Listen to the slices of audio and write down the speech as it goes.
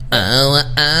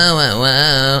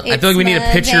I feel like we need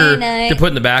a picture to put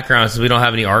in the background since we don't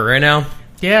have any art right now.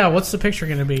 Yeah, what's the picture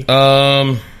going to be?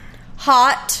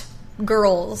 Hot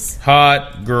girls.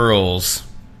 Hot girls.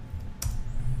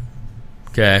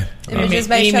 Okay. Images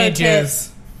by show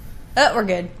tits. Oh, we're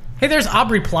good. Hey, there's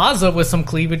Aubrey Plaza with some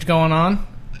cleavage going on.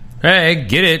 Hey,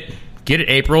 get it,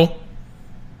 April.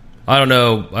 I don't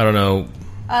know.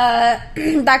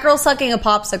 That girl's sucking a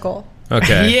popsicle.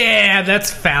 Okay. Yeah,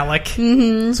 that's phallic.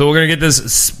 Mm-hmm. So we're gonna get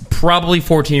this probably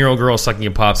 14-year-old girl sucking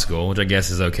a popsicle, which I guess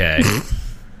is okay.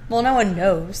 Well, no one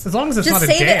knows. As long as it's just not a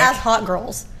dick. save it as hot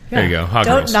girls. There you go, hot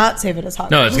Don't girls. not save it as hot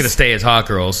No, girls. it's gonna stay as hot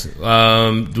girls. Do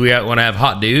we want to have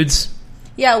hot dudes?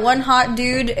 Yeah, one hot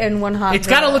dude and one hot It's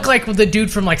girl. got to look like the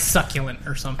dude from like Succulent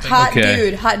or something. Hot Okay.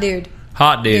 dude. Hot dude.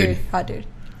 Hot dude.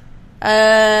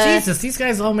 Jesus, these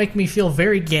guys all make me feel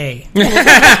very gay.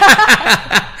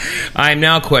 I'm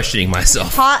now questioning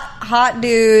myself. Hot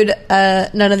dude.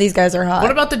 None of these guys are hot. What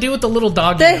about the dude with the little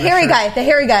dog? the hairy guy? The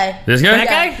hairy guay. This guy? That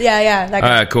guy? Yeah, that guy.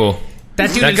 All right, cool.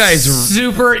 That dude That is guy's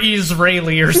super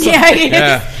Israeli or something. Yeah, he is.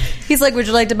 Yeah. He's like, would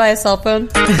you like to buy a cell phone?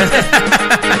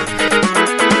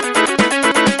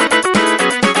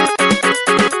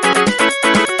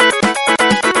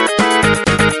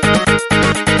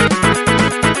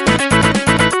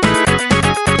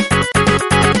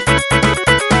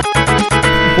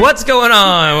 What's going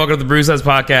on? Welcome to the Bruce House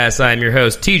Podcast. I'm your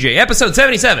host, TJ. Episode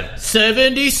 77.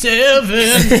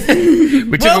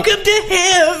 77. Welcome to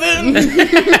heaven.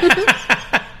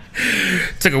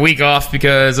 Took a week off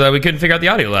because we couldn't figure out the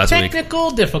audio last week. Technical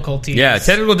difficulties. Yeah,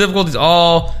 technical difficulties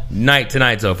all night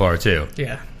tonight so far, too.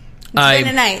 Yeah. In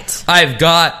a night. I've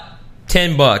got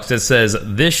 $10 that says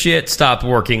this shit stopped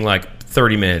working like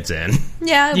 30 minutes in.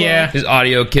 Yeah, Yeah. His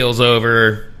audio kills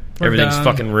over. We're Everything's done.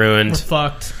 fucking ruined. We're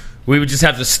fucked. We would just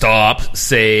have to stop,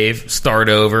 save, start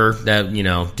over, do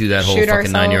that whole Shoot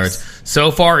fucking 9 ourselves. yards.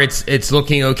 So far, it's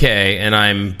looking okay, and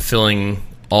I'm feeling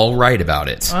all right about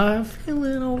it. I'm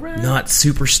feeling alright. Not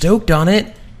super stoked on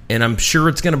it, and I'm sure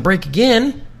it's going to break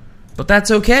again, but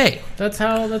that's okay. That's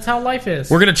how life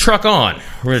is. We're going to truck on.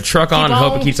 We're going to truck on and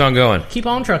hope it keeps on going. Keep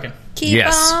on trucking. Keep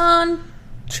Yes. on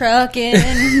trucking.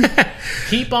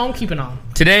 Keep on keeping on.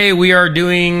 Today, we are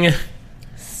doing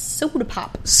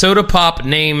Soda pop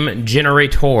name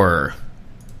generator.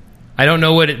 I don't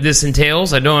know what this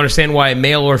entails. I don't understand why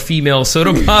male or female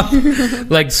soda pop.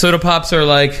 Like soda pops are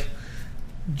like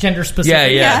Gender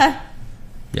specific. yeah.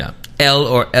 L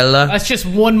or Ella. That's just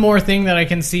one more thing that I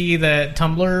can see that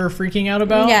Tumblr are freaking out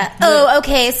about. Yeah. Oh,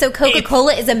 okay. So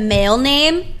Coca-Cola is a male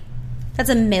name?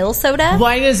 That's a male soda?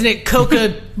 Why isn't it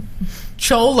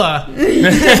Coca-Chola?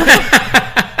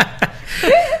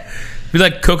 Be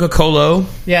like Coca-Cola,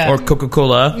 Yeah. or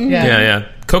Coca-Cola. Yeah. Yeah.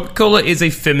 Coca-Cola is a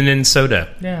feminine soda.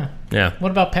 Yeah. Yeah.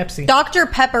 What about Pepsi? Dr.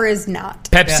 Pepper is not.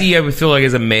 Pepsi, I would feel like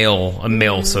is a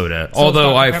male soda.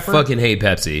 Although Dr. I Pepper? fucking hate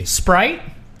Pepsi. Sprite?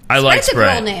 I like Sprite's a girl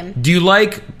Sprite. name. Do you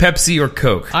like Pepsi or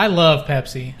Coke? I love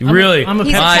Pepsi. Really? I'm a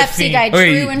He's a Pepsi Pepsi fiend. guy,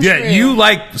 true and true. You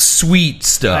like sweet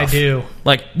stuff. I do.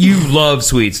 Like, you love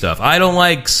sweet stuff. I don't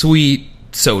like sweet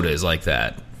sodas like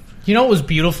that. You know what was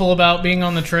beautiful about being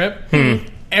on the trip?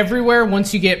 Everywhere,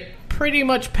 once you get pretty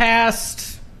much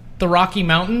past the Rocky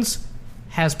Mountains,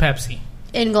 has Pepsi.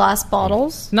 In glass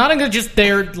bottles. Not even just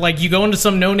there, like you go into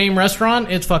some no-name restaurant,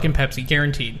 it's fucking Pepsi,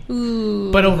 guaranteed.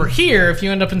 Ooh. But over here, if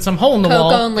you end up in some hole in the Coke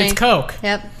wall, only. it's Coke.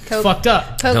 Yep. Coke. Fucked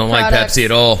up. Coke I don't like products. Pepsi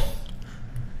at all.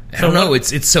 I don't know.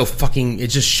 what- It's so fucking...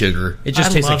 It's just sugar. It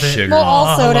just I tastes like love it. sugar. Well, all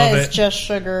I soda love is it. just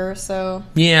sugar, so...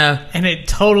 Yeah. And it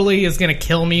totally is going to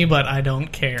kill me, but I don't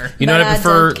care. You know But what I I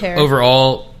prefer don't care. over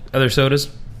all other sodas?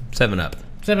 7-Up.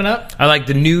 7-Up? I like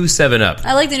the new 7-Up.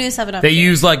 I like the new 7-Up. They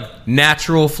use, like,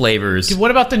 natural flavors.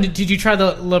 What about did you try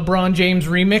the LeBron James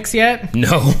remix yet?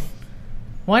 No.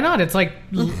 Why not? It's like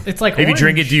If you orange.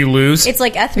 drink it, do you lose? It's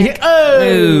like ethnic.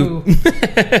 Oh!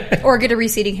 Or get a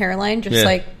receding hairline, just Yeah.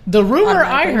 like... The rumor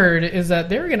I Automatically. heard is that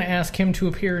they were going to ask him to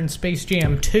appear in Space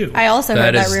Jam 2. I also heard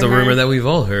That that is rumor. the rumor that we've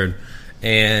all heard.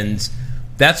 And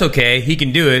that's okay. He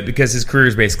can do it because his career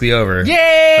is basically over.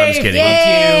 Yay! I'm just kidding.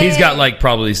 Yay! He's got, like,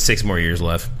 probably 6 more years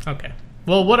left. Okay.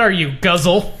 Well, what are you,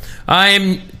 Guzzle?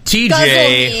 I'm TJ, Guzzle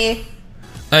me.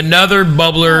 another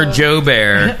bubbler Joe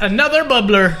Bear. Another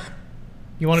bubbler.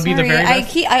 You want to be the Sorry, very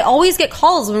best? I always get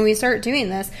calls when we start doing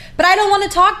this, but I don't want to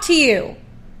talk to you.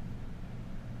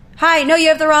 Hi, no, you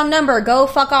have the wrong number. Go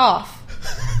fuck off.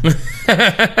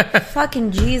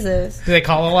 Fucking Jesus. Do they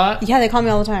call a lot? Yeah, they call me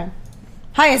all the time.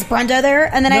 Hi, is Brenda there?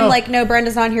 And then No. I'm like, no,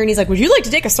 Brenda's not here. And he's like, would you like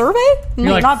to take a survey? I'm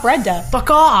You're like, like, not Brenda. Fuck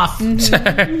off.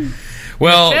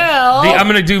 Well, Michelle. I'm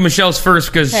going to do Michelle's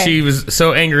first because Okay. she was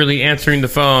so angrily answering the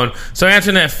phone. So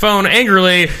answering that phone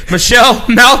angrily, Michelle,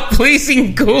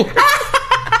 mouth-pleasing cooler.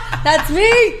 That's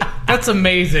me. That's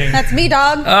amazing. That's me,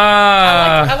 dog.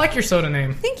 I like your soda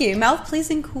name. Thank you. Mouth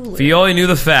pleasing cooler. If you only knew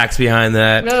the facts behind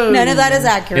that. No. None of that is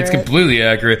accurate. It's completely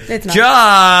accurate. It's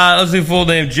not. Let's do full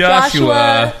name.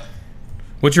 Joshua.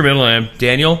 What's your middle name?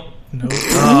 Daniel? No.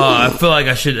 Oh, I feel like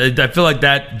I should. I feel like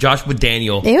that. Joshua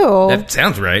Daniel. Ew. That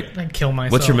sounds right. I'd kill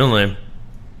myself. What's your middle name?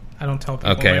 I don't tell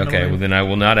people. Okay, my okay. middle Well, name. then I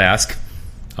will not ask.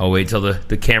 I'll wait till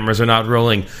the cameras are not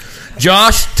rolling.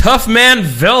 Josh, Tough Man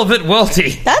Velvet Welty.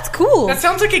 That's cool. That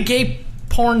sounds like a gay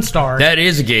porn star. That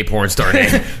is a gay porn star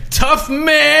name. Tough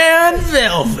Man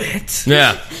Velvet.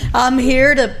 Yeah. I'm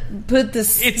here to put the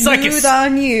It's like smooth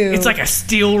on you. It's like a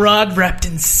steel rod wrapped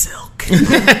in silk.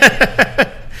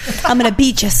 I'm gonna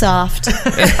beat you soft.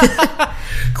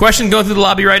 Question going through the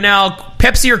lobby right now.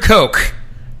 Pepsi or Coke?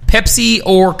 Pepsi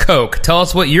or Coke? Tell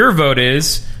us what your vote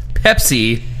is.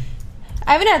 Pepsi.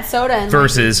 I haven't had soda in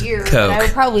Versus like a year, Coke. but I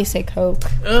would probably say Coke.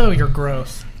 Oh, you're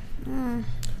gross.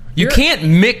 You can't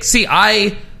mix. See,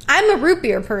 I'm a root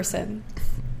beer person.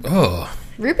 Oh.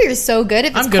 Root beer is so good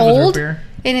if it's I'm good with root cold beer.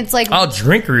 and it's like I'll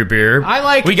drink root beer. I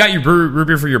like- We got your root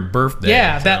beer for your birthday.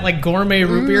 Yeah, that like gourmet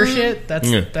root beer shit. That's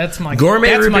Yeah. that's my Gourmet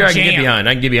that's root my beer I can get jam. behind.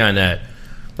 I can get behind that.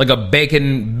 Like a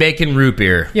bacon root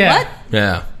beer. Yeah. What?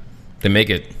 Yeah. They make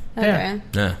it. okay.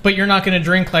 Yeah. But you're not going to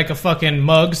drink like a fucking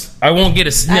Mugs I won't get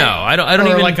a no. I don't or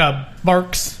even like a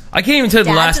Barks. I can't even tell you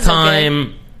the Dad's last is okay.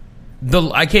 time.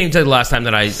 I can't even tell you the last time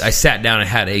that I sat down and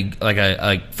had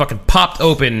a fucking popped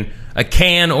open a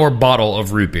can or bottle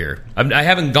of root beer. I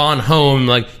haven't gone home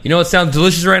like, you know what sounds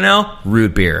delicious right now?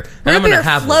 Root beer. And I'm Root gonna beer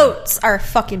have one. floats are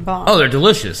fucking bomb. Oh, they're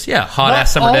delicious. Yeah, hot But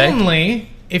ass summer day. only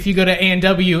if you go to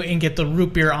A&W and get the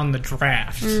root beer on the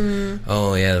draft.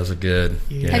 Oh yeah, those are good.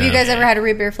 Yeah. Have you guys ever had a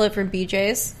root beer float from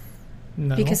BJ's?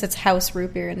 No. Because it's house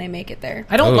root beer and they make it there.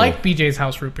 I don't Oh. like BJ's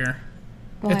house root beer.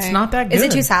 Why? It's not that good. Is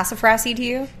it too sassafrassy to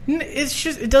you? It's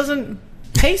just it doesn't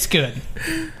taste good.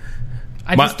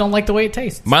 I My- just don't like the way it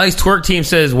tastes. Miley's twerk team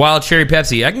says wild cherry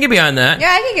Pepsi. I can get behind that. Yeah,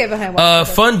 I can get behind one.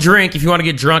 Fun drink if you want to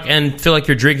get drunk and feel like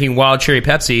you're drinking wild cherry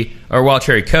Pepsi or wild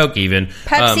cherry Coke even.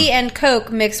 Pepsi and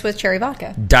Coke mixed with cherry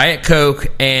vodka. Diet Coke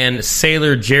and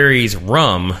Sailor Jerry's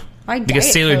rum. Why Because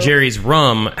Diet Sailor Coke? Jerry's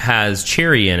rum has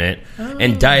cherry in it,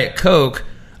 and Diet Coke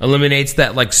eliminates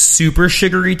that like super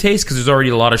sugary taste because there's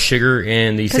already a lot of sugar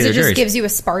in the Because Sailor it just Jerry's. gives you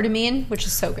aspartame, which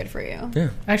is so good for you. Yeah.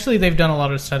 Actually, they've done a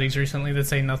lot of studies recently that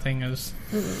say nothing is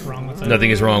wrong with it.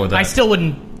 Nothing is wrong with that. I still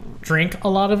wouldn't drink a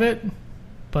lot of it,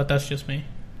 but that's just me.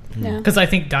 Yeah. Because I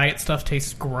think diet stuff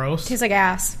tastes gross. Tastes like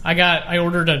ass. I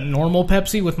ordered a normal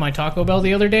Pepsi with my Taco Bell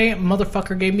the other day.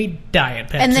 Motherfucker gave me diet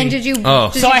Pepsi. And then did you? Oh.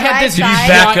 Did So you I had try this-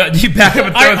 Diet? you back up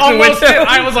and throw I it through the almost did. window.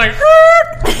 I was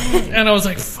like, and I was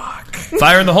like, fuck.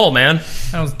 Fire in the hole, man.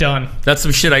 I was done. That's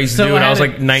some shit I used to So do when I I was had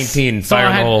like 19. So Fire I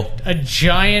in the had hole. a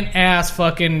giant ass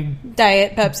fucking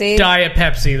Diet Pepsi. diet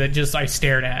Pepsi that just I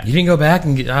stared at. You didn't go back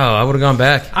and get. Oh, I would have gone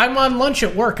back. I'm on lunch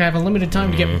at work. I have a limited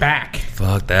time to get back.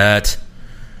 Fuck that.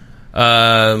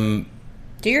 Do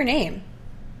your name.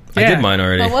 I Yeah. did mine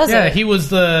already. What was Yeah, it? he was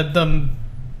the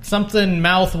something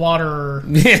mouth water.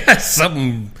 Yeah,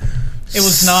 something It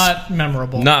was not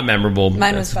memorable. not memorable.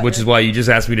 Mine was better. which is why you just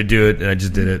asked me to do it, and I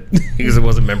just did it because it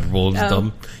wasn't memorable. It was Oh.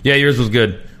 dumb. Yeah, yours was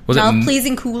good. Was it Mouth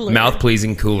pleasing cooler. mouth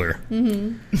pleasing cooler?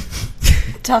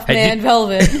 Tough Hey, man did-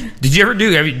 velvet. Did you ever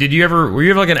do? Did you ever? Were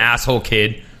you ever like an asshole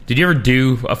kid? Did you ever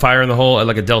do a fire in the hole at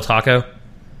like a Del Taco?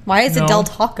 Why is No. it Del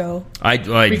Taco? I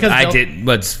Because I Del- did.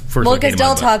 But it's first Well, one came because to Del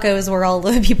mind, but- Taco is where all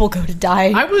the people go to die.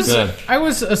 Yeah. I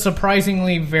was a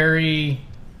surprisingly very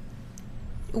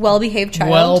Well-behaved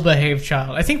child. well-behaved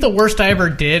child. I think the worst I ever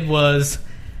did was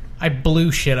I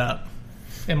blew shit up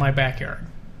in my backyard.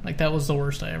 Like that was the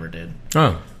worst I ever did.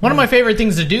 Oh, One of my favorite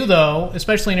things to do, though,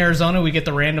 especially in Arizona, we get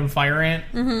the random fire ant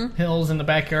hills in the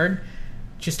backyard.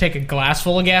 Just take a glass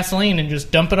full of gasoline and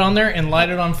just dump it on there and light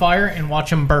it on fire and watch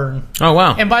them burn. oh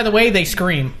wow! And by the way, they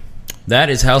scream. That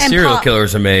is how And serial pop.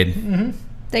 killers are made.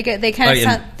 They kind Oh, of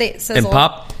and- they sizzle. And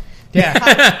pop. Yeah,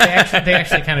 they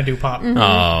actually kind of do pop.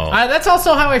 Oh, That's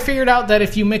also how I figured out that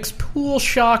if you mix pool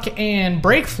shock and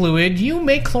brake fluid, you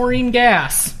make chlorine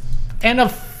gas and a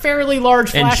fairly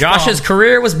large and flash Josh's bomb.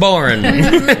 career was born.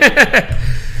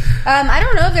 I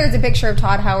don't know if there's a picture of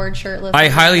Todd Howard shirtless. I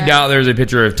on highly there. doubt there's a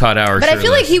picture of Todd Howard. But I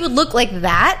feel like shirtless. he would look like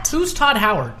that. Who's Todd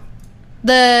Howard?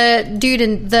 The dude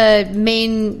in the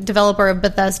main developer of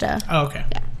Bethesda. Oh, okay.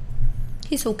 Yeah.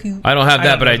 He's so cute. I don't have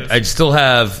that, don't know but this. I still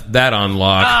have that on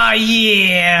lock. Ah,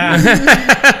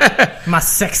 yeah. My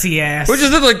sexy ass. We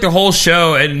just did like the whole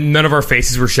show, and none of our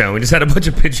faces were shown. We just had a bunch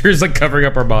of pictures like covering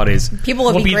up our bodies. People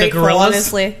would We'll be be the grateful, gorillas?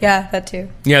 honestly. Yeah, that too.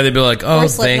 Yeah, they'd be like, "Oh, Or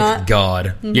thank Slipknot.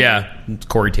 God." Yeah, it's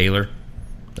Corey Taylor.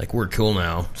 Like, we're cool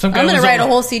now. Some guy I'm going was to write all- a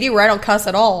whole CD where I don't cuss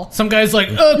at all. Some guy's like,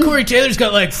 oh, Corey Taylor's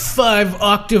got like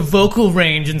 5-octave vocal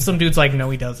range, and some dude's like, no,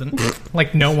 he doesn't.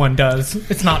 Like, no one does.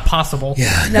 It's not possible.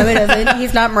 Yeah, No, he doesn't.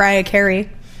 He's not Mariah Carey.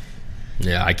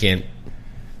 yeah, I can't.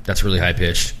 That's really high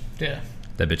pitched. Yeah.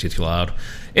 That bitch gets loud.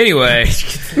 Anyway,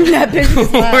 That bitch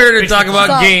is loud. we're here to talk about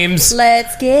So, games.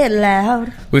 Let's get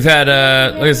loud. We've had,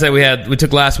 like I said, we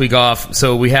took last week off,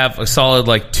 so we have a solid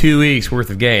like 2 weeks worth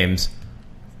of games.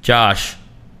 Josh,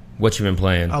 what you been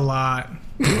playing? A lot.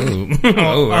 Ooh.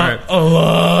 Oh, all right. A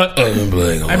lot. I've been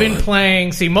playing a lot. I've been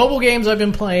playing, mobile games, I've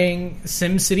been playing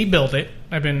SimCity Build It.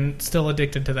 I've been still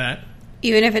addicted to that.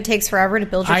 Even if it takes forever to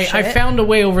build your shit. I found a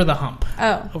way over the hump.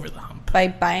 Oh. Over the hump. By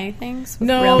buying things with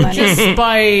No, real money. just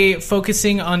by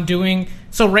focusing on doing,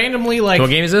 so randomly, like... What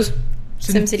game is this?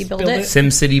 SimCity Build It.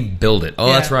 SimCity Build It. Oh,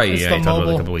 Yeah, that's right. it's Yeah, the you talked about it a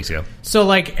mobile. couple weeks ago. So,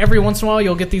 like, every once in a while,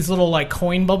 you'll get these little, like,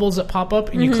 coin bubbles that pop up,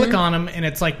 and Mm-hmm. you click on them, and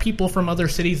it's, like, people from other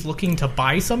cities looking to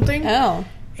buy something. Oh.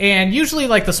 And usually,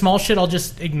 like, the small shit I'll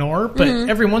just ignore, but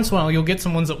every once in a while, you'll get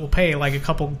some ones that will pay, like, a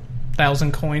couple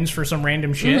thousand coins for some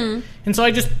random shit. And so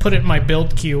I just put it in my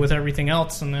build queue with everything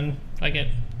else, and then I get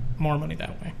more money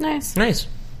that way. Nice. Nice.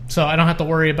 So I don't have to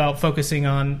worry about focusing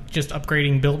on just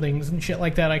upgrading buildings and shit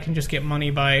like that. I can just get money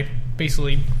by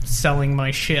basically selling my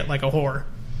shit like a whore.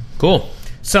 Cool.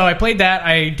 So I played that.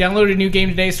 I downloaded a new game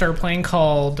today, started playing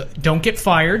called Don't Get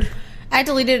Fired. I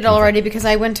deleted it already because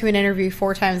I went to an interview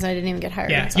 4 times and I didn't even get hired.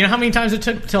 Yeah. So. You know how many times it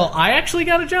took till I actually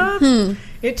got a job?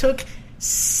 It took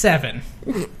 7.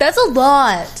 That's a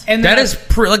lot. And That then is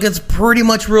it's pretty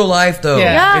much real life, though.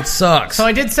 Yeah. Yeah. It sucks. So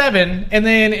I did 7, and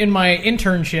then in my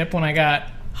internship when I got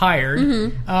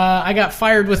hired, I got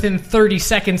fired within 30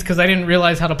 seconds because I didn't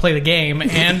realize how to play the game,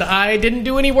 and I didn't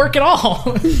do any work at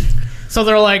all. So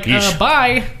they're like, Yeesh.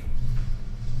 bye.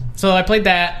 So I played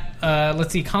that.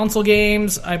 Let's see, console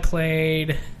games. I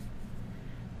played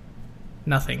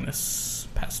nothing this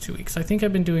past 2 weeks. I think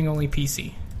I've been doing only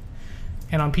PC.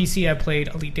 And on PC, I played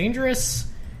Elite Dangerous,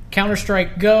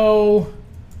 Counter-Strike Go.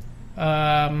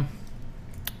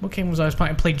 What game was I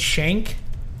playing? I played Shank.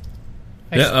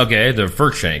 Yeah, okay, the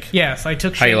Ferkshank. Yes, I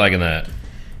took Shank. How you liking that?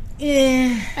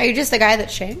 Are you just the guy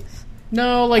that shanks?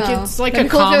 No, like Oh. it's like That'd a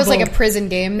be cool combo. if it was like a prison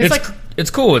game. It's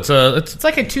cool. It's It's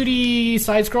like a 2D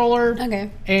side scroller. Okay.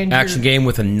 And action you're- game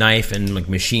with a knife and like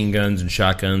machine guns and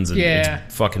shotguns. And Yeah.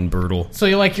 it's fucking brutal. So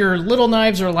you like your little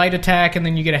knives are light attack, and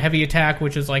then you get a heavy attack,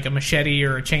 which is like a machete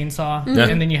or a chainsaw, Yeah.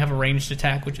 and then you have a ranged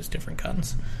attack, which is different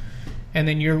guns. And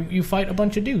then you fight a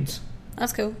bunch of dudes.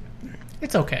 That's cool.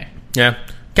 It's okay. Yeah.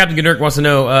 Captain Gnurk wants to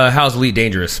know how's Elite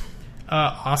Dangerous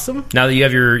Awesome. now that you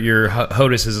have your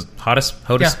HOTUS is HOTUS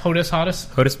Yeah, hottest.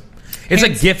 HOTUS. It's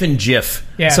like Hands- GIF and GIF.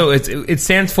 Yeah. So it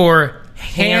stands for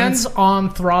Hands on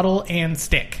throttle and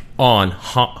stick. on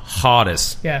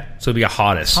hottest. Yeah, So it'd be a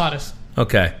hottest. hottest.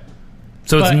 Okay.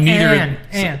 So it's But neither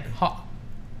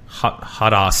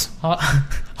hot ass.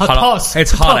 toss.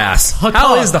 It's hot ass. Hot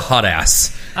How toss. is the hot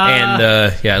ass?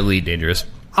 And yeah, Elite Dangerous.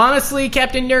 Honestly,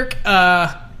 Captain Nurk,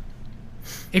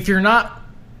 if you're not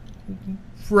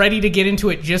ready to get into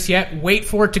it just yet, wait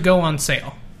for it to go on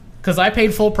sale. Because I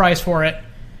paid full price for it.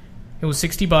 It was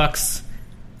 $60.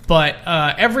 But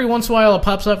every once in a while it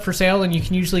pops up for sale, and you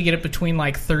can usually get it between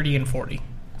like 30 and 40.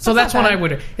 So that's not when bad. I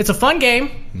would... It's a fun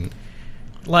game.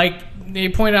 Like they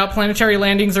pointed out, Planetary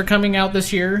Landings are coming out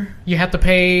this year. You have to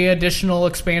pay additional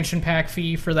expansion pack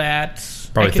fee for that.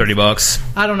 Probably $30.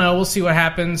 I don't know. We'll see what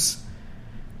happens.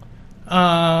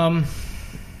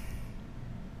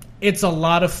 It's a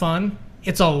lot of fun.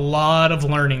 It's a lot of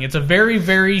learning. It's a very,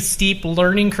 very steep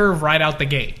learning curve right out the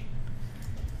gate.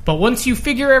 But once you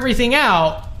figure everything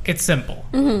out, it's simple.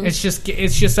 It's just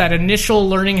that initial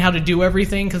learning how to do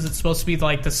everything, because it's supposed to be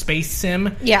like the space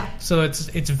sim. Yeah. So it's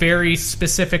very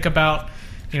specific about,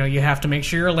 you have to make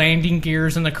sure your landing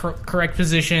gear's in the correct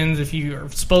positions. If you are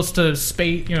supposed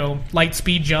to light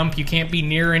speed jump, you can't be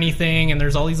near anything, and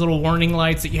there's all these little warning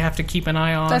lights that you have to keep an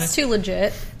eye on. That's too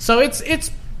legit. So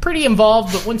it's pretty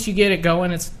involved, but once you get it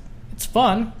going, it's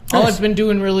fun. All Nice. I've been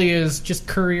doing really is just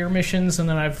courier missions, and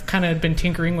then I've kind of been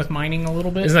tinkering with mining a little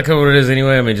bit. Isn't that kind of what it is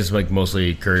anyway? I mean, just like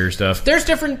mostly courier stuff. There's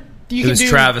different. You It can was do.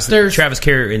 Travis There's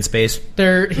Carrier in space.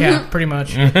 yeah, pretty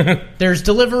much. There's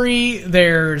delivery.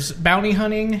 There's bounty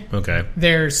hunting. Okay.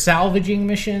 There's salvaging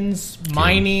missions,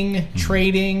 mining,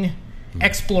 trading.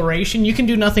 exploration. You can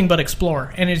do nothing but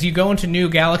explore. And as you go into new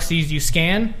galaxies, you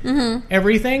scan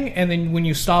everything, and then when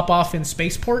you stop off in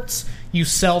spaceports, you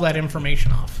sell that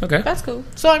information off. Okay. That's cool.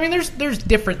 So I mean, there's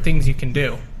different things you can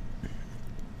do,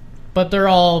 but they're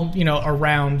all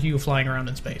around you flying around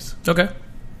in space. Okay.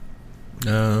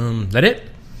 That it?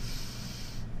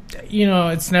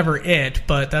 It's never it,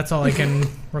 but that's all I can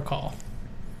recall.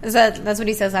 That's what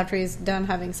he says after he's done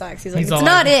having sex. He's like, He's it's all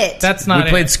not like, it. That's not We it.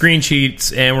 played screen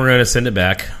sheets, and we're going to send it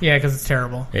back. Yeah, because it's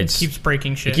terrible. It keeps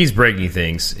breaking shit. It keeps breaking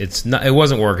things. It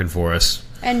wasn't working for us.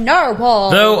 And narwhal.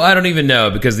 Though I don't even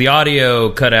know, because the audio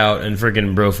cut out in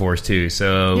freaking Broforce too.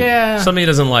 So somebody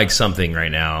doesn't like something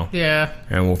right now. Yeah.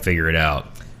 And we'll figure it out.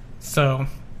 So.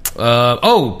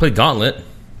 Played Gauntlet.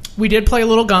 We did play a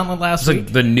little Gauntlet last week.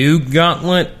 Like the new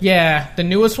Gauntlet? Yeah, the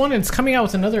newest one. It's coming out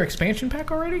with another expansion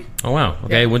pack already. Oh, wow.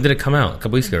 Okay, when did it come out? A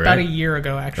couple weeks ago, right? About a year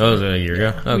ago, actually. Oh, was it a year ago?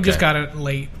 Okay. We just got it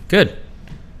late. Good.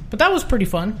 But that was pretty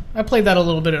fun. I played that a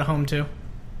little bit at home, too.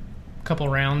 A couple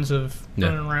rounds of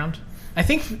running around. I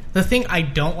think the thing I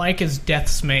don't like is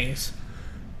Death's Maze.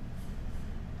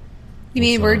 You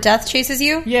mean where death chases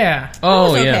you? Yeah. Oh,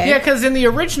 That was yeah. okay. Yeah, because in the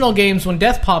original games, when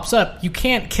death pops up, you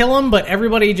can't kill him, but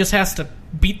everybody just has to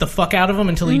beat the fuck out of him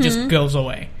until he just goes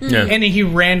away. Yeah. And then he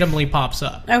randomly pops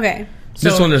up. Okay.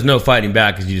 This So one, there's no fighting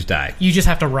back because you just die. you just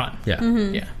have to run. Yeah.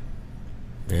 Yeah.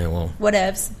 Yeah, well,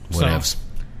 Whatevs. whatevs.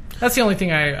 That's the only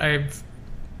thing I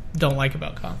don't like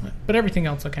about Gauntlet. But everything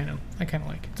else I kind of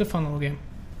like. It's a fun little game.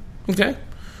 Okay.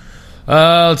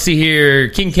 Let's see here.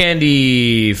 King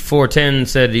Candy 410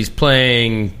 said he's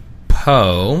playing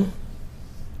Poe.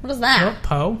 What is that?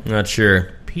 Poe. Not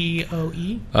sure.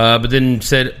 P-O-E. But then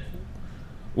said,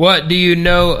 what do you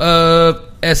know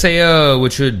of SAO,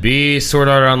 which would be Sword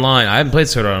Art Online? I haven't played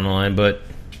Sword Art Online, but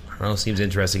I don't know, seems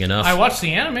interesting enough. I watched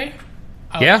the anime.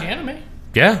 I Yeah? like the anime.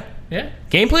 Yeah. Yeah.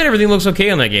 Gameplay and everything looks okay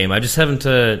on that game. I just haven't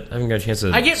got a chance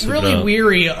to... I get swoop it really up.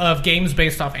 weary of games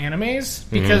based off animes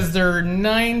because they're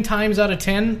 9 times out of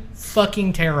 10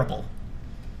 fucking terrible.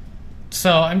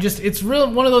 So it's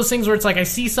really one of those things where it's like I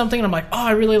see something and I'm like, oh,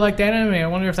 I really like that anime. I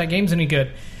wonder if that game's any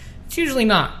good. It's usually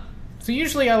not. So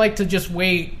usually I like to just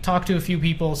wait, talk to a few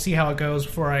people, see how it goes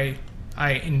before I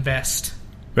invest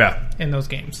Yeah. in those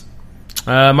games.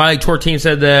 My tour team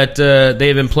said that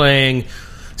they've been playing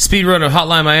speedrun of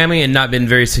Hotline Miami and not been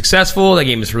very successful. That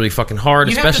game is really fucking hard,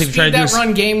 You especially have if to you're trying speed to that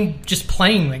run game just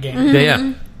playing the game.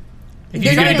 Yeah.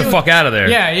 You gotta get the fuck out of there.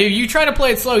 Yeah, you try to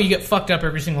play it slow, you get fucked up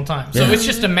every single time. So it's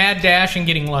just a mad dash and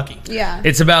getting lucky. Yeah.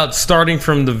 It's about starting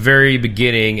from the very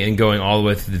beginning and going all the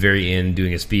way to the very end,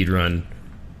 doing a speed run.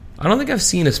 I don't think I've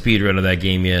seen a speed run of that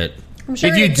game yet. I'm sure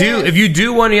If you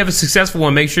do one, you have a successful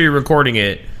one. Make sure you're recording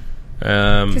it.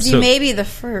 Because you may be the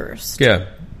first. Yeah,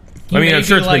 You I mean, may I'm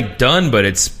sure be it's like- been done, but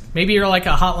it's Maybe you're like a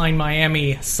Hotline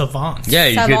Miami savant. yeah,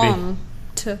 you could be.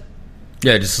 Savon.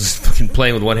 Just fucking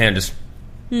playing with one hand, just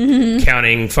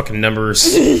counting fucking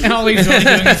numbers. And all he's really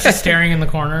doing is just staring in the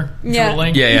corner, Yeah.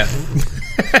 drooling. Yeah.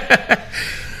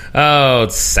 Oh,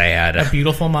 it's sad. A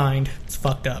beautiful mind. It's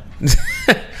fucked up.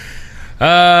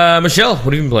 Michelle,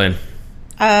 what have you been playing?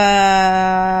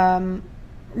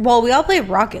 Well, we all play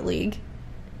Rocket League.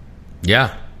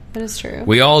 Yeah, That is true.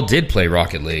 we all did play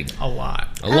Rocket League. A lot.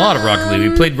 A lot of Rocket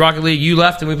League. We played Rocket League. You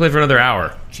left, and we played for another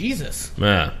hour. Jesus.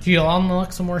 Yeah. Do you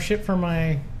unlock some more shit for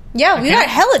my... Yeah, we got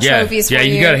hella trophies for yeah,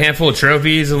 you. you got a handful of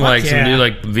trophies and like some yeah. new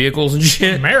like vehicles and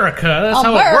shit. America. That's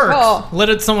how it America. works.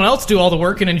 Let someone else do all the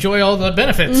work and enjoy all the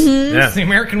benefits. Yeah. It's the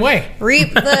American way.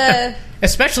 Reap the...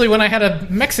 Especially when I had a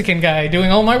Mexican guy doing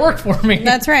all my work for me.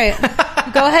 That's right.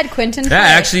 Go ahead, Quentin. Yeah, play.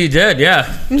 actually, you did.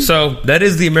 Yeah. So that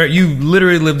is the You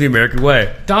literally live the American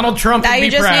way. Donald Trump Now would be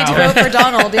you just proud. need to vote for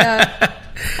Donald, yeah.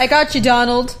 I got you,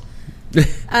 Donald. We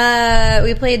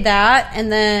played that,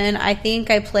 and then I think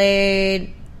I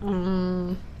played... I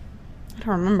don't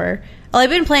remember. Well,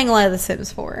 I've been playing a lot of The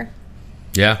Sims 4.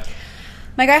 Yeah.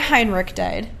 My guy Heinrich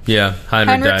died. Yeah.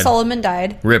 Heinrich died. Solomon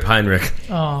died. Rip Heinrich.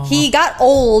 Oh. He got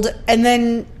old and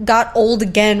then got old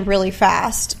again really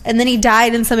fast. And then he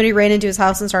died and somebody ran into his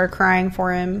house and started crying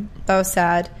for him. That was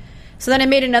sad. So then I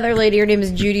made another lady. Her name is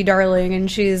Judy Darling, and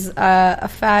she's a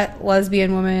fat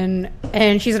lesbian woman,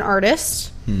 and she's an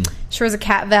artist. She wears a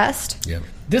cat vest. Yeah.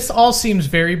 This all seems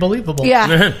very believable. Yeah.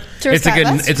 She wears It's a cat good.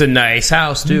 vest. It's a nice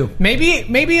house too. Maybe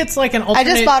it's like an I alternate...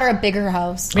 just bought her a bigger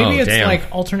house. Maybe Oh, it's damn. like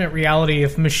alternate reality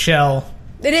if Michelle...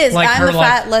 It is. Like I'm her, a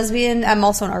fat lesbian. I'm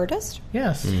also an artist.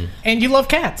 Yes. And you love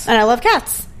cats. And I love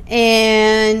cats.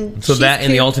 And So she's that in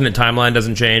the cute. alternate timeline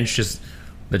doesn't change. Just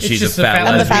that she's just a fat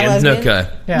I'm the fat lesbian. lesbian.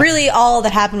 Okay. Yeah. Really, all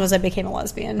that happened was I became a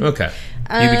lesbian. Okay.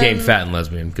 You became fat and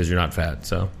lesbian because you're not fat.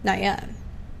 So Not yet.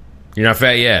 You're not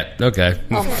fat yet. Okay.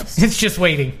 Almost. It's just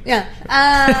waiting. Yeah.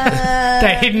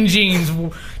 That hidden genes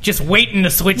just waiting to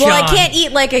switch Well, on. I can't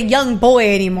eat like a young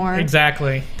boy anymore.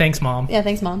 Exactly. Thanks, Mom. Yeah,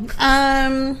 thanks, Mom.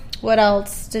 What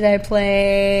else did I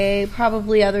play?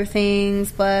 Probably other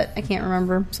things, but I can't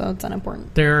remember, so it's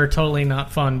unimportant. They're totally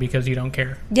not fun because you don't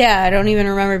care. Yeah, I don't even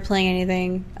remember playing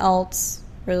anything else,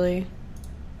 really.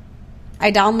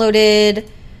 I downloaded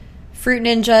Fruit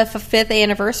Ninja for 5th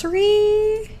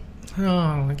anniversary.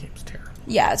 Oh, that game's terrible.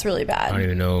 Yeah, it's really bad. I don't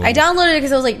even know. I downloaded it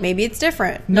because I was like, maybe it's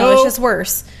different. No, Nope. it's just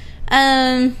worse.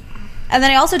 And then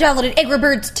I also downloaded Angry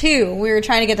Birds 2. We were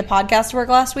trying to get the podcast to work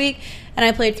last week, and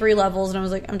I played 3 levels, and I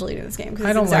was like, I'm deleting this game because I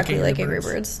it's don't exactly like like Angry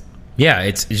Angry Birds. Birds. Yeah,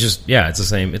 it's just it's the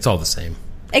same. It's all the same.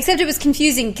 Except it was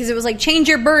confusing because it was like, change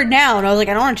your bird now. And I was like,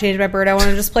 I don't want to change my bird. I want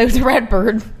to just play with the red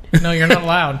bird. No, you're not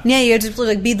allowed. Yeah, you just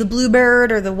like be the blue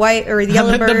bird or the white or the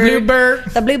yellow The bird. blue bird.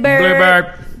 The blue bird. Blue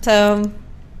bird. So,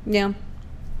 yeah.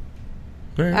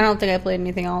 Right. I don't think I played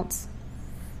anything else.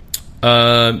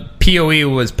 PoE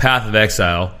was Path of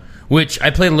Exile, which I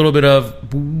played a little bit of,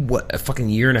 a fucking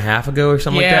year and a half ago or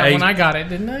something Yeah, like that. when I got it,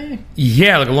 didn't I?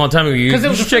 Yeah, like a long time ago. You Because it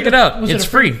was should a check free- it out. was it It's a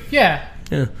free- free. Yeah.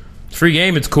 Yeah. It's a free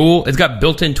game. It's cool. It's got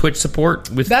built-in Twitch support.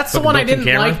 With That's the fucking one I built-in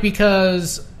didn't camera. like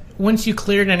because once you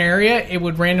cleared an area, it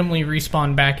would randomly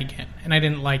respawn back again. And I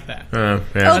didn't like that. Yeah.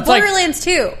 Oh, It's like- Borderlands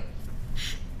 2.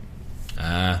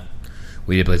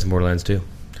 We did play some Borderlands too.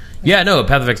 Yeah, no,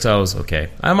 Path of Exile was okay.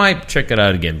 I might check it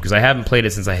out again because I haven't played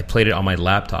it since I played it on my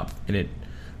laptop and it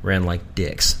ran like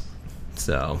dicks.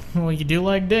 So Well, you do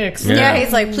like dicks. Yeah. Yeah,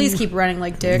 he's like, please keep running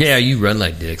like dicks. yeah, you run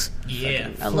like dicks. Yeah.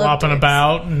 I love Flopping dicks.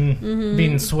 about and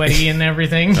being sweaty and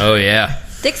everything. Oh yeah,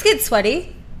 Dicks get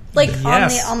sweaty. Like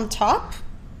Yes. on the top.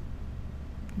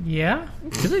 Yeah.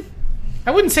 do they?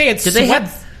 I wouldn't say it's Do they sweat.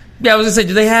 have? Yeah, I was gonna say,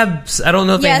 do they have? I don't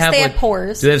know if Yes, they have. they like, have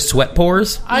pores. Do they have sweat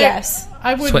pores? Yes.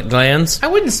 I would. Sweat glands? I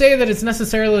wouldn't say that it's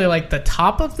necessarily like the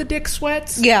top of the dick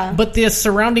sweats. Yeah. But the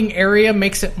surrounding area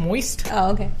makes it moist.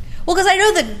 Oh, okay. Well, because I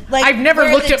know that, like, I've never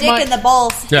where looked the at dick my- and the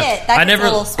balls Yeah, hit. I That never- never. A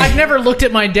little sweaty. I've never looked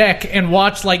at my deck and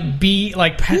watched like beads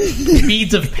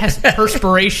of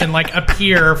perspiration like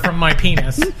appear from my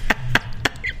penis.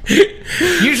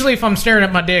 Usually, if I'm staring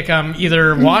at my dick, I'm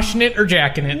either washing it or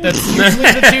jacking it. That's usually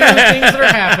the two things that are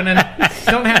happening.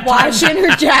 Don't have time. Washing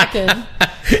or jacking.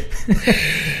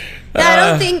 I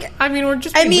don't think. I mean, we're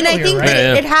just. I being mean, I real think here, right?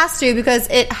 that Yeah. it has to because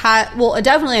it it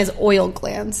definitely has oil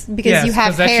glands because Yes, you have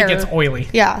 'cause that hair. shit gets oily,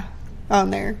 Yeah, on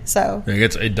there. So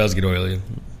It does get oily.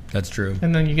 That's true.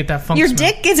 and then you get that funk. your smell.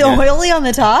 dick gets oily on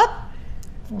the top.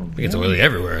 It gets oily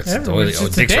everywhere. It's Everywhere. oily. It's Oh,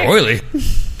 just a dicks are dick. oily.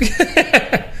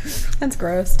 That's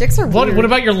gross. Dicks are weird. What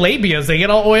about your labias? They get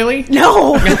all oily.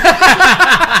 No,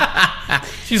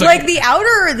 She's like the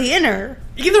outer or the inner.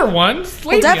 either one.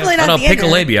 Well, definitely I not don't know. the Pick a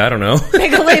inner. labia. I don't know.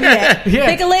 Pick a labia. Yeah.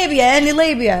 Pick a labia. Any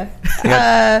labia.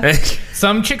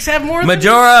 Some chicks have more. Than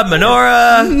Majora,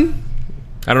 menorah.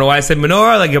 I don't know why I said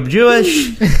menorah, like I'm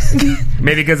Jewish.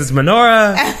 Maybe because it's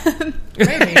menorah.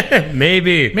 maybe.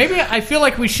 Maybe. Maybe I feel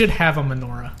like we should have a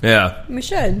menorah. Yeah. We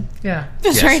should. Yeah.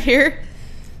 Just Yes. right here.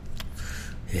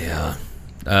 Yeah.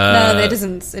 No, it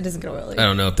doesn't. It doesn't get oily. I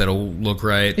don't know if that'll look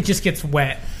right. It just gets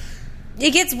wet.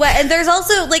 It gets wet, and there's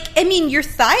also like, I mean, your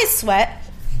thighs sweat.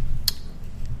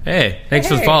 Hey, thanks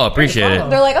for the Hey, follow. Appreciate follow. it.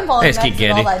 They're like, I'm following Thanks, back Keith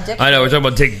with all Candy. that dick. I know we're talking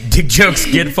about dick jokes.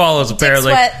 Get follows Dick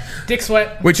apparently. sweat. Dick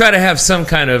sweat. We try to have some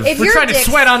kind of. If We're your trying to dick-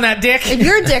 sweat on that dick. If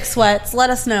your dick sweats,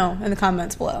 let us know in the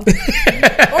comments below.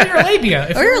 Or your labia.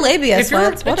 If Or your labia if you're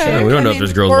sweats, a whatever. chick. we don't know I if there's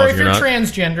mean, girls Or watching if or you're not.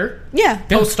 transgender. Yeah.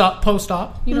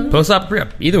 Post-op, you know. Post op, yeah,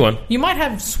 either one. You might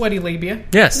have sweaty labia.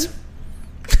 Yes.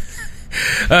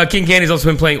 King Candy's also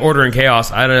been playing Order and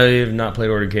Chaos. I have not played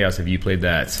Order and Chaos. Have you played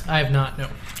that? I have not, no. I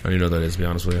don't even know what that is, to be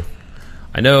honest with you.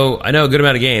 I know a good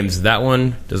amount of games. That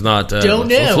one does not. Don't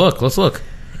Let's know. look. Let's look.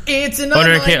 It's an Order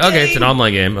online and Chaos. Okay, it's an game.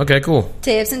 online game. Okay, cool.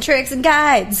 Tips and tricks and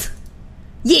guides.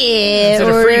 Yeah. Is it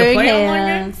a free-to-play Order online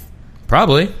hands. game?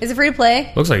 Probably. Is it free to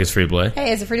play? Looks like it's free to play.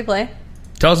 Hey, is it free to play?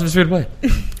 Tell us if it's free to play.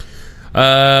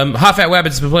 Hot Fat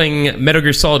Wabbit's been playing Metal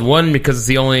Gear Solid 1 because it's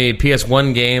the only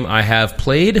PS1 game I have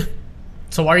played.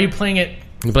 So why are you playing it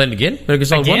You playing it again? Metal Gear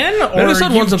Solid again? 1? Metal Gear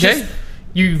Solid you've 1's okay. just-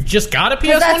 You've just got a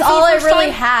PS1 That's for all the I first really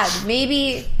time? had.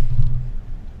 Maybe.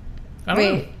 I don't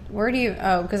Wait, where do you?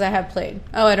 Oh, because I have played.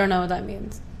 Oh, I don't know what that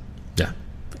means. Yeah. know.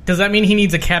 Does that mean he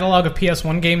needs a catalog of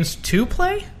PS1 games to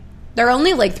play? They're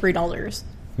only like $3.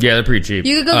 Yeah, they're pretty cheap.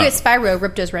 You could go Oh. get Spyro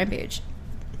Ripto's Rampage.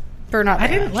 For not I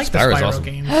that didn't much. like the Spyro's Spyro awesome.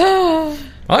 games.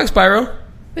 I like Spyro.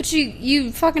 But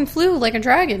you fucking flew like a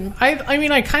dragon. I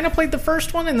mean, I kind of played the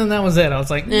first one, and then that was it. I was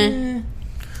like,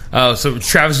 Oh, so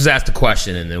Travis was asked a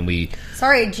question, and then we...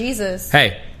 Sorry, Jesus.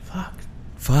 Hey. fuck.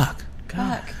 Fuck.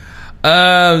 Fuck.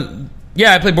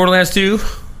 Yeah, I played Borderlands 2.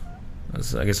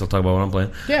 I guess I'll talk about what I'm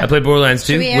playing. Yeah. I played Borderlands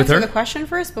 2 Should we with answer her. the question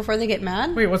first before they get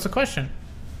mad? Wait, what's the question?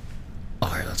 All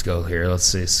right, let's go here. Let's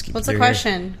see. What's the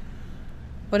question?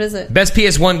 What is it? Best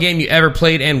PS1 game you ever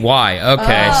played and why?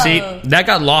 Okay, Oh. see, that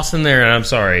got lost in there, and I'm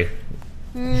sorry.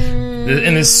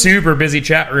 In this super busy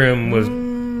chat room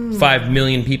with 5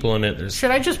 million people in it, there's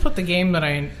Should I just put the game that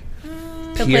I...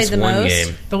 Who played the PS1 most?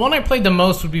 game. The one I played the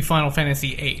most would be Final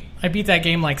Fantasy VIII. I beat that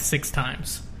game like 6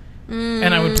 times.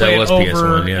 And I would play it was over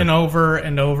PS1, yeah. and over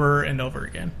and over and over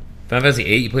again. Final Fantasy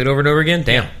 8 you played over and over again?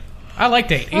 Damn. I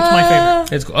liked 8. 8's my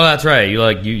favorite. It's, oh, that's right.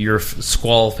 You're a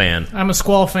Squall fan. I'm a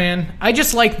Squall fan. I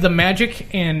just like the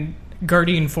magic and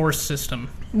Guardian Force system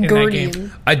in that game.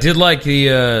 Guardian. I did like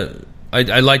the.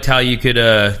 I liked how you could.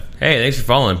 Hey, thanks for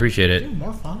following. Appreciate it.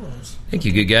 More follows. Thank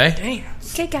you, good guy. Damn.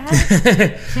 Okay, guys.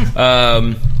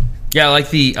 Yeah,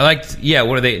 I liked. Yeah,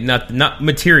 what are they? Not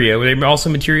Materia. Were they also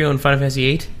Materia in Final Fantasy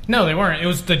 8? No, they weren't. It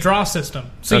was the draw system.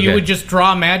 So you Okay. would just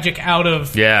draw magic out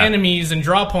of Yeah. enemies and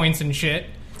draw points and shit.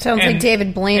 Sounds And- like David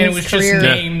And it Blaine's was career. just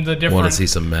named the different,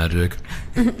 some magic?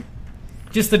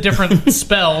 just the different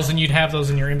spells, and you'd have those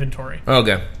in your inventory.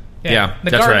 Okay. Yeah,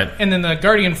 The that's right. And then the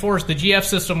Guardian Force, the GF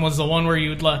system, was the one where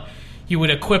you would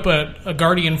equip a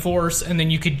Guardian Force, and then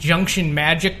you could junction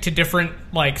magic to different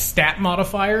like stat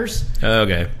modifiers,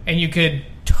 Okay. and you could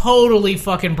totally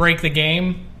fucking break the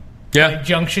game Yeah.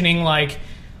 junctioning like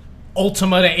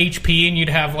Ultima to HP, and you'd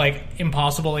have like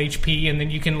impossible HP, and then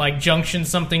you can like junction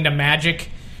something to magic,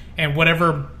 and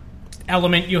whatever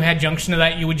element you had junction to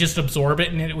that, you would just absorb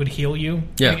it, and it would heal you.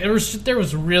 Yeah. Like, there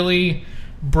was really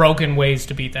broken ways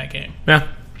to beat that game. Yeah.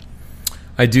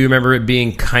 I do remember it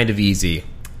being kind of easy.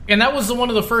 And that was one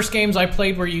of the first games I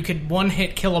played where you could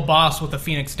one-hit kill a boss with a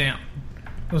Phoenix Down.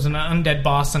 It was an undead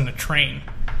boss on a train.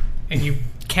 And you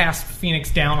cast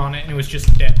Phoenix Down on it, and it was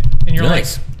just dead. And you're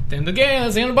Nice. like, the end of the game,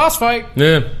 that's the end of the boss fight.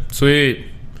 Yeah. Sweet.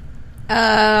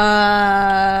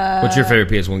 What's your favorite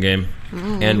PS1 game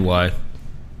and why?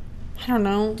 I don't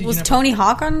know. you Was never- Tony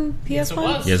Hawk on PS1? Yes, it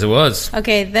was. Yes, it was.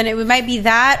 Okay, then it might be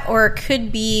that, or it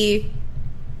could be.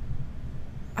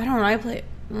 I don't know. I play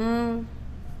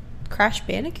Crash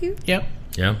Bandicoot. Yep.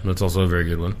 Yeah, that's also a very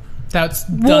good one. That's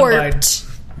Warped.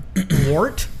 done by...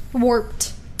 Wart?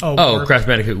 Warped. Oh, Oh, Crash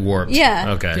Bandicoot Warped.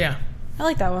 Yeah. Okay. Yeah. I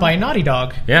like that one. By Naughty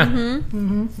Dog. Yeah.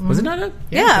 Mm-hmm. Was it not a?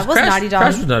 yeah, it was Crash- Naughty Dog.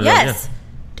 Crash was Naughty Dog, yes.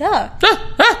 Duh.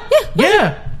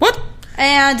 Yeah. What?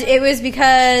 And it was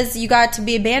because you got to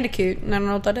be a bandicoot, and I don't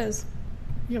know what that is.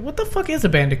 Yeah, what the fuck is a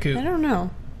Bandicoot? I don't know.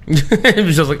 It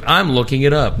was just like, I'm looking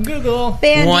it up. Google.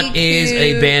 Bandicoot. What is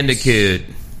a bandicoot?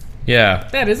 Yeah.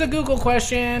 That is a Google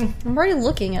question. I'm already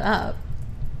looking it up.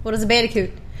 What is a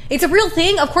bandicoot? It's a real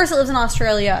thing? Of course it lives in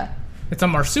Australia. It's a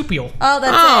marsupial. Oh,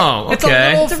 that's Oh, It's a okay.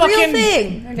 little- it. It's a real fucking-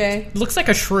 thing. Okay. Looks like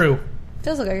a shrew. It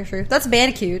does look like a shrew. That's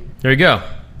bandicoot. There you go.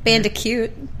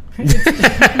 Bandicoot.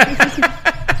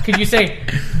 Could you say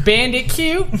bandit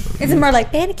cute? It's more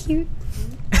like bandicoot.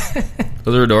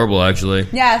 Those are adorable, actually.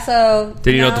 Yeah, so...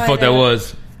 Did you know what the now fuck I that know.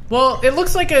 was? Well, it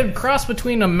looks like a cross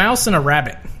between a mouse and a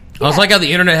rabbit. I was like how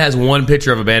the internet has one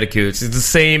picture of a bandicoot. It's the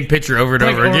same picture over and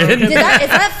Like, over over again. Is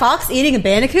that Fox eating a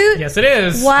bandicoot? Yes, it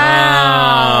is.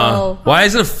 Wow. Why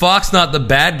isn't Fox not the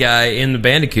bad guy in the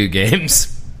Bandicoot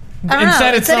games? I don't know.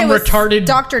 Instead, It it's said some it was retarded.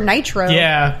 Dr. Nitro.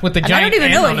 Yeah, with the I giant don't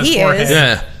even ant know on what his he forehead. is.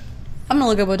 Yeah. I'm gonna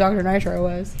look up what Dr. Nitro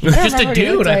was. He was just a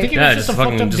dude. I think he was Yeah, just just a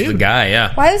fucked fucking up just dude. the guy,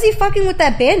 yeah. Why was he fucking with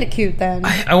that bandicoot then?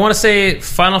 I want to say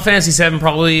Final Fantasy VII,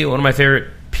 probably one of my favorite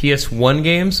PS1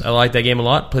 games. I like that game a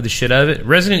lot. Played the shit out of it.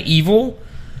 Resident Evil,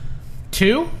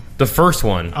 2? the first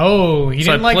one. Oh, you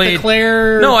So I didn't like the played-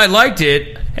 Claire? No, I liked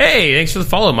it. Hey, thanks for the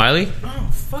follow, Miley. Oh,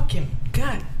 fucking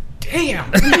god damn!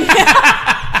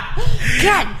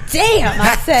 God damn!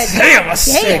 I said. Damn, I God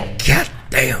said, God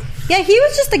damn. Yeah, he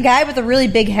was just a guy with a really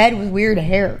big head with weird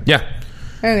hair. Yeah.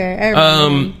 Okay. I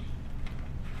remember.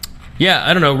 Yeah,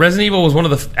 I don't know. Resident Evil was one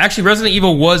of the... Actually, Resident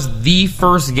Evil was the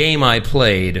first game I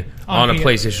played on a PS.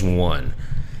 PlayStation 1.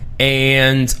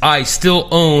 And I still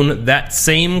own that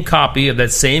same copy of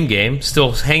that same game,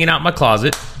 still hanging out in my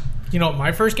closet. You know what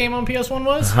my first game on PS1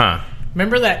 was? Huh.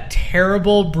 Remember that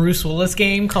terrible Bruce Willis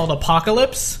game called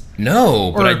Apocalypse?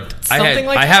 No, but Or something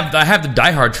like that? I have the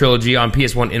Die Hard trilogy on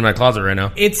PS1 in my closet right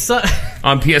now. It's On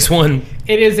PS1.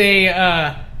 it is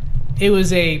a it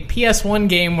was a PS1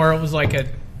 game where it was like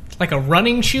a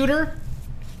running shooter,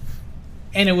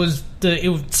 and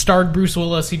it starred Bruce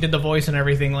Willis. He did the voice and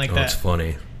everything like Oh, that. that's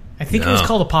funny. I think it was No.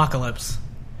 called Apocalypse.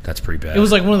 That's pretty bad. It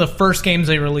was like one of the first games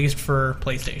they released for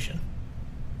PlayStation.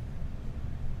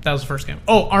 That was the first game.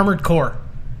 Oh, Armored Core.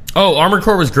 Oh, Armored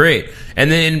Core was great.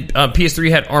 And then PS3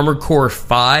 had Armored Core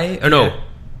 5. Oh, no. Yeah.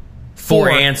 For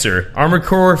Answer. Armored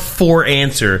Core For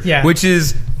Answer. Yeah. Which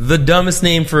is the dumbest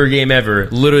name for a game ever.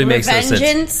 Literally makes no sense.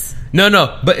 Revengeance?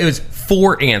 No, but it was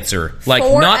For Answer. Like,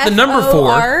 For not the number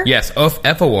F-O-R? 4. Yes,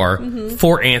 F-O-R.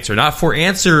 For Answer. Not For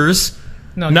Answers.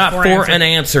 No, not For For Answer. an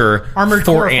Answer. Armored For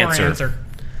Core Answer.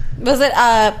 Was it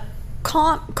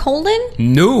colon?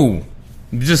 No.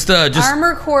 Just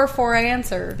Armor Core For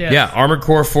Answer. Yes. yeah, Armored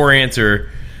Core For Answer.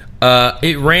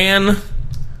 It ran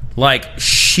like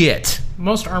shit.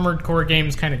 Most Armored Core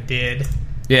games kind of did.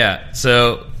 Yeah,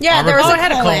 so... Yeah, Armored there was Oh, a it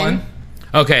had a colon.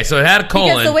 Okay, so it had a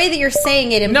colon. Because the way that you're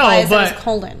saying it implies No, it was but-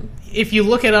 colon. If you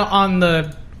look at it on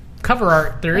the cover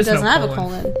art, there It is no doesn't have a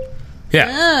colon. colon. Yeah.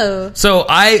 Oh. So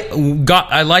I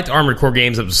liked Armored Core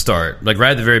games at the start, like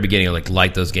right at the very beginning. I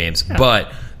liked those games,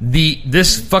 but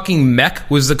this fucking mech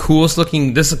was the coolest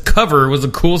looking. This cover was the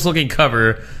coolest looking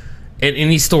cover in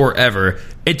any store ever.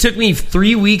 It took me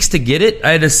 3 weeks to get it.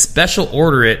 I had to special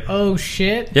order it. Oh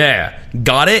shit! Yeah,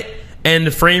 got it, and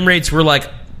the frame rates were like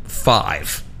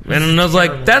 5. And I was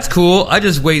terrible. like, "That's cool." I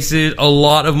just wasted a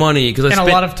lot of money because I And spent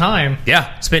a lot of time.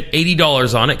 spent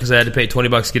 $80 on it because I had to pay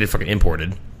 $20 to get it fucking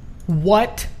imported.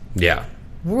 What? Yeah.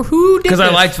 Who did Because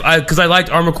this? I liked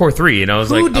Armored Core 3, and I was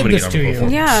Who like, I'm did gonna this get to Armored you? Core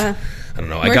 4. Yeah. I don't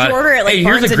know. Where'd I got you order it, like, hey, here's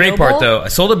Barnes the and great part Noble? though. I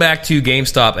sold it back to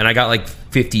GameStop, and I got like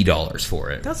 $50 for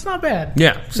it. That's not bad.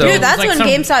 Yeah, so Dude, that's like when some-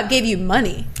 GameStop gave you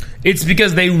money. it's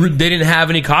because they didn't have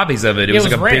any copies of it. It was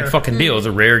was like a rare. big fucking deal. It was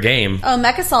a rare game. Oh,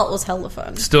 Mechasalt was hella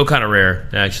fun. Still kind of rare,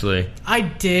 actually. I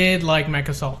did like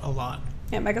Mechasalt a lot.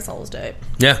 Yeah, Mechasalt was dope.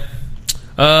 Yeah.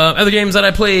 Other games that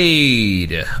I played.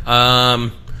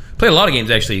 Played a lot of games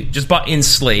actually. Just bought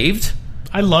Enslaved.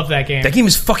 I love that game. That game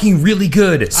is fucking really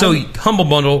good. So Humble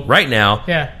Bundle right now.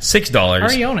 Yeah. $6. I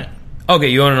already own it. Okay,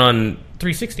 you own it on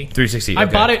 360. 360. I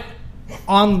okay. bought it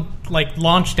on like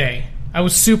launch day. I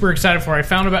was super excited for it.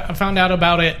 I found out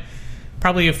about it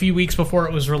probably a few weeks before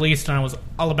it was released, and I was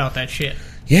all about that shit.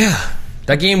 Yeah.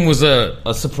 That game was a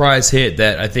surprise hit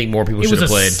that I think more people It should was have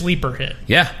a played. sleeper hit.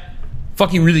 Yeah.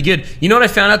 Fucking really good. You know what I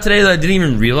found out today that I didn't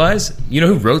even realize? You know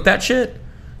who wrote that shit?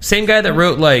 Same guy that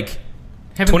wrote like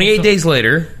Heavenly 28 Sword- Days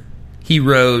Later. He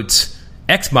wrote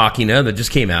Ex Machina that just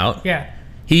came out. Yeah.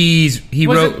 He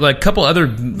Was wrote it- like a couple other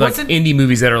like was it- indie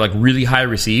movies that are like really high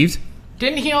received.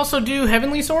 Didn't he also do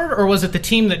Heavenly Sword, or was it the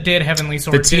team that did Heavenly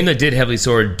Sword? The team that did Heavenly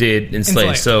Sword did Enslaved.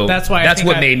 Enslaved. So That's why I that's think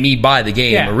what I- made me buy the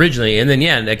game Yeah. originally. And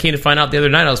then I came to find out the other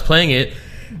night I was playing it,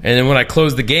 and then when I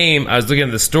closed the game, I was looking at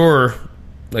the store,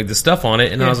 like the stuff on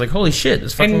it, and I was like, "Holy shit,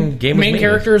 this fucking and game was main made."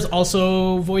 character is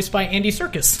also voiced by Andy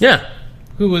Serkis, Yeah.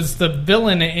 who was the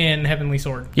villain in Heavenly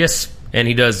Sword. Yes. And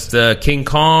he does the King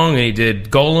Kong, and he did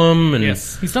Golem, and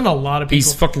Yes, he's done a lot of people.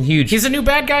 he's fucking huge. He's a new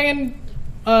bad guy in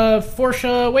Force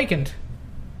Awakened.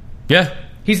 Yeah.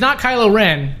 He's not Kylo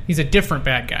Ren. He's a different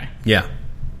bad guy. Yeah.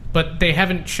 But they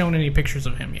haven't shown any pictures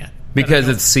of him yet. Because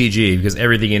it's CG, because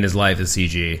everything in his life is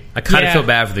CG. I kind of Yeah. feel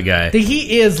bad for the guy.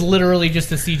 He is literally just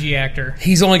a CG actor.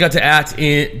 He's only got to act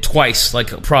in twice,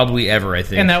 like probably ever, I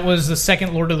think. And that was the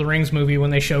second Lord of the Rings movie when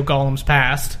they show Gollum's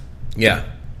past, yeah.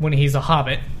 when he's a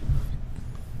hobbit.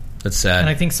 That's sad. And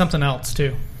I think something else,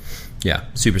 too. Yeah,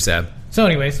 super sad. So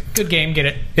anyways, good game. Get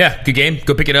it. Yeah, good game.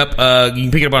 Go pick it up. You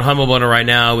can pick it up on Humble Bundle right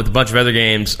now with a bunch of other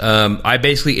games. I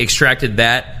basically extracted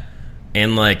that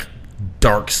and like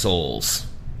Dark Souls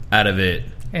out of it.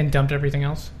 And dumped everything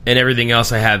else. And everything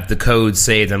else, I have the codes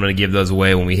saved. I'm going to give those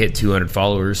away when we hit 200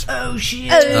 followers. Oh, shit.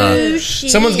 Oh,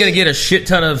 shit. Someone's going to get a shit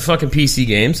ton of fucking PC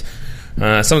games.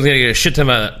 Someone's going to get a shit ton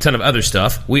of other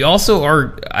stuff. We also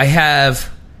are... I have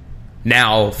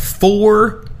now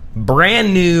 4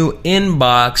 brand new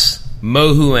in-box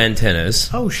Mohu antennas.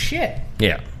 Oh, shit.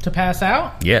 Yeah. To pass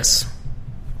out? Yes.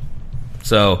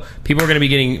 So people are going to be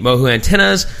getting Mohu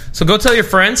antennas. So go tell your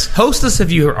friends. Host us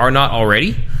if you are not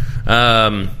already.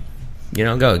 Go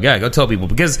tell people,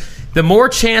 because the more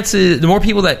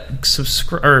people that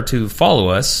subscribe or to follow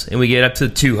us, and we get up to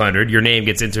 200, your name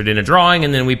gets entered in a drawing,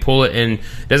 and then we pull it. And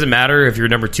it doesn't matter if you're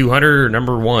number 200 or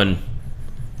number 1.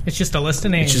 It's just a list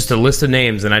of names. It's just a list of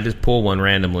names, and I just pull one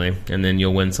randomly, and then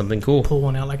you'll win something cool. Pull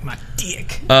one out like my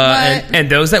dick. And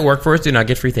those that work for us do not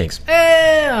get free things.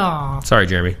 Sorry,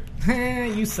 Jeremy.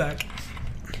 You suck.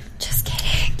 Just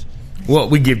kidding. Well,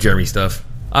 we give Jeremy stuff.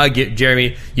 I get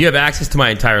Jeremy. You have access to my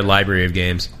entire library of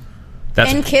games.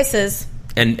 That's And kisses.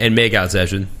 and makeout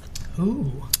session.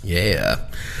 Ooh. Yeah.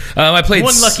 I played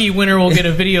One lucky winner will get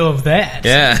a video of that.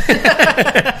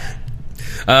 Yeah.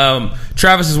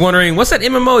 Travis is wondering, what's that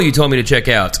MMO you told me to check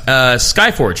out?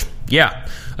 Skyforge. Yeah.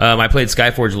 I played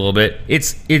Skyforge a little bit.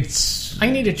 It's I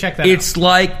need to check that it's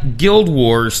like Guild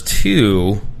Wars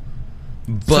 2,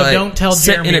 but don't tell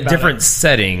set Jeremy in a about different it.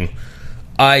 setting.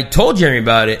 I told Jeremy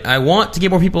about it. I want to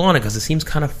get more people on it because it seems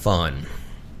kind of fun.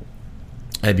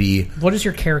 What is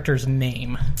your character's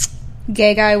name?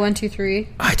 Gay guy 123.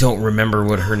 I don't remember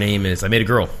what her name is. I made a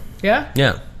girl. Yeah?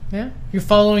 Yeah. Yeah. You're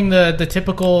following the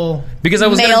typical... Because I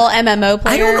was Male MMO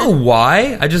player. I don't know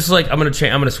why. I just like I'm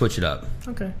gonna switch it up.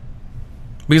 Okay.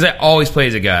 Because I always play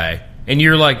as a guy, and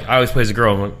you're like I always play as a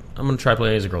girl. I'm like I'm gonna try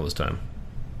playing as a girl this time.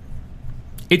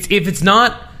 If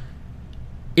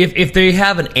they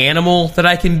have an animal that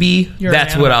I can be,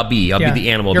 that's what I'll be. I'll be the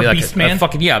animal. You're I'll be Beast Man?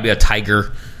 I'll be a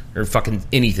tiger or fucking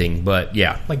anything. But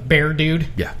yeah, Like bear dude?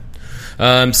 yeah.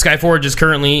 Skyforge is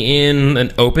currently in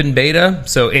an open beta,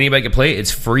 so anybody can play it.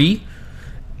 It's free.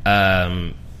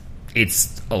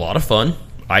 It's a lot of fun,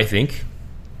 I think.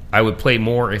 I would play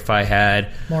more if I had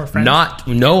More friends?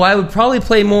 I would probably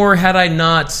play more had I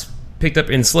not picked up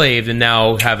Enslaved and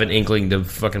now have an inkling to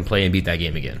fucking play and beat that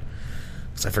game again.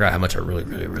 Because I forgot how much I really,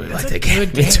 really, really like that game.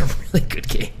 good game. It's a really good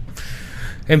game.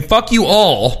 And fuck you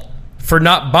all for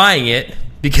not buying it,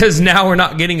 because now we're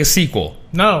not getting a sequel.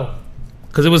 No.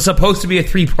 Because it was supposed to be a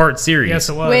 3-part series. Yes,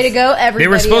 it was. Way to go, everybody. They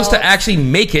were supposed else. to actually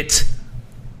make it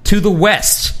to the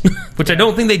West, which I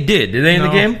don't think they did. Did they in the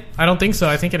No, game? I don't think so.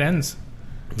 I think it ends.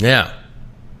 Yeah.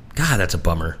 God, that's a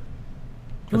bummer.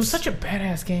 It was such a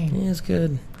badass game. Yeah, it's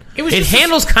good. It was It just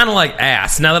handles kind of like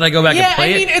ass now that I go back and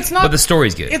play it. it's not. But the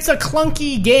story's good. It's a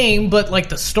clunky game, but like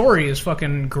the story is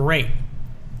fucking great.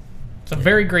 It's a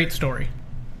very great story.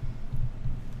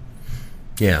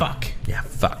 yeah. Fuck. Yeah,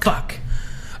 fuck.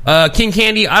 Fuck. King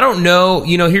Candy, I don't know.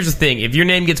 You know, here's the thing. If your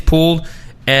name gets pulled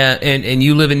and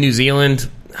you live in New Zealand,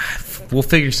 we'll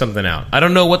figure something out. I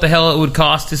don't know what the hell it would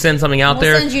cost to send something out We'll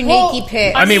there. send you Well, naked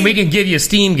pics. I mean, we can give you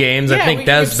Steam games. I Yeah, think we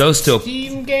can that's give those still.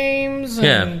 Steam games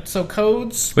and Yeah. so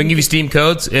codes. We can give you Steam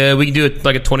codes. We can do it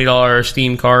like a $20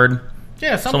 Steam card,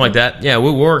 Yeah, something like that. Yeah,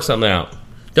 we'll work something out.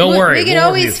 Don't worry. We can we'll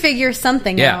always review. figure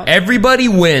something Yeah, out. everybody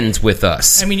wins with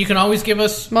us. I mean, you can always give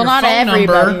us Well, your not phone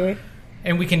everybody. number,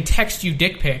 and we can text you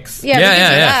dick pics. Yeah, we Yeah, can yeah,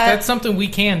 do yeah. that. That's something we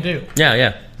can do.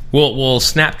 Yeah. We'll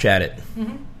Snapchat it.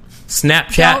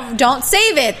 Snapchat. Don't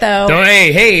save it though.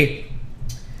 Hey.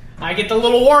 I get the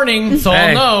little warning, so Hey,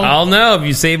 I'll know. I'll know if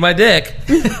you save my dick.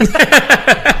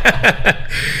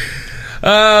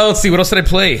 Let's see. What else did I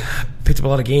play? Picked up a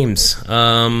lot of games.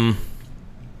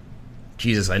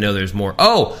 Jesus, I know there's more.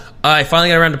 Oh, I finally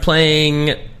got around to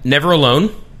playing Never Alone.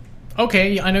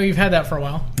 Okay, I know you've had that for a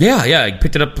while. Yeah. I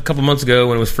picked it up a couple months ago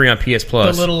when it was free on PS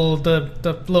Plus. The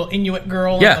little Inuit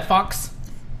girl Yeah. and the fox.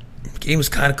 The game was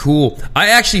kind of cool. I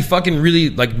actually fucking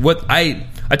really like what I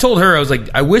told her. I was like,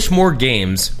 I wish more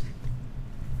games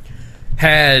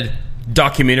had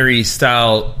documentary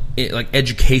style like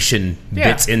education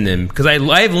bits in them, because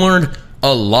I've learned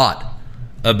a lot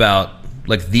about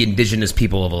like the indigenous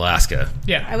people of Alaska.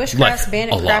 Yeah. I wish Like,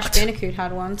 Crash a lot. Bandicoot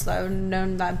had one, so I would have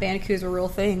known that bandicoots were real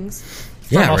things.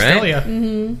 From Yeah, Australia.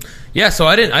 right. Yeah, so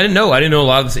I didn't know a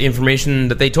lot of this information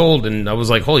that they told, and I was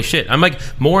like, holy shit! I'm like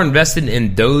more invested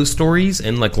in those stories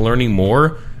and like learning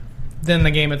more Than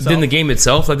the game itself. than the game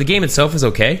itself. Like the game itself is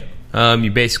okay.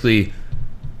 You basically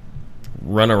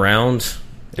run around.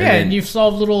 Yeah, then- and you've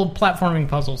solved little platforming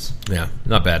puzzles. yeah,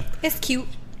 not bad. It's cute.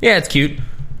 Yeah, it's cute.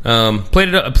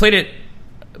 Played it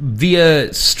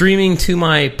via streaming to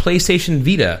my PlayStation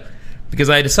Vita, because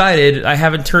I decided I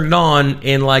haven't turned it on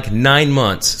in like 9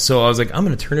 months. So I was like, I'm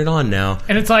going to turn it on now.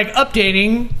 And it's like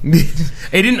updating.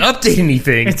 It didn't update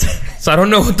anything. So I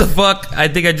don't know what the fuck. I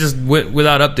think I just went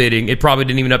without updating. It probably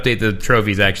didn't even update the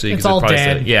trophies, actually. 'cause It's it all probably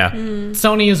dead. said- yeah.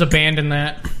 Sony has abandoned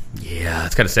that. Yeah,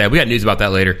 it's kind of sad. We got news about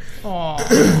that later.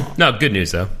 Aw. No, good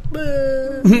news, though.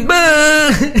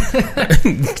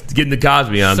 Getting the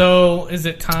Cosby on. So, is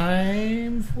it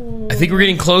time for... I think we're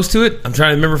getting close to it. I'm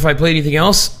trying to remember if I played anything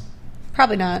else.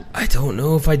 Probably not. I don't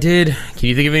know if I did. Can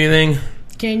you think of anything?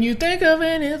 Can you think of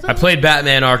anything? I played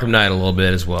Batman Arkham Knight a little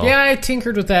bit as well. Yeah, I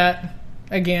tinkered with that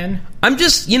again. I'm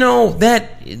just,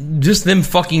 just them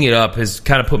fucking it up has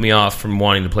kind of put me off from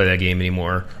wanting to play that game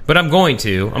anymore. But I'm going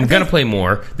to. I'm going to play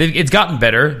more. It's gotten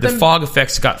better. The fog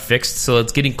effects got fixed, so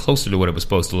it's getting closer to what it was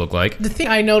supposed to look like. The thing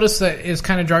I noticed that is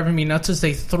kind of driving me nuts is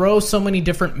they throw so many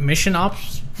different mission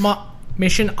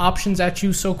options at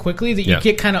you so quickly that you Yeah.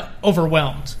 get kind of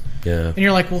overwhelmed. Yeah. And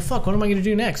you're like, well, fuck, what am I going to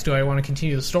do next? Do I want to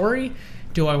continue the story?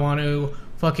 Do I want to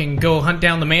fucking go hunt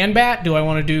down the Man-Bat? Do I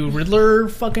want to do Riddler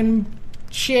fucking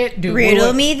shit?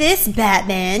 Riddle me this,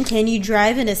 Batman. Can you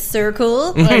drive in a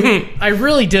circle? I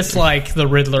really dislike the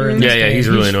Riddler in this Yeah, game. he's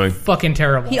really annoying. Fucking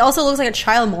terrible. He also looks like a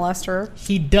child molester.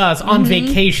 He does, on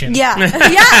vacation. Yeah.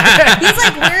 Yeah. He's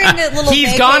like wearing a little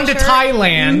He's vacay gone to shirt.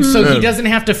 Thailand, so he doesn't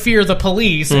have to fear the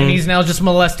police, and he's now just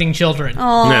molesting children.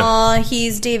 Aw,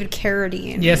 he's David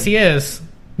Carradine. Yes, he is.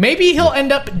 Maybe he'll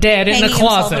end up dead in a hanging himself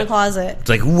closet. in a closet. It's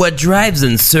like, what drives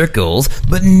in circles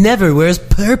but never wears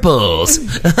purples?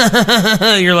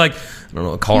 You're like, I don't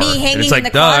know, a car. Me And hanging it's like, in the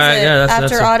closet after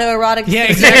that's autoerotic. Yeah,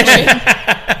 exactly.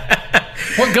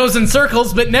 What goes in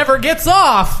circles but never gets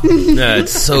off? Yeah,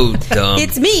 it's so dumb.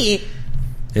 It's me.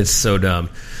 It's so dumb.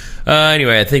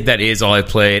 Anyway, I think that is all I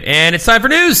played. And it's time for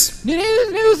news.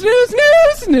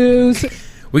 News.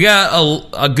 We got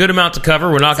a good amount to cover.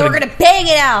 We're not So going we're gonna bang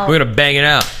it out. We're gonna bang it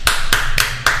out.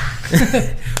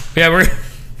 Yeah,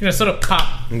 You know, sort of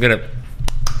pop. I'm gonna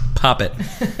pop it.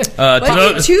 Why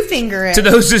do you two-finger it? To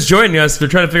those just joining us, they're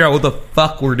trying to figure out what the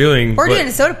fuck we're doing. We're What-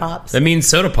 doing soda pops. That means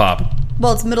soda pop.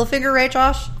 Well, it's middle finger, right,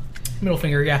 Josh? Middle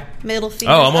finger, yeah. Middle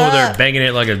finger. Oh, I'm over there up. banging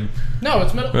it like a. No,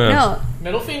 it's middle. No.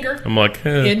 Middle finger. I'm like,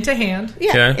 Into hand.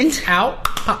 Yeah. Okay. Out.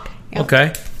 Pop.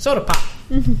 okay, Soda pop.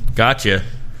 gotcha.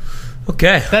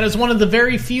 Okay, That is one of the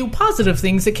very few positive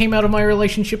things that came out of my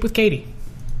relationship with Katie.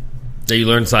 that you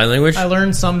learned sign language. I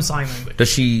learned some sign language. Does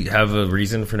she have a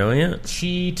reason for knowing it?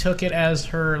 She took it as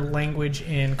her language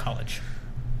in college.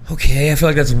 Okay, I feel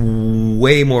like that's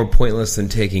way more pointless than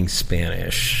taking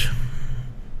Spanish.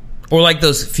 Or like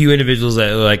those few individuals that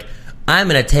are like, I'm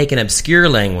going to take an obscure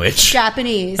language.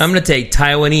 Japanese. I'm going to take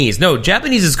Taiwanese. No,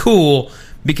 Japanese is cool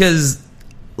because,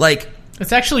 like,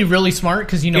 It's actually really smart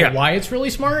because you know Yeah. why it's really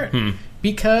smart?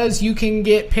 Because you can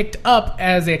get picked up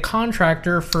as a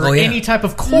contractor for Oh, yeah. any type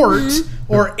of court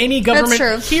or any government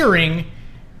true. hearing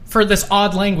for this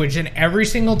odd language. And every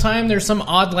single time there's some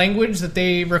odd language that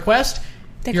they request,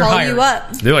 they you're call hired. you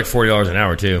up. they're like $40 an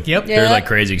hour, too. Yep. They're Yeah. like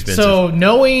crazy expensive. So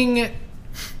knowing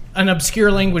an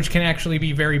obscure language can actually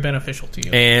be very beneficial to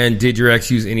you. And did your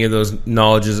ex use any of those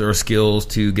knowledges or skills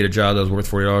to get a job that was worth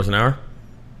 $40 an hour?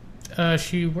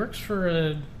 She works for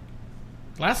a...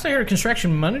 Last I heard, a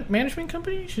construction management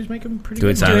company. She's making pretty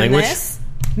Doing good sign money. Doing language? this.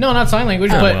 No, not sign language,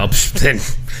 Oh, but well, then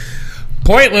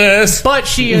pointless. but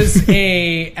she is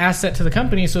a asset to the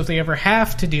company. So if they ever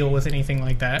have to deal with anything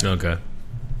like that, Okay.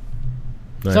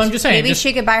 Nice. so I'm just saying. Maybe just-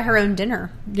 she could buy her own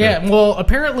dinner. yeah. Well,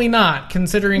 apparently not,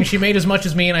 considering she made as much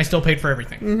as me and I still paid for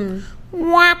everything.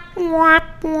 But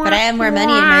I have more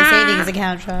money in my savings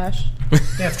account, Josh.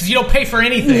 Yeah, because you don't pay for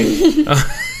anything.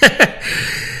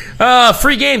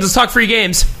 Free games. Let's talk free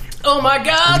games. Oh my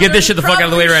god! Get this shit the fuck out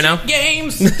of the way right now.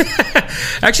 Games.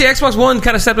 Actually, Xbox One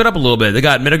kind of stepped it up a little bit. They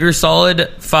got Metal Gear Solid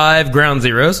 5 Ground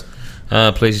Zeroes.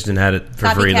 PlayStation had it for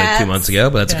free like 2 Copycats. months ago,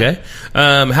 but that's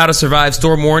Yeah. okay. How to Survive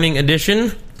Storm Warning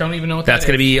Edition. Don't even know what That's that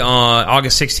going to is. be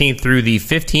August 16th through the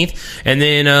 15th. And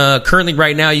then currently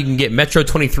right now you can get Metro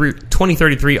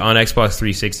 2033 on Xbox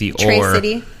 360 Trace or...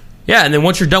 City. Yeah, and then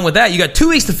once you're done with that, you got 2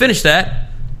 weeks to finish that.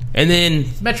 And then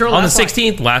Metro on the Last Light.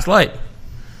 16th, Last Light.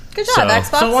 Good job, So-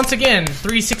 Xbox. So once again,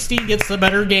 360 gets the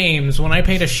better games when I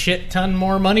paid a shit ton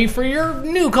more money for your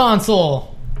new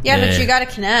console. yeah, Eh. but you got a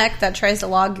Kinect that tries to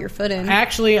log your foot in.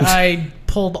 Actually, I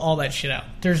pulled all that shit out.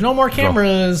 There's no more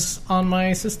cameras on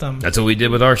my system. That's what we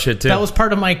did with our shit, too. That was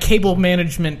part of my cable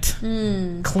management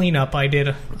cleanup I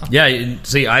did. Yeah,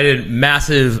 see, I did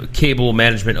massive cable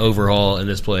management overhaul in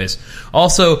this place.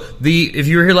 Also, if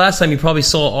you were here last time, you probably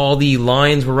saw all the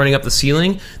lines were running up the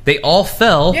ceiling. They all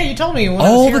fell Yeah, you told me when I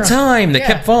was all here. the time. They Yeah.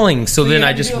 kept falling. So So then you I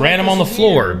had to just do it ran like them on the this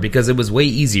floor here. because it was way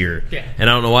easier. Yeah. And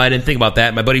I don't know why I didn't think about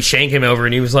that. My buddy Shane came over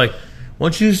and he was like, "Why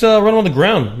don't you just run them on the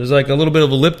ground? There's like a little bit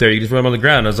of a lip there. You just run them on the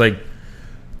ground." I was like,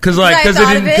 "Because I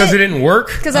thought of it it. didn't work."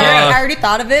 Because I already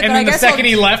thought of it, And but then I the guess second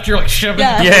he left, you're like shoving.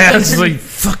 Yeah. Yeah, it's like,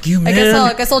 fuck you, man.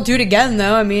 I guess I'll do it again,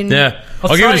 though. I mean, Yeah, I'll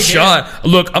give try it a again. shot.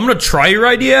 Look, I'm gonna try your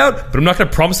idea out, but I'm not gonna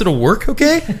promise it'll work.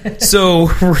 Okay, so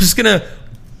I'm just gonna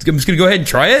go ahead and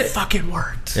try it. Fucking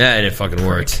worked. Yeah, and it fucking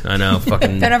worked. I know,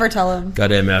 fucking don't ever tell him.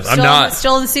 goddamn ass. I'm Still, not.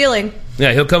 still in the ceiling.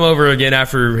 Yeah, he'll come over again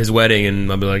after his wedding,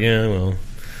 and I'll be like, yeah, well,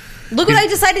 Look what I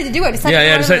decided to do. I decided yeah, to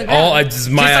yeah. run Just on the like, all, ground. it's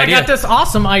my Just, I idea. got this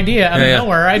awesome idea out Yeah, yeah. of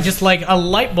nowhere. I just like a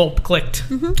light bulb clicked.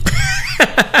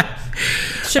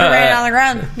 Should have ran it on the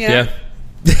ground. You know?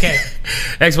 Yeah. Okay.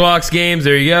 Xbox games,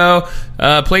 there you go.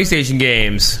 PlayStation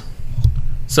games.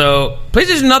 So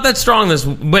PlayStation not that strong this,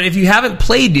 but if you haven't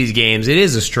played these games, it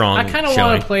is a strong. I kind of showing.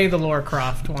 want to play the Lara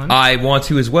Croft one. I want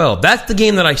to as well. That's the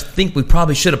game that I think we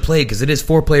probably should have played because it is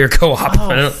 4-player co-op. I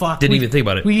oh don't- fuck! didn't even think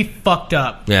about it. We fucked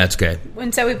up. Yeah, it's okay.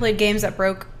 Instead, we played games that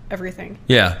broke everything.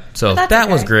 Yeah, so But that's that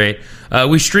was okay. great.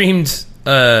 We streamed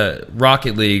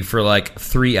Rocket League for like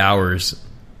 3 hours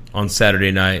on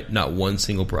Saturday night. Not one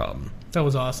single problem. That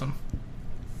was awesome.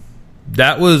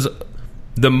 That was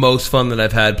the most fun that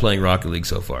I've had playing Rocket League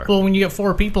so far. Well, when you get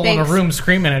 4 people in Thanks. a room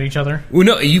screaming at each other. Well,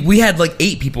 no, we had like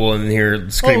 8 people in here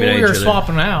screaming at we each were other.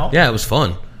 swapping out. Yeah, it was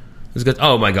fun. It was good.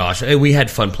 Oh my gosh, we had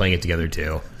fun playing it together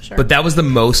too. Sure. But that was the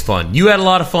most fun. You had a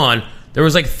lot of fun. There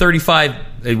was like 35.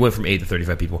 It went from 8 to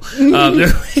 35 people.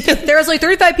 There was like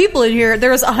 35 people in here.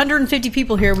 There was 150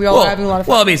 people here. We all were having a lot of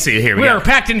fun. Well, let me see here. We were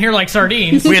packed in here like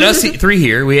sardines. We had us 3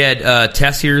 here. We had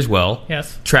Tess here as well.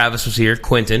 Yes. Travis was here.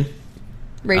 Quentin.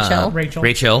 Rachel.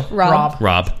 Rachel.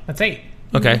 Rob. That's 8.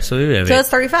 Okay, so we have 8. So it's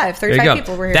 35. There you 35 go.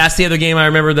 people were here. That's the other game I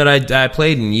remember that I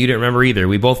played, and you didn't remember either.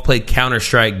 We both played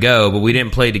Counter-Strike Go, but we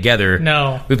didn't play together.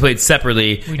 No. We played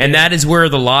separately. We and did. that is where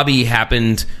the lobby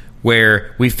happened,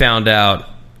 where we found out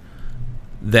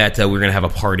that we were going to have a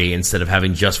party instead of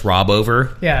having just Rob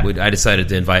over. Yeah. I decided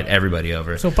to invite everybody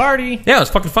over. So party. Yeah, it was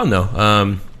fucking fun,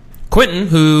 though. Quentin,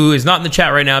 who is not in the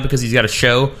chat right now because he's got a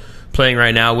show playing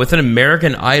right now with an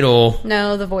American Idol...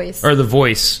 No, The Voice. Or The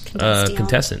Voice Contestant.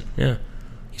 contestant. Yeah.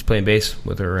 He's playing bass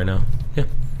with her right now. Yeah.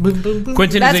 Boom, boom, boom.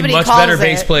 Quentin That's is a what he much calls better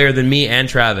bass it. player than me and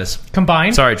Travis.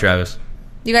 Combined. Sorry, Travis.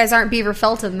 You guys aren't Beaver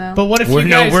Felton, though. But what if We're you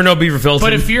guys... no Beaver Felton.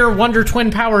 But if your Wonder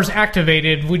Twin powers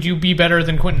activated, would you be better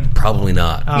than Quentin? Probably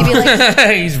not. You'd be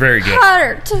like, He's very good.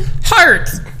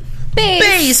 heart,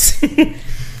 Bass.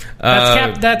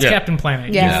 That's yeah. Captain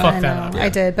Planet. Yeah, You fucked I that know. up. I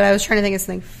did, but I was trying to think of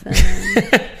something fun.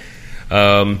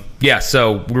 Yeah,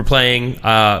 so we're playing.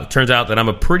 Turns out that I'm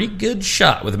a pretty good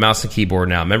shot with a mouse and keyboard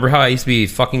now. Remember how I used to be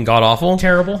fucking god-awful?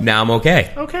 Terrible. Now I'm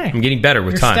okay. Okay. I'm getting better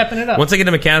with You're time. stepping it up. Once I get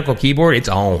a mechanical keyboard, it's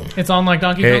on. It's on like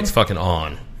Donkey Kong? It's fucking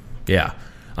on. Yeah.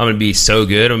 I'm going to be so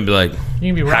good. I'm going to be like... You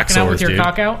can be rocking out with Hacksaws, your dude.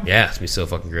 cock out? Yeah, it's going to be so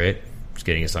fucking great. Just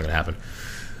kidding. It's not going to happen.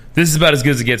 This is about as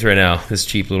good as it gets right now. This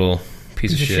cheap little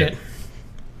piece of shit.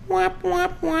 Whap,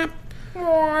 whap, whap.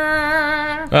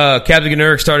 Captain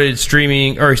Gnurk started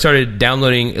streaming, or he started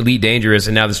downloading Elite Dangerous,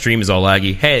 and now the stream is all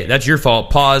laggy. Hey, that's your fault.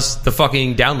 Pause the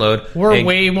fucking download. We're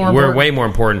way more We're important. way more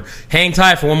important. Hang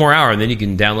tight for one more hour, and then you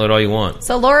can download all you want.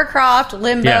 So Lara Croft,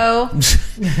 Limbo. Yeah.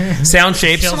 Sound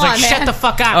shapes. Shell's Come like, on, shut man. the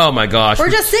fuck up. Oh my gosh. We're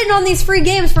just sitting on these free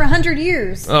games for 100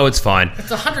 years. Oh, it's fine.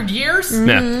 It's 100 years?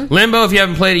 Yeah. Limbo, if you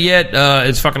haven't played it yet,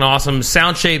 it's fucking awesome.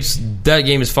 Sound Shapes, that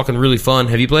game is fucking really fun.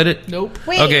 Have you played it? Nope.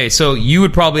 Wait. Okay, so you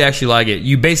would probably actually like it.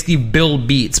 You basically build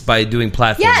beats by doing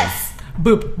platforming. Yes.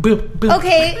 Boop, boop, boop.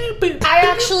 Okay. Boop, boop, I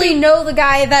boop, actually boop. know the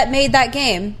guy that made that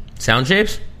game. Sound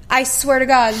Shapes? I swear to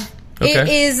God. Okay. It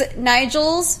is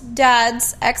Nigel's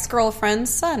dad's ex-girlfriend's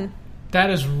son. That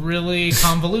is really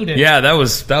convoluted. Yeah, that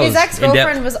was His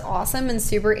ex-girlfriend in-depth. was awesome and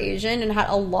super Asian and had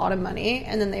a lot of money,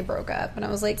 and then they broke up. And I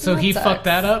was like, So that he sucks. fucked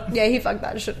that up? Yeah, he fucked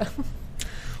that shit up.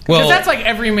 Because Well, that's like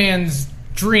every man's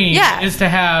dream Yeah. is to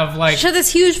have like She had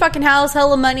this huge fucking house,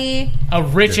 hella money, a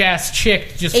rich ass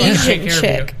chick just fucking take Asian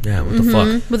care of chick. yeah, what the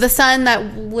fuck? with a son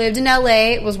that lived in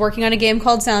LA, was working on a game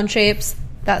called Sound Shapes.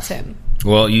 That's him.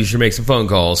 Well, you should make some phone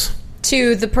calls.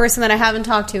 To the person that I haven't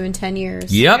talked to in 10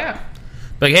 years. Yep. you. Yeah.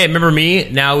 Like, hey, remember me?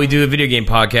 Now we do a video game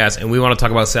podcast, and we want to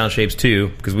talk about Sound Shapes too,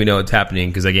 because we know it's happening,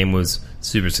 because that game was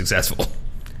super successful.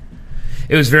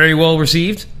 It was very well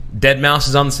received. Deadmau5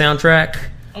 is on the soundtrack.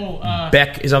 Oh,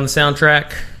 Beck is on the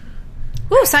soundtrack.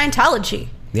 Ooh, Scientology.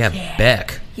 Yeah,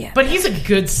 Beck. Yeah. but he's a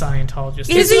good Scientologist.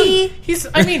 Is he? He's,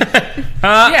 I mean,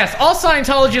 yes, all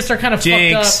Scientologists are kind of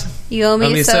Jinx. fucked up. You owe me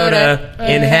Let me a soda.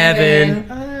 in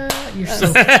heaven. You're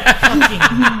so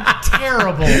fucking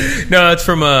terrible. No, it's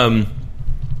from,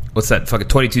 what's that? Fucking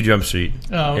 22 Jump Street.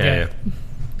 Oh, okay. Yeah.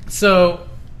 So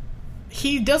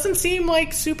he doesn't seem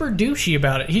like super douchey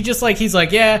about it. He's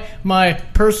like, yeah, my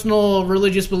personal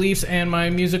religious beliefs and my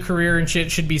music career and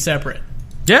shit should be separate.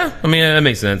 Yeah, I mean, that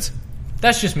makes sense.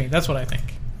 That's just me. That's what I think.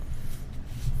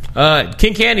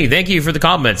 King Candy, thank you for the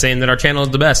compliment, saying that our channel is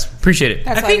the best. Appreciate it.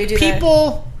 That's I why we think do that.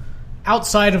 people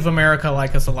outside of America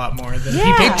like us a lot more than Yeah.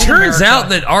 people. It in Turns America. out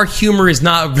that our humor is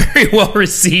not very well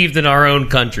received in our own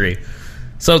country.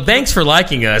 So thanks for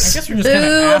liking I us. guess we're just Boo, kind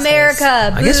of assholes.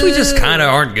 America. I guess we just Boo. kind of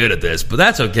aren't good at this, but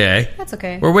that's okay. That's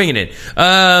okay. We're winging it.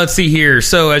 Let's see here.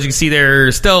 So as you can see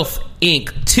there, Stealth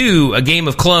Inc. 2, A Game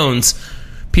of Clones,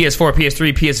 PS4,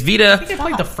 PS3, PS I Vita, think I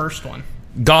played the first one.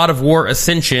 God of War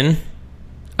Ascension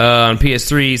on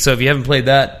PS3. So if you haven't played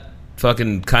that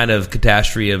fucking kind of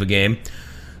catastrophe of a game,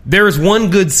 there is one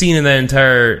good scene in that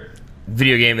entire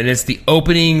video game, and it's the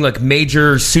opening like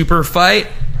major super fight.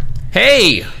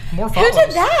 Hey, More Who follows.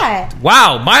 did that?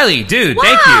 wow, Miley, dude, Wow,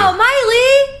 thank you.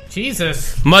 Miley.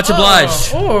 Jesus. Much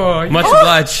obliged. Oh, Much Oh,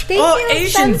 obliged. Thank Oh, you.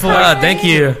 Asian That's voice. nice. Thank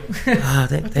you. Thank you. Oh,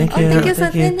 thank you, so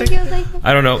thank you.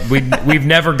 I don't know. We've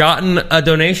never gotten a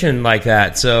donation like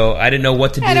that, so I didn't know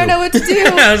what to do. I don't know what to do.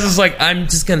 I was just like, I'm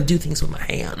just gonna do things with my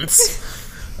hands.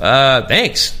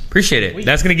 Thanks, appreciate it.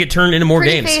 That's gonna get turned into more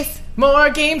Pretty games. face. More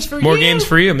games for you. More games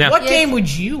for you, yeah. What Yeah. game would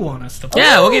you want us to play?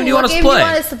 Yeah, what game do you want us to play? What game do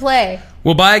you want us to play?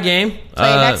 We'll buy a game.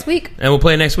 Play it next week. and we'll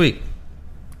play it next week.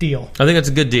 Deal. I think that's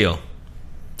a good deal.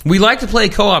 We like to play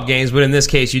co-op games, but in this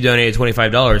case, you donated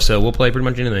 $25, so we'll play pretty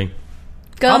much anything.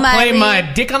 Go, I'll play Miley. my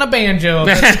dick on a banjo.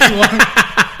 That's what you want.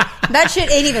 That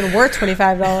shit ain't even worth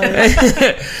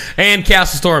 $25. And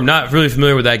Castle Storm. Not really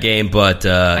familiar with that game, but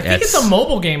I think it's a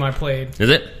mobile game I played. Is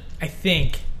it? I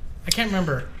think. I can't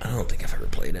remember. I don't think I've ever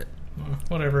played it.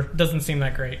 Whatever. Doesn't seem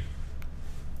that great.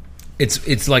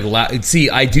 It's like see,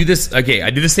 I do this. Okay,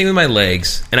 I do this thing with my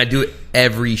legs, and I do it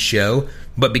every show.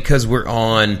 But because we're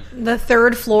on The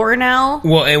third floor now.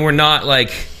 well, and we're not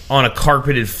like on a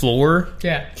carpeted floor,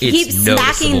 Yeah. it's Keep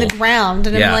smacking the noticeable. ground,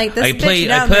 and I'm like, this I bitch play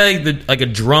down like a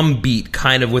drum beat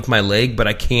kind of with my leg, but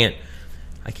I can't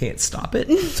stop it.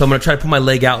 So I'm gonna try to put my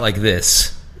leg out like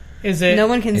this. Is it No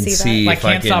one can And see see- that. like if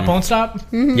I Can't Stop, can- Won't Stop?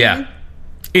 Yeah,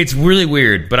 it's really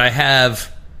weird, but I have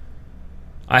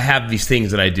these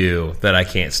things that I do that I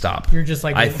can't stop. You're just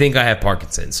like I think I have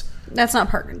Parkinson's. That's not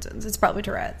Parkinson's. It's probably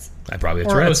Tourette's I probably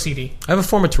have or Tourette's. OCD. I have a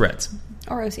form of Tourette's.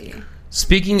 or OCD.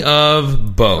 Speaking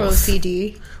of both,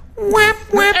 OCD.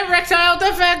 Erectile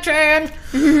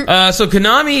dysfunction. So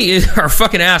Konami are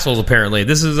fucking assholes. Apparently,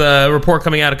 this is a report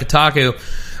coming out of Kotaku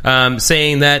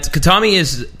saying that Konami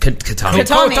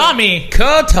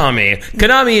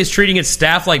is treating its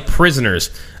staff like prisoners.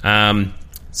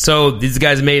 So these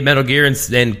guys made Metal Gear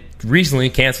and recently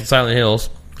canceled Silent Hills.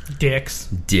 Dicks.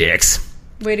 Dicks.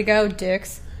 Way to go,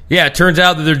 dicks. Yeah, it turns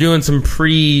out that they're doing some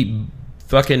pretty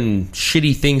fucking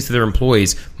shitty things to their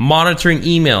employees. Monitoring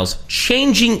emails,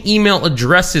 changing email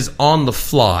addresses on the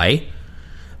fly,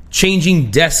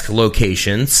 changing desk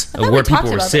locations thought of we where talked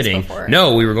people were about this sitting. before.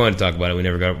 No, we were going to talk about it. We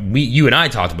never got. You and I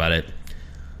talked about it.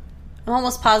 I'm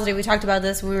almost positive we talked about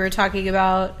this when we were talking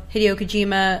about Hideo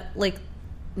Kojima, like,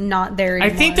 not there I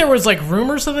anymore. think there was like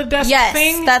rumors of the desk Yes,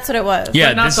 thing. that's what it was.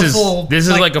 Yeah, not this the is full, this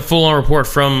is like- like a full on report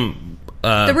from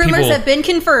The rumors people. have been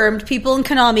confirmed. People in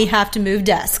Konami have to move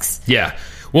desks. Yeah.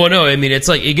 Well, no, I mean it's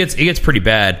like it gets pretty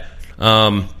bad.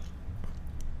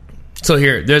 So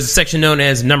here, there's a section known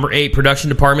as Number 8 Production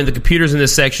Department. The computers in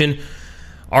this section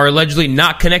are allegedly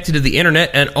not connected to the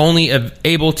internet and only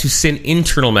able to send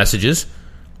internal messages.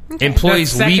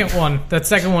 Employees that leave.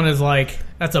 second one is like,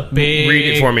 that's a big...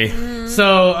 Read it for me.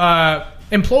 So,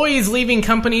 employees leaving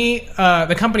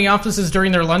the company offices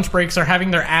during their lunch breaks are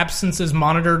having their absences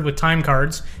monitored with time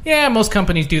cards. Yeah, most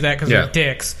companies do that because Yeah. they're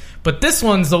dicks. But this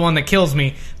one's the one that kills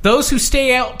me. Those who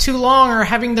stay out too long are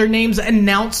having their names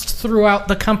announced throughout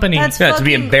the company. That's Yeah, to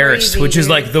be fucking embarrassed, crazy, which is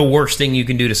dude. like the worst thing you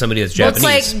can do to somebody that's Well, it's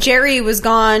Japanese. like Jerry was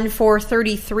gone for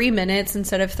 33 minutes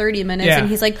instead of 30 minutes, Yeah. and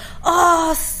he's like,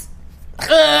 oh,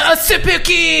 a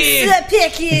seppuku!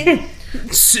 picky.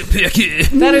 Seppuku.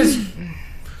 That is...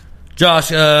 Josh,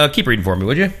 keep reading for me,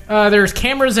 would you? There's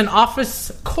cameras in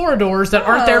office corridors that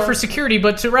aren't there Oh. for security,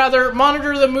 but to rather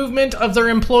monitor the movement of their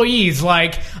employees.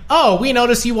 Like, oh, we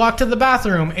noticed you walked to the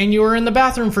bathroom and you were in the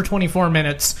bathroom for 24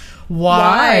 minutes.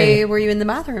 Why were you in the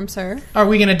bathroom, sir? Are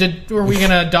we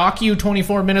gonna dock you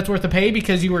 24 minutes worth of pay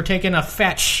because you were taking a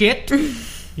fat shit?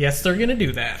 Yes, they're gonna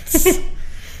do that.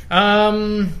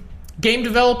 Game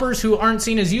developers who aren't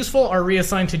seen as useful are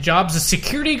reassigned to jobs as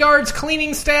security guards,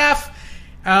 cleaning staff,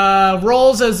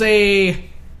 roles as a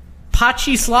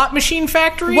Pachi slot machine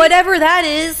factory. Whatever that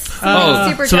is.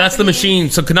 Super So that's the Japanese. machine.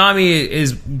 So Konami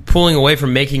is pulling away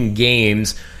from making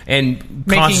games and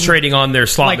concentrating on their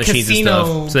slot like machines and casino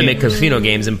stuff. So they make games. casino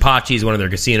games, and Pachi is one of their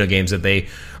casino games that they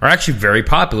are actually very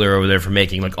popular over there for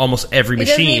making like almost every It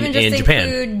doesn't machine even just in Japan.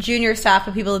 include junior staff,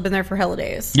 but people have been there for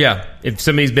holidays. Yeah, if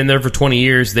somebody's been there for 20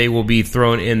 years, they will be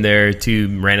thrown in there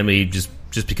to randomly just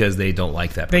because they don't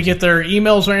like that person. They get their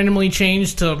emails randomly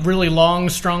changed to really long,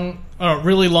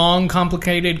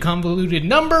 complicated, convoluted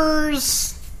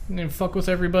numbers. And they fuck with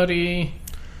everybody.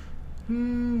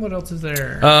 What else is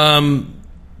there?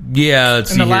 Yeah,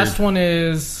 let's and see the here. last one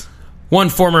is... One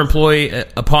former employee,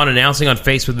 upon announcing on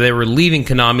Facebook that they were leaving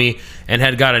Konami and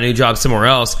had got a new job somewhere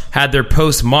else, had their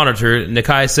posts monitored.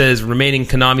 Nakai says remaining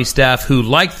Konami staff who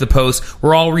liked the posts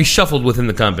were all reshuffled within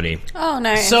the company. Oh,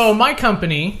 nice. So my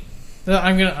company...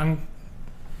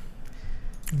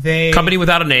 They... Company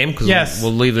without a name, because Yes.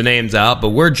 we'll leave the names out, but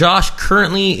where Josh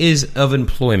currently is of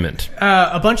employment.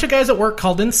 a bunch of guys at work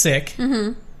called in sick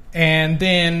and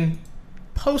then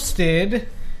posted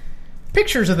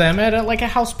pictures of them at a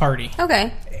house party.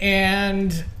 Okay.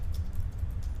 And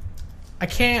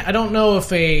I don't know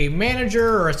if a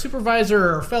manager or a supervisor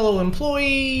or a fellow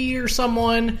employee or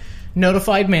someone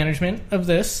notified management of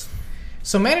this.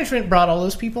 So management brought all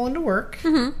those people into work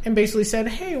and basically said,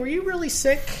 hey, were you really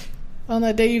sick on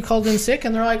that day you called in sick?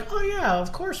 And they're like, oh yeah,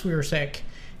 of course we were sick.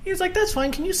 He's like, that's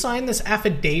fine. Can you sign this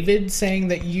affidavit saying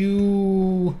that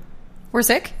you We're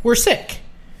sick? were sick?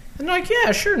 And they're like,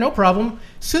 yeah, sure, no problem.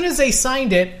 As soon as they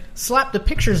signed it, slapped the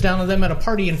pictures down of them at a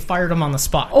party and fired them on the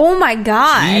spot. Oh my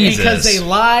god. Jesus. Because they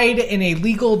lied in a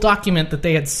legal document that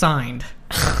they had signed.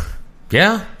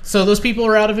 Yeah. So those people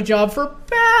were out of a job for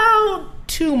about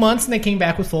 2 months, and they came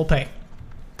back with full pay.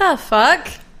 The fuck?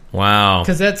 Wow.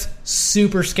 Because that's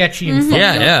super sketchy and fucked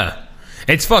Yeah, up. yeah.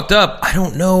 It's fucked up. I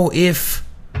don't know if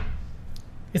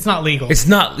It's not legal. it's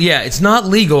not. Yeah, it's not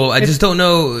legal. I just don't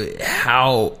know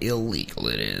how illegal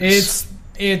it is.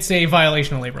 It's a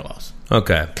violation of labor laws.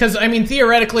 Okay. Because, I mean,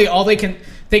 theoretically,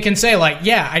 they can say, like,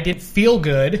 yeah, I didn't feel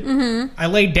good. Mm-hmm. I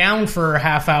laid down for a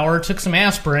half hour, took some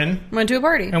aspirin, Went to a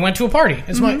party. and went to a party.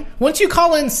 It's once you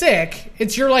call in sick,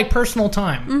 it's your, like, personal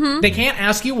time. Mm-hmm. They can't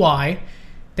ask you why.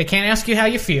 They can't ask you how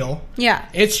you feel. Yeah.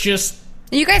 It's just,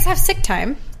 You guys have sick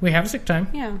time. we have sick time.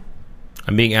 Yeah.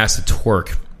 I'm being asked to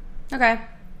twerk. Okay.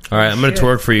 All right, I'm going to Shit.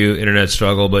 twerk for you, Internet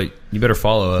Struggle, but you better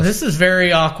follow us. This is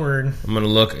very awkward. I'm going to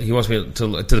look. He wants me to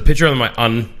look to the picture on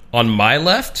my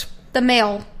left, The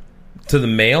male. to the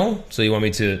male. So you want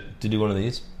me to do one of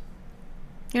these?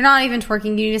 You're not even twerking.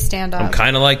 You need to stand up. I'm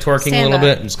kind of like twerking Stand a little up.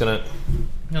 bit. I'm just going to.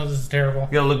 No, this is terrible. You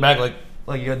got to look back like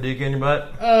you got a dookie in your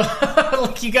butt.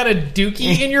 Like you got a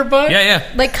dookie in your butt? Yeah,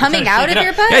 yeah. Like coming Trying to out shake of it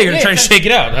your out. butt? Yeah, you're Yeah, trying to shake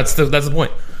it out. That's the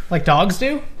point. Like dogs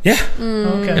do? Yeah.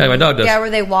 Okay. Yeah, my dog does. Yeah, where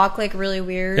they walk like really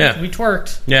weird. Yeah. We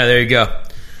twerked. Yeah, there you go.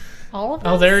 All of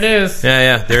Oh, us? there it is.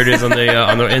 Yeah, there it is on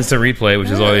the instant replay, which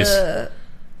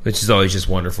is always just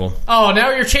wonderful. Oh,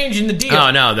 now you're changing the deal.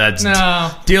 Oh no, that's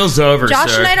No. deal's over,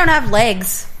 Josh sir. and I don't have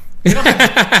legs We don't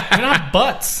have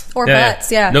butts. or Yeah,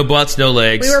 butts. Yeah. no butts, no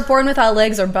legs. We were born without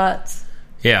legs or butts.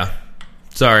 Yeah,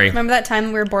 sorry. Remember that time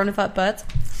we were born without butts?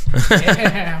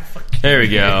 Yeah, fuck. There we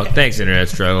go. Thanks, Internet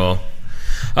Struggle.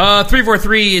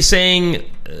 343 is saying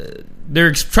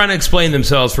they're trying to explain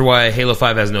themselves for why Halo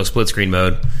 5 has no split screen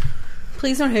mode.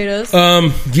 Please don't hate us.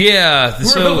 Yeah.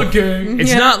 So We're the gang. it's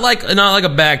Yeah. not like a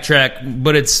backtrack,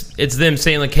 but it's them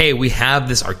saying like, hey, we have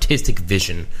this artistic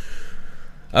vision.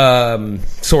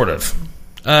 Sort of.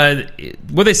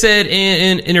 What they said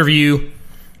in an interview.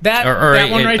 That Or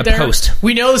one a right there. post.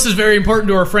 We know this is very important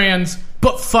to our fans,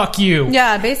 but fuck you.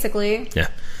 yeah, basically. Yeah.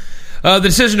 The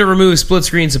decision to remove split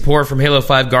screen support from Halo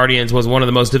 5 Guardians was one of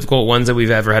the most difficult ones that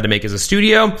we've ever had to make as a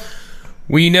studio.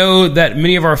 We know that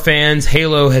many of our fans,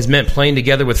 Halo has meant playing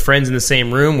together with friends in the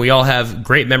same room. We all have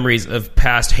great memories of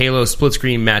past Halo split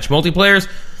screen match multiplayers.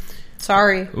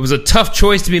 Sorry. It was a tough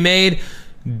choice to be made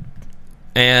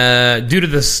due to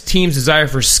this team's desire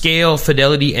for scale,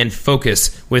 fidelity, and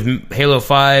focus. With Halo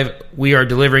 5, we are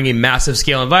delivering a massive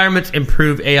scale environment,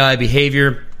 improved AI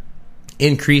behavior,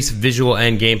 increased visual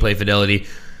and gameplay fidelity,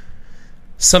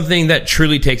 something that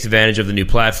truly takes advantage of the new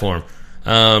platform.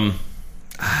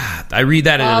 I read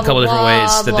that in a couple different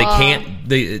ways that they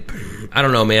can't. I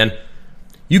don't know, man.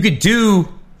 You could do.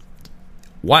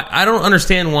 Why I don't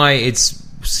understand why is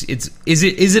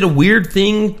it a weird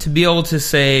thing to be able to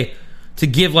say to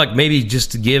give maybe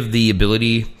just to give the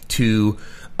ability to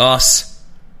us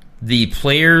the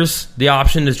players the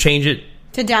option to change it.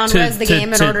 To down-res the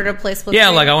game in order to play split Yeah,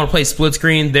 screen. like I want to play split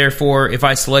screen. Therefore, if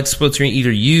I select split screen,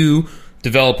 either you,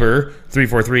 developer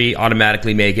 343,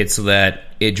 automatically make it so that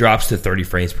it drops to 30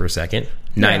 frames per second,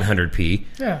 900p.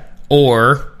 Yeah.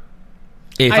 Or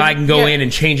if I can go yeah. in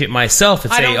and change it myself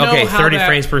and I say, don't know okay, how 30 that-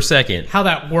 frames per second. How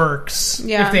that works.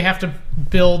 Yeah. If they have to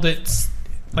build it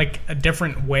like a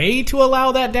different way to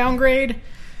allow that downgrade.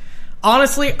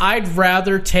 Honestly, I'd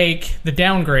rather take the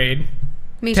downgrade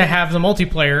Me to too. have the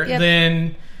multiplayer Yep.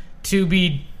 than to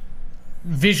be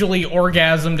visually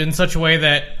orgasmed in such a way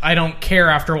that I don't care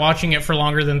after watching it for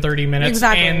longer than 30 minutes.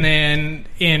 Exactly. And then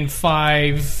in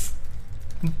 5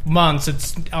 months,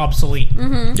 it's obsolete.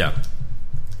 Yeah.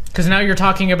 Because now you're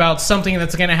talking about something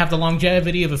that's going to have the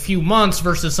longevity of a few months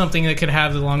versus something that could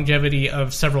have the longevity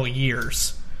of several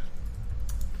years.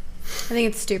 I think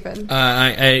it's stupid.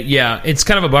 Yeah, it's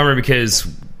kind of a bummer because,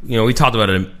 we talked about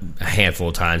it a handful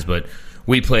of times, but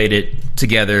we played it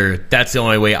together. That's the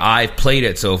only way I've played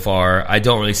it so far. I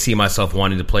don't really see myself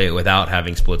wanting to play it without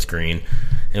having split screen.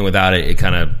 And without it, it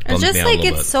kind of bums It's just me out like a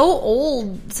little it's bit. so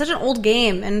old, such an old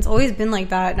game, and it's always been like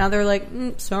that. Now they're like,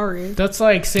 sorry. That's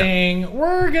like saying,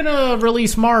 we're going to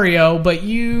release Mario, but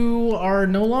you are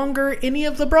no longer any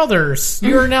of the brothers.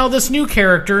 You're now this new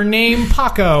character named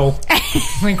Paco.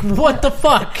 Like, what the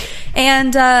fuck?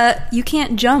 And you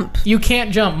can't jump. You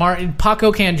can't jump.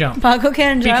 Paco can't jump. Paco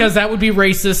can't jump. Because that would be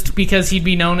racist because he'd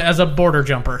be known as a border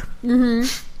jumper.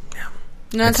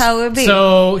 And that's how it would be.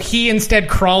 So he instead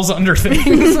crawls under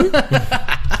things.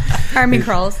 Army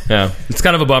crawls. Yeah, it's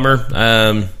kind of a bummer.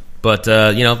 But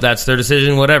that's their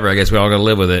decision. Whatever. I guess we all got to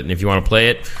live with it. And if you want to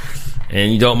play it,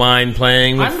 and you don't mind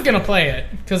playing with... I'm gonna play it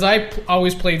because I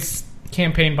always played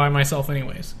campaign by myself,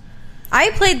 anyways.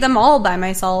 I played them all by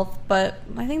myself, but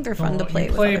I think they're fun to play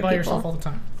with Play other by people. yourself all the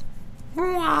time.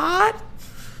 What?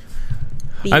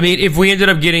 I mean, if we ended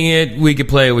up getting it, we could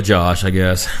play it with Josh, I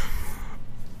guess.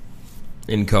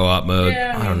 In co-op mode.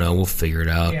 Yeah, I don't know. We'll figure it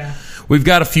out. Yeah. We've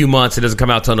got a few months. It doesn't come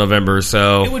out till November,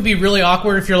 so... It would be really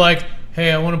awkward if you're like,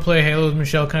 hey, I want to play Halo with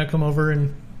Michelle. Can I come over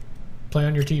and play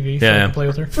on your TV so I Yeah. can play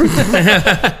with her?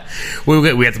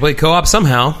 we have to play co-op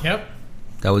somehow. Yep.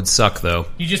 That would suck, though.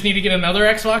 You just need to get another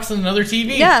Xbox and another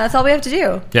TV. Yeah, that's all we have to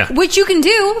do. Yeah. Which you can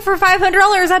do for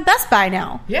 $500 at Best Buy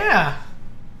now. Yeah.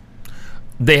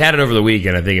 They had it over the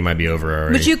weekend. I think it might be over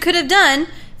already. Which you could have done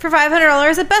for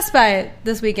 $500 at Best Buy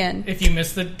this weekend. If you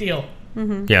missed the deal.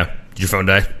 Yeah. Did your phone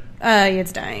die?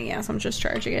 It's dying, yeah, so I'm just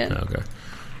charging it. Okay.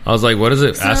 I was like, what is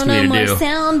it asking me to do?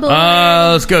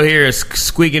 Soundboard. Let's go here.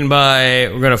 Squeaking by.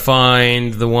 We're going to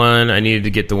find the one. I needed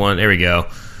to get the one. There we go.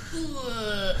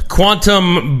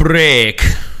 Quantum Break.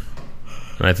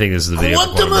 And I think this is the video.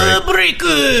 Quantum Break.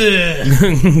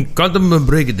 Quantum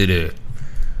Break.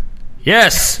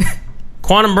 Yes.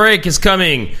 Quantum Break is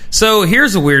coming. So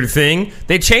here's a weird thing.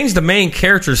 They changed the main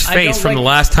character's I face don't from like- the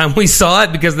last time we saw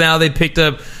it because now they picked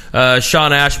up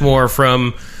Sean Ashmore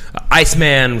from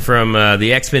Iceman from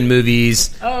the X-Men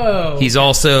movies. Oh. He's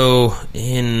also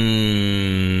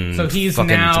in So he's fucking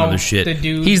now some other shit. the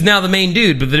dude- He's now the main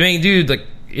dude, but the main dude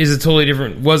was a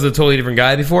totally different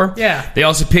guy before. Yeah. They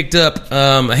also picked up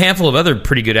a handful of other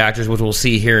pretty good actors, which we'll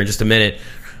see here in just a minute.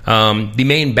 The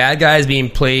main bad guy is being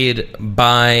played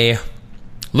by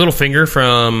Littlefinger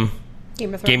from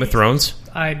Game of Thrones. Game of Thrones.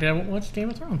 I don't watch Game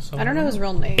of Thrones. So I don't know his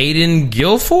real name. Aiden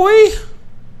Gilfoy?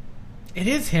 It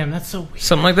is him. That's so weird.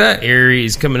 Something like that.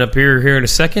 He's coming up here in a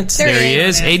second. There There he he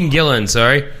is. is. Aiden Gillen,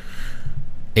 sorry.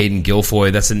 Aiden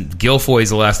Gilfoy. Gilfoy is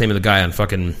the last name of the guy on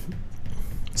fucking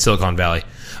Silicon Valley.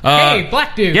 Hey,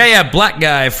 black dude. Yeah, black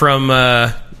guy from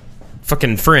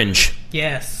fucking Fringe.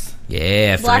 Yes.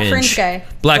 Yeah, Black Fringe guy.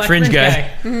 Black Fringe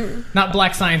guy. Not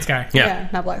Black Science guy. Yeah.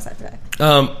 Not Black Side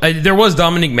guy. There was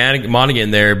Dominic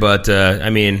Monaghan there, but I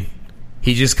mean,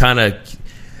 he just kind of...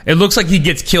 It looks like he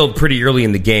gets killed pretty early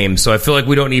in the game, so I feel like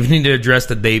we don't even need to address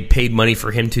that they paid money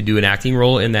for him to do an acting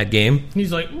role in that game.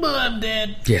 He's like, I'm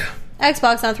dead. Yeah.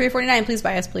 Xbox now $349. Please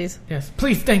buy us, please. Yes.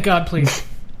 Please, thank God, please.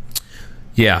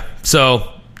 Yeah.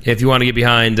 So, if you want to get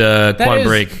behind Quantum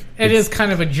Break... It is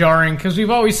kind of a jarring, because we've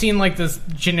always seen like this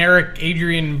generic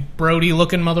Adrian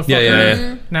Brody-looking motherfucker.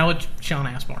 Yeah. Now it's Sean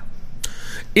Ashmore.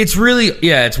 It's really...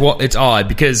 Yeah, it's odd,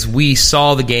 because we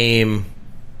saw the game...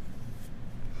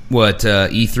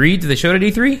 E3? Did they show it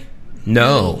at E3?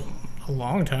 No. A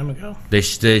long time ago. They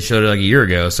showed it like a year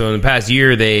ago. So in the past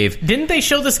year, Didn't they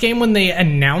show this game when they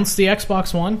announced the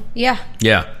Xbox One? Yeah.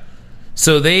 Yeah.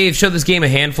 So they've showed this game a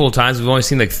handful of times. We've only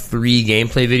seen like 3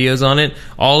 gameplay videos on it.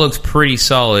 All looks pretty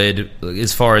solid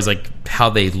as far as like how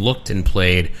they looked and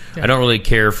played. Yeah. I don't really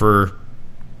care for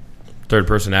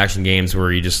third-person action games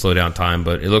where you just slow down time,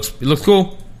 but it looks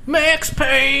cool. Max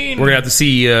Payne! We're going to have to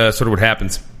see sort of what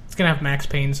happens. It's going to have Max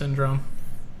Payne syndrome.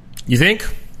 You think?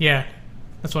 Yeah.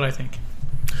 That's what I think.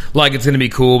 Like it's going to be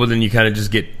cool, but then you kind of just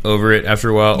get over it after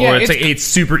a while. Yeah, or it's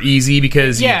super easy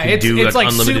because Yeah, you can do it's like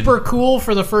unlimited. super cool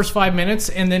for the first 5 minutes,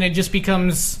 and then it just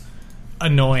becomes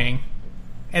annoying.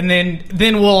 And then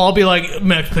we'll all be like,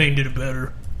 Max Payne did it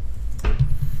better.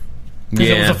 Because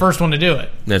it was the first one to do it.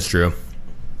 That's true.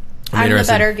 I'm the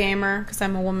interested. better gamer because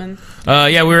I'm a woman.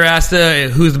 Yeah, we were asked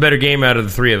who's the better gamer out of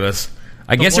the 3 of us.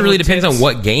 I guess it one really with depends tits. on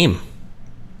what game.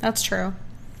 That's true.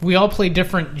 We all play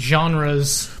different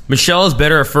genres. Michelle is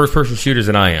better at first-person shooters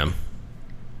than I am.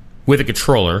 With a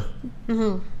controller.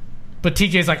 But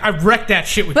TJ's like, I wrecked that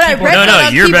shit with But I keyboard. wrecked No,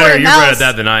 on you're keyboard better. and You're better mouse. at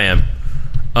that than I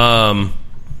am.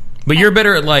 But you're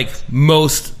better at like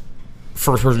most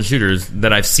first-person shooters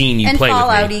that I've seen you And play with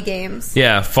Fallout-y me. games.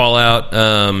 Yeah, Fallout,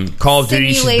 Call of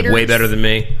Duty. She's Simulators. way better than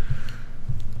me.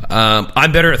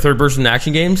 I'm better at third-person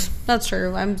action games. That's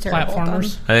true. I'm terrible at them.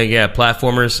 Platformers. I think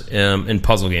platformers and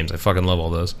puzzle games. I fucking love all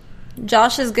those.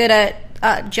 Josh is good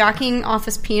at jacking off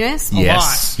his penis.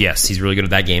 Yes, he's really good at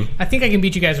that game. I think I can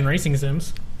beat you guys in racing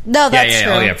sims. No, that's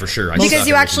true. Oh yeah, for sure. I Because suck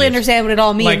you at actually racing games. understand what it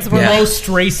all means. Like We're like, most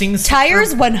racing sims.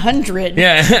 tires 100.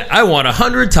 Yeah, I want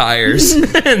 100 tires,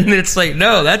 and it's like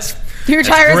no, that's Your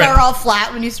tires grip. are all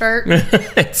flat when you start.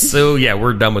 so yeah,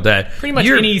 we're done with that. Pretty much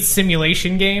any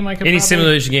simulation game I could any probably...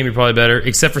 simulation game, you're probably better,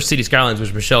 except for City Skylines,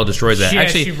 which Michelle destroys that. Yeah,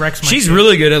 Actually, she wrecks my she's shit.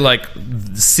 really good at like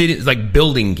city, like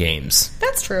building games.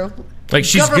 That's true. Like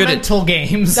she's good at governmental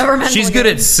games. Governmental she's good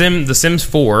at games. The Sims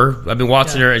 4. I've been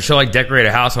watching Yeah. her, and she'll like decorate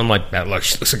a house. And I'm like, that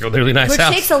looks like a really nice Which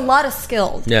house. takes a lot of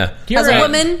skill. Yeah, As a right.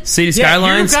 woman, City Yeah,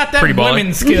 Skylines, you've got them pretty baller.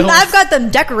 women skills. I've got them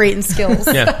decorating skills.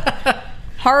 Yeah,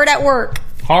 Hard at work.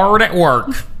 hard at work.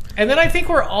 And then I think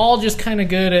we're all just kind of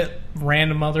good at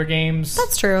random other games.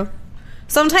 That's true.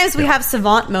 Sometimes we have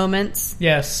savant moments.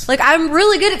 Yes. Like, I'm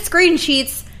really good at screen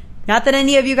sheets. Not that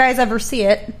any of you guys ever see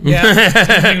it.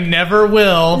 Yeah. You never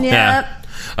will. Yeah.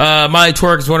 My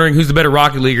twerk is wondering who's the better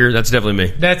Rocket Leaguer. That's definitely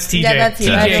me. That's TJ. Yeah, that's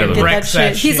you. Yeah, I TJ don't get that wrecks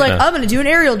shit. He's like, Yeah. I'm going to do an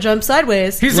aerial jump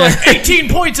sideways. He's like 18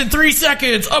 points in 3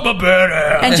 seconds. I'm a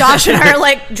badass. And Josh and I are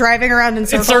like driving around in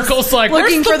circles, like,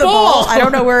 looking where's for the the ball. ball? I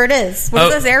don't know where it is. What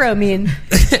does Oh. this arrow mean?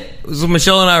 So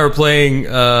Michelle and I were playing,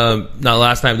 not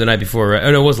last night, the night before, right?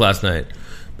 Oh, no, it was last night.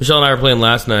 Michelle and I were playing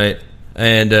last night,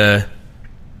 and it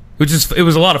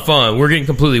was a lot of fun. We're getting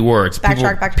completely worked.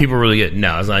 Backtrack. People really get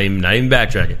no. It's not even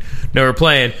backtracking. No, we're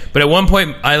playing, but at one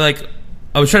point I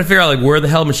was trying to figure out like where the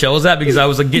hell Michelle was at because I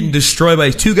was like getting destroyed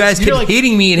by two guys kept like-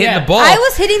 hitting me and yeah. hitting the ball. I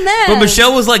was hitting them. But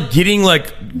Michelle was like getting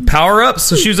like power ups,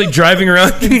 so she was like driving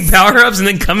around getting power ups and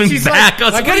then coming She's back.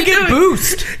 like, I gotta get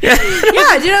boost. Yeah,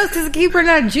 you know, because I keep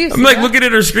running out of juice. I'm like looking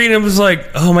at her screen and I was like,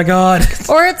 oh my god.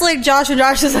 Or it's like Josh, and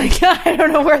Josh is like, I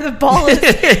don't know where the ball is.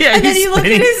 Yeah, And then he's you look at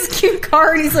spinning. his cute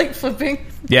car and he's like flipping.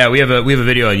 Yeah, we have a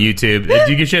video on YouTube. Did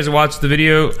you get a chance to watch the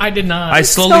video? I did not. I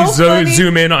slowly so funny.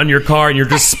 zoom in on your car and you're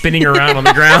just spinning around on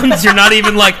the ground. You're not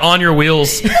even like on your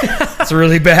wheels. It's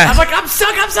really bad. I'm like, I'm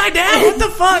stuck upside down. What the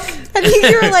fuck? And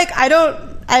you're like, I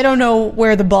don't know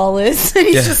where the ball is. And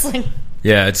he's Yeah. just like,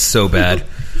 Yeah, it's so bad.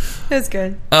 it's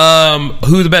good.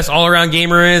 Who the best all around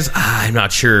gamer is? I'm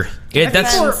not sure.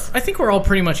 Depends. I think we're all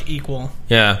pretty much equal.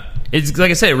 Yeah. It's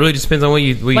like I said, it really just depends on what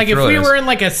you Like if throw we it as. were in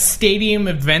like a stadium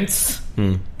events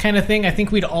kind of thing, I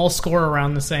think we'd all score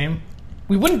around the same.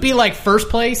 We wouldn't be like first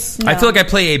place. I feel like I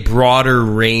play a broader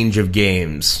range of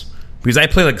games because I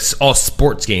play like all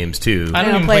sports games too. I I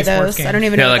don't don't even play play sports those. games. I don't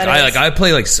even Yeah, know like what that is. I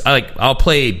play I'll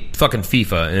play fucking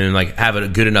FIFA and like have a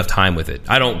good enough time with it.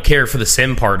 I don't care for the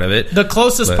sim part of it. The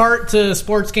closest But- part to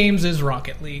sports games is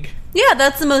Rocket League. Yeah,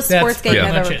 that's the most That's sports game pretty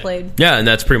I've much ever it. played. Yeah, and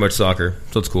that's pretty much soccer,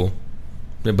 so it's cool.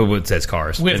 Yeah, but it says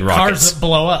cars With and cars rockets. that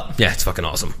blow up. Yeah, it's fucking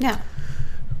awesome. Yeah.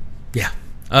 Yeah.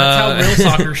 That's how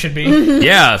real soccer should be.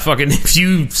 Yeah, fucking if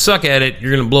you suck at it,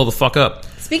 you're gonna blow the fuck up.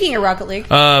 Speaking of Rocket League.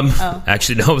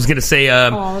 Actually, no, I was gonna say, I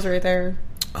was right there.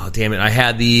 oh damn it, I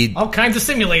had the All kinds of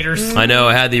simulators. I know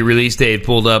I had the release date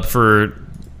pulled up for.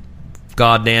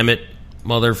 God damn it,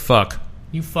 motherfuck!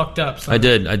 You fucked up. Son. I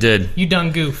did. You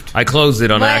done goofed. I closed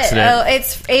it on But, accident.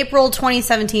 it's April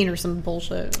 2017 or some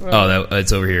bullshit.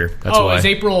 It's over here. That's Oh, why. it's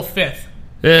April 5th.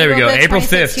 There we April go. 5th, April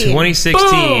 5th, 2016.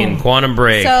 2016. Boom! Quantum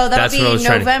Break. So that'll That's what I be was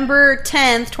trying to. November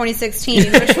 10th,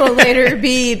 2016, which will later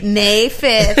be May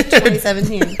 5th,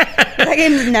 2017. That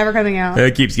game is never coming out.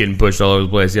 It keeps getting pushed all over the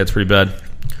place. Yeah, it's pretty bad.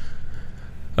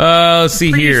 Let's see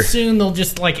Pretty here. soon they'll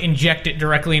just like inject it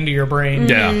directly into your brain.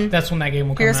 Yeah. That's when that game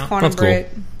will come Here's out. Quantum That's cool. Break.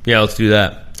 Yeah, let's do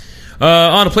that.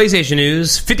 On to PlayStation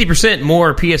news, 50%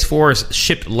 more PS4s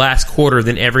shipped last quarter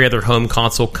than every other home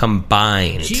console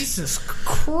combined. Jesus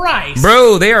Christ.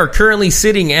 Bro, they are currently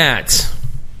sitting at.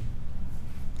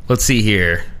 Let's see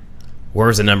here.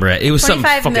 Where's the number at? It was something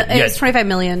 25 fucking. it was 25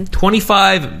 million.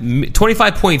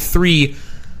 25.3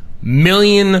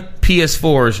 million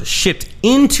PS4s shipped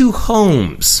into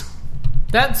homes.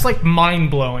 That's like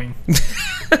mind blowing.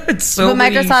 It's so But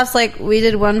many- Microsoft's like, we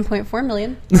did 1.4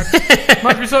 million.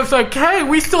 Microsoft's like, hey,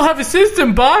 we still have a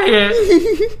system, buy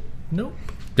it. Nope.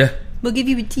 Yeah. We'll give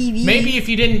you a TV. Maybe if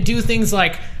you didn't do things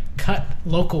like cut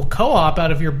local co-op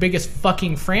out of your biggest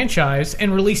fucking franchise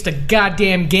and released a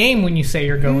goddamn game when you say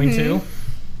you're going to.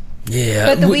 Yeah.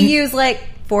 But the Wii U's like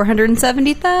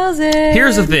 470,000.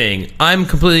 Here's the thing. I'm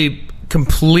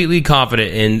completely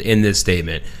confident in this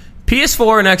statement.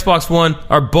 PS4 and Xbox One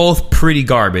are both pretty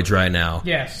garbage right now.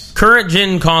 Yes. Current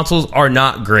gen consoles are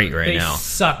not great right They now.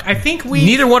 suck. I think we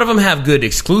Neither one of them have good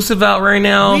exclusive out right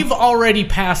now. we've already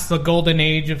passed the golden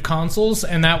age of consoles,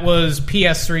 and that was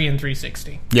PS3 and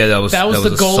 360. Yeah, that was the a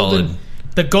golden solid.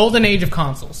 the golden age of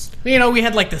consoles. You know, we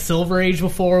had like the silver age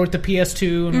before with the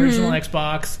PS2 and original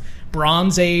Xbox,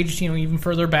 bronze age, even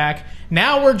further back.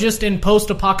 Now we're just in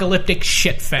post-apocalyptic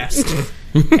shit fest.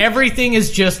 Everything is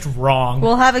just wrong.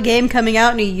 We'll have a game coming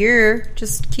out in a year.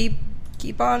 Just keep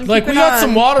on. Like, we keeping got on.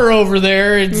 some water over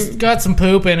there. It's got some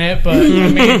poop in it, but I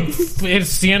mean,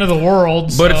 it's the end of the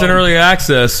world. But it's so- an early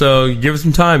access, so give it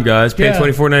some time, guys. Pay Yeah.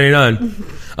 $24.99.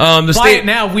 The Buy it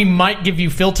now. We might give you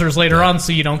filters later on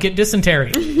so you don't get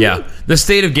dysentery. Yeah, the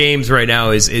state of games right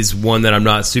now is one that I'm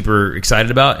not super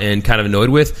excited about and kind of annoyed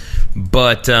with.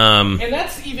 But And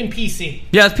that's even PC.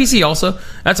 yeah, it's PC also.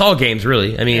 That's all games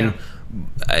really. I mean,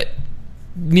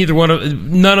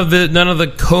 none of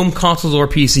the home consoles or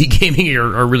PC gaming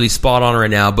are really spot on right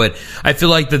now. But I feel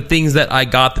like the things that I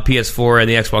got the PS4 and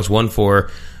the Xbox One for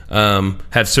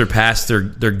have surpassed their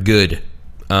good.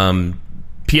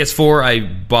 PS4 I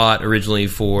bought originally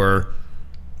for.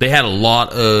 They had a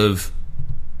lot of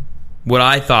what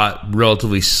I thought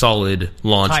relatively solid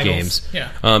launch Titles. games. Yeah.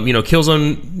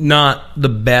 Killzone not the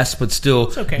best, but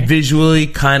still okay. visually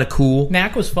kind of cool.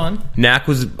 Knack was fun. Knack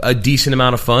was a decent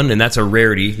amount of fun, and that's a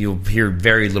rarity. You'll hear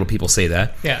very little people say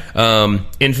that. Yeah.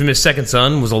 Infamous Second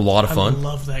Son was a lot of fun. I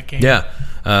love that game. Yeah.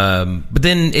 But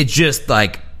then it just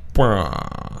like...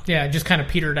 Yeah, it just kind of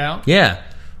petered out. Yeah.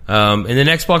 And then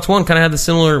Xbox One kind of had the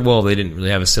similar... Well, they didn't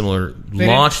really have a similar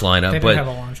launch lineup, they but didn't have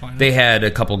a launch lineup. they had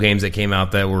a couple games that came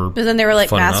out that were But then they were like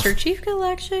fun Master enough. Chief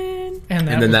Collection. And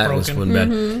And then that was broken.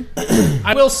 one bad.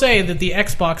 I will say that the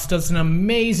Xbox does an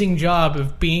amazing job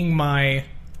of being my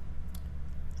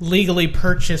legally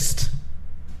purchased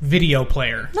video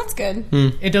player. That's good.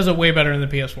 It does it way better than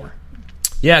the PS4.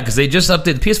 Yeah, because they just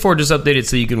updated... The PS4 just updated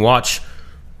so you can watch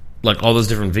like all those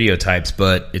different video types,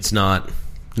 but it's not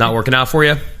working out for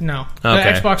you. No.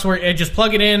 Okay. The Xbox, where it just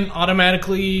plug it in,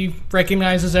 automatically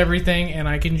recognizes everything, and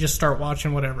I can just start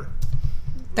watching whatever.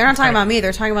 They're not talking about me.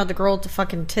 They're talking about the girl with the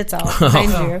fucking tits out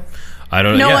behind you. I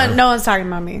don't know. No one's talking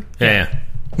about me. Yeah.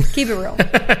 Keep it real.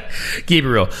 Keep it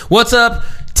real. What's up?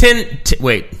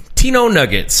 Tino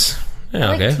Nuggets.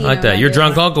 Yeah, okay. I Tino like that. Your Nuggets.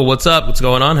 drunk uncle. What's up? What's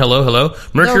going on? Hello. The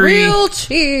Mercury real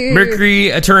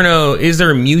cheese. Eterno. Is there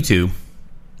a Mewtwo?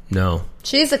 No.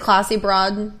 She's a classy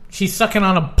broad. She's sucking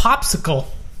on a popsicle.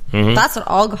 That's what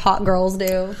all hot girls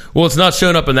do. Well, it's not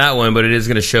showing up in that one, but it is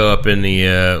going to show up in the...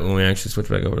 when we actually switch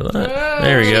back over to that.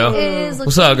 There we go. Is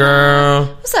What's up, girl?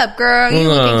 What's up, girl? You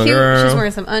Hello, looking cute. girl. She's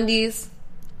wearing some undies.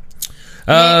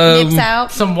 Nips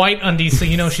out. Some white undies, so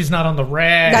you know she's not on the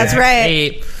rag. That's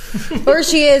right. Hey. Or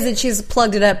she is, and she's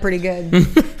plugged it up pretty good.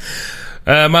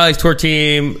 Miley's tour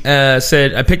team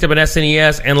said, I picked up an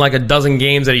SNES and like a dozen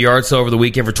games at a yard sale over the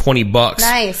weekend for $20.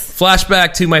 Nice.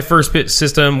 Flashback to my first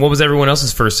system. What was everyone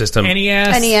else's first system?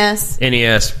 NES.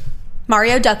 NES.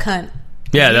 Mario Duck Hunt.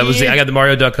 Yeah, that was I got the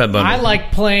Mario Duck Hunt bundle. I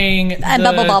like playing And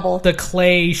Bubble Bobble. the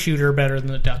clay shooter better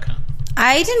than the Duck Hunt.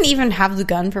 I didn't even have the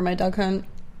gun for my Duck Hunt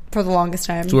for the longest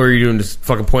time. So what are you doing? Just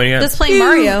fucking pointing at? Just playing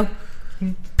Mario.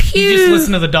 You just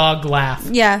listen to the dog laugh.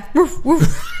 Yeah. Woof,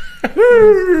 woof. Everyone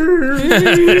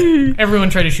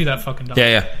try to shoot that fucking dog.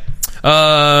 Yeah.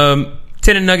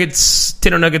 Tino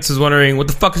Nuggets is wondering, what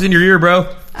the fuck is in your ear,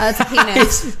 bro? It's a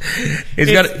penis.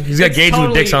 He's got It's gauges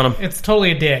with dicks on him. It's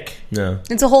totally a dick. No.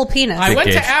 It's a whole penis. I went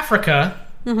gauge. to Africa,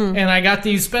 and I got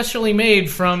these specially made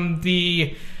from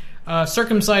the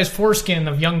circumcised foreskin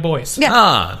of young boys. Yeah.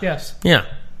 Ah. Yes. Yeah.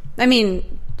 I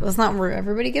mean, that's not where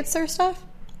everybody gets their stuff.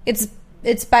 It's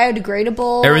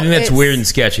biodegradable. Everything that's It's- weird and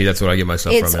sketchy, that's what I get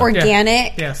myself It's from. Yeah.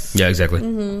 organic. Yes. Yeah,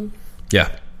 exactly. Yeah.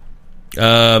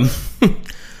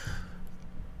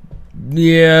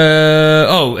 Yeah.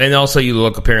 Oh, and also you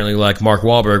look apparently like Mark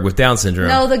Wahlberg with Down syndrome.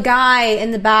 No, the guy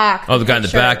in the back. Oh, the guy in the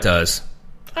Sure. back does.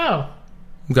 Oh.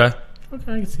 Okay. Okay, I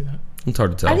can see that. It's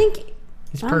hard to tell. I think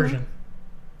He's I don't know. Persian.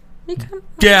 he kind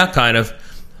Yeah, kind of.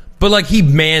 But like he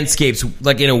manscapes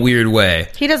like in a weird way.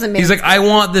 he doesn't. He's like, I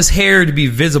want this hair to be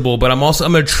visible, but I'm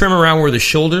going to trim around where the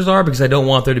shoulders are because I don't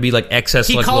want there to be like excess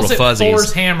He like calls little it fuzzies.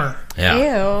 Thor's hammer.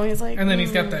 Yeah. Ew. He's like, And then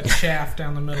he's got that shaft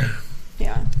down the middle.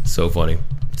 yeah. So funny.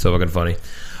 So fucking funny.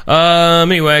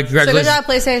 Anyway, So good congratulations. job,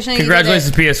 PlayStation. You did Congratulations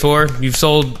it. to PS4. You've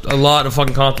sold a lot of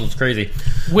fucking consoles. It's crazy.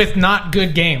 With not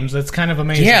good games. That's kind of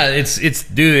amazing. Yeah, it's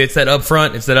that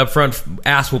upfront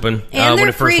ass whooping And when their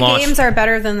it first free launched. games are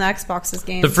better than the Xbox's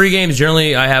games. The free games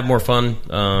generally, I have more fun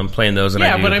playing those than I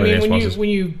Yeah, do but I playing mean, Xboxes.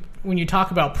 when you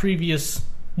talk about previous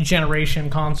generation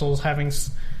consoles having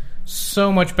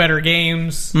so much better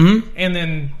games, and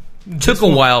then Took a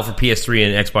while for PS3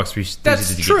 and Xbox 360 that's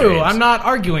to get true. games. I'm not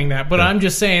arguing that, but I'm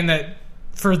just saying that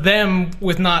for them,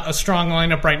 with not a strong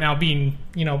lineup right now, being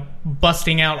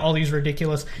busting out all these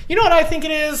ridiculous. You know what I think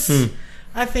it is?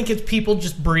 I think it's people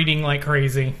just breeding like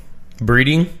crazy.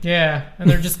 Breeding. Yeah, and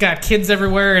they're just got kids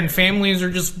everywhere, and families are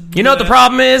just. You know what the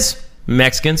problem is?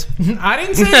 Mexicans. I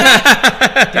didn't say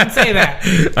that. Didn't say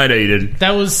that. I know you didn't.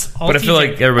 That was all. But I feel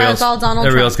TJ. like everybody That was all Donald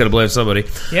else Trump. got to blame somebody.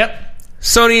 Yep.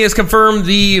 Sony has confirmed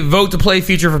the vote to play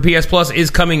feature for PS Plus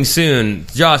is coming soon.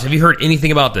 Josh, have you heard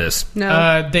anything about this?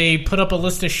 No. They put up a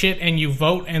list of shit and you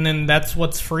vote, and then that's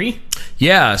what's free.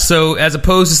 Yeah, so as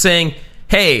opposed to saying,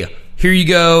 hey, here you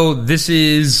go. This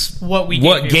is What we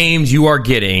gave you. games you are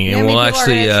getting, Yeah, and we'll maybe we'll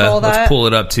actually control let's that. pull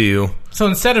it up too. So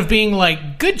instead of being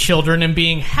like good children and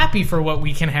being happy for what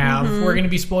we can have, we're going to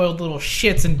be spoiled little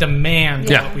shits and demand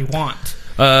Yeah. what we want.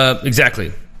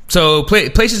 Exactly. So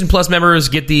PlayStation Plus members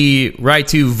get the right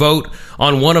to vote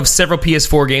on one of several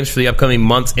PS4 games for the upcoming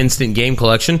month's Instant Game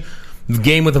Collection. The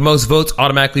game with the most votes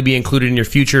automatically be included in your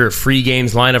future free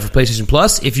games lineup for PlayStation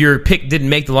Plus. If your pick didn't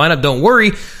make the lineup, don't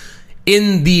worry.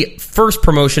 In the first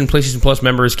promotion, PlayStation Plus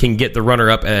members can get the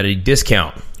runner-up at a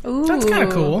discount. Ooh. That's kind of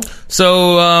cool.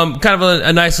 So, kind of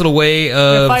a nice little way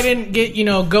of... If I didn't get,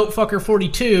 Goat Fucker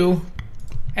 42,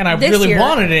 and I This really year.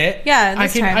 wanted it, Yeah, I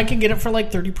this can time. I can get it for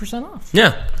like 30% off.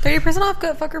 Yeah. 30% off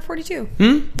Goat Fucker 42.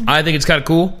 I think it's kind of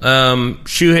cool.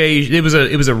 Shuhei, it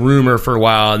was a rumor for a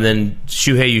while, and then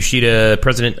Shuhei Yoshida,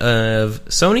 president of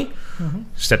Sony,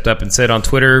 stepped up and said on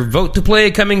Twitter, "Vote to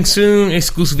play coming soon,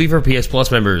 exclusively for PS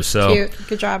Plus members." So, Cute.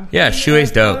 Good job. yeah,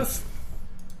 Shuei's dope.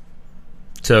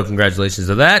 So, congratulations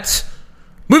to that.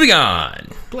 Moving on.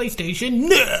 PlayStation,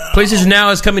 no! PlayStation Now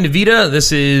is coming to Vita.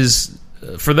 This is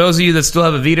for those of you that still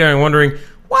have a Vita and wondering,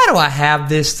 why do I have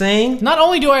this thing? Not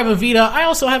only do I have a Vita, I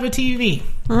also have a TV.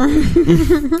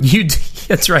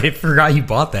 That's right. I forgot you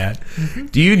bought that.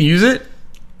 Do you use it?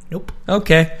 Nope.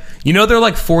 Okay. They're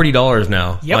like $40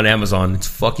 now Yep. on Amazon. It's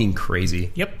fucking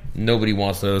crazy. Yep. Nobody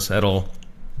wants those at all.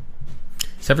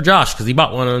 Except for Josh, because he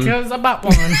bought one. Because I bought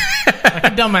one. Like a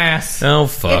dumbass. Oh,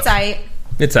 fuck. It's aight.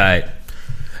 It's alright.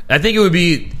 I think it would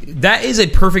be... That is a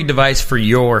perfect device for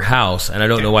your house, and I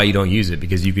don't know why you don't use it,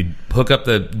 because you could hook up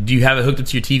the... Do you have it hooked up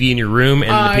to your TV in your room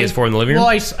and the PS4 in the living room? Well,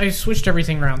 I switched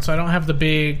everything around, so I don't have the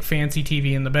big fancy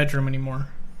TV in the bedroom anymore.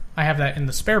 I have that in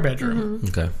the spare bedroom.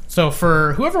 Okay. So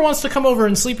for whoever wants to come over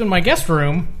and sleep in my guest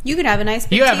room, You could have a nice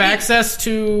big you have TV. access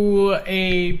to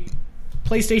a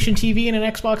PlayStation TV and an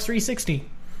Xbox 360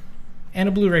 and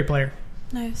a Blu-ray player.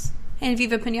 Nice. And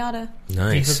Viva Pinata.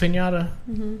 Nice. Viva Pinata.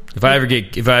 If I ever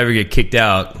get kicked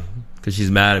out because she's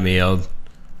mad at me, I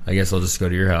guess I'll just go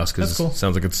to your house because That's cool. it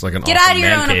sounds like it's like an Get awesome out of your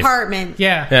man own cave. apartment.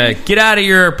 Yeah. Get out of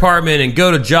your apartment and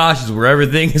go to Josh's where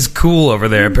everything is cool over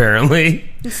there, apparently.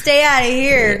 And stay out of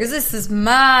here, because this is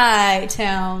my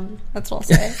town. That's what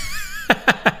I'll say.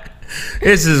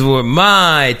 This is what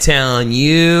my town,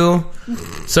 you.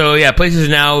 So, yeah, PlayStation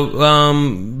Now.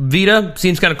 Vita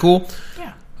seems kind of cool.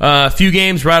 Yeah. A few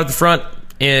games right at the front.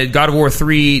 God of War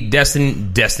 3,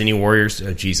 Destiny Warriors,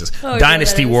 Jesus, Oh,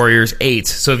 Dynasty yeah, that is. Warriors 8.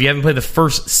 So if you haven't played the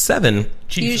first 7, You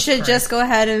Jesus should Christ. just go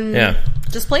ahead and Yeah.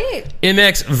 just play it.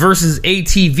 MX versus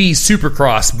ATV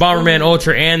Supercross, Bomberman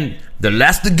Ultra, and The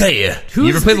Last Guy. You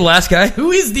ever play The Last Guy?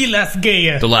 Who is the last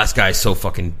gay? The Last Guy is so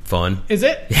fucking fun. Is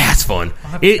it? Yeah, it's fun.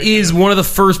 have to It check is that one of the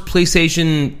first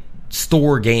PlayStation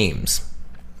Store games.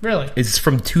 Really? It's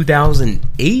from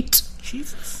 2008,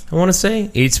 Jesus. I want to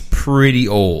say. It's pretty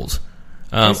old.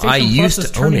 I PlayStation used Plus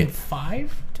is to own turning it.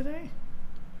 5 today?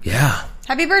 Yeah.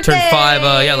 Happy birthday! Turned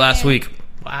 5, last week.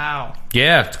 Wow.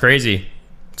 Yeah, it's crazy.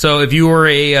 So if you were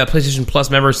a PlayStation Plus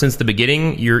member since the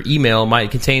beginning, your email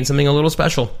might contain something a little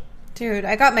special. Dude,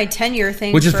 I got my 10-year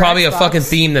thing. Which is for probably a Xbox. fucking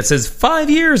theme that says 5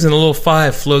 years and a little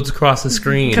 5 floats across the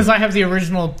screen. Because I have the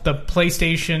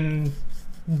PlayStation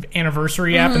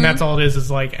anniversary app, and that's all it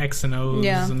is like X and O's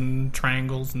Yeah. and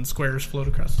triangles and squares float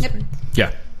across the Yep. screen.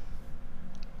 Yeah.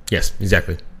 Yes,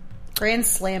 exactly. Grand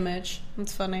Slamage.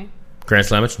 That's funny. Grand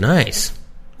Slamage? Nice.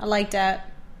 I like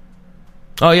that.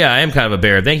 Oh, yeah, I am kind of a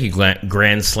bear. Thank you, Grand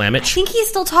I Slamage. think he's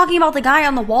still talking about the guy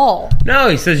on the wall. No,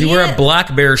 he says you wear Yeah. a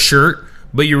black bear shirt,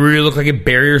 but you really look like a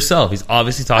bear yourself. He's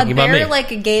obviously A talking about bear me.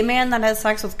 like a gay man that has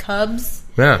sex with cubs?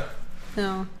 Yeah.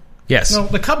 No. Yes. No,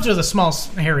 the Cubs are the small,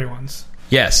 hairy ones.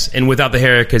 Yes, and without the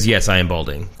hair, because yes, I am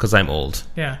balding, because I'm old.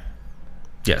 Yeah.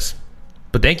 Yes.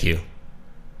 But thank you.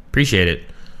 Appreciate it.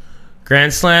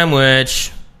 Grand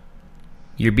Slamwich,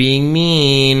 you're being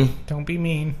mean. Don't be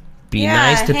mean. Be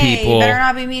nice to hey, people. You better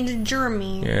not be mean to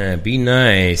Jeremy. Yeah, be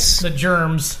nice. The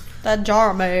germs. That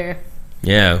Jeremy.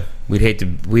 Yeah, we'd hate to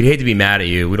be mad at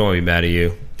you. We don't want to be mad at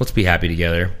you. Let's be happy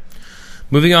together.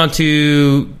 Moving on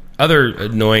to other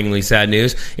annoyingly sad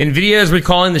news. NVIDIA is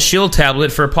recalling the Shield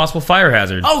tablet for a possible fire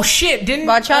hazard. Oh, shit. Didn't...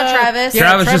 Watch out, Travis. yeah,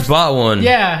 Travis just bought one.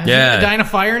 Yeah. Is Yeah. it dying of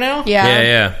fire now? Yeah.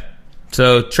 Yeah.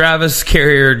 So Travis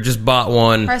Carrier just bought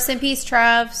one. Rest in peace,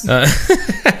 Travs.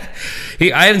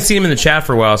 I haven't seen him in the chat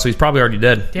for a while, so he's probably already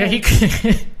dead. Yeah, he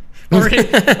could...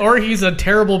 or he's a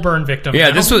terrible burn victim. Yeah,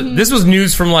 now. this was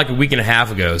news from like a week and a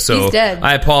half ago. So He's dead.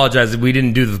 I apologize that we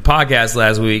didn't do the podcast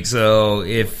last week. So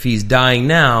if he's dying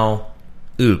now,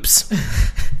 oops.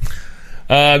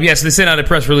 Yes, they sent out a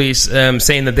press release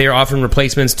saying that they are offering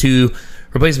replacement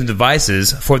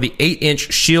devices for the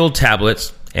 8-inch Shield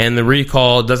tablets and the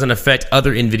recall doesn't affect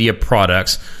other NVIDIA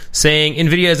products, saying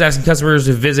NVIDIA is asking customers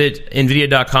to visit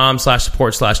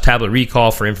nvidia.com/support/tablet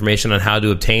recall for information on how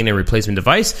to obtain a replacement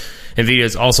device. NVIDIA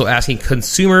is also asking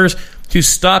consumers to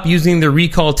stop using the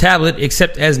recall tablet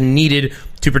except as needed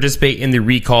to participate in the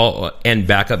recall and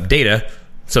backup data.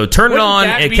 So turn it Wouldn't on,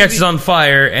 that it be catches the- on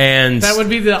fire, and That would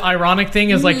be the ironic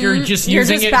thing is like you're just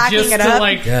using just it backing just it to up.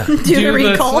 like Yeah. Do the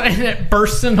recall. and it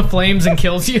bursts into flames and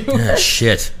kills you. Ah,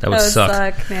 shit, that would That would suck.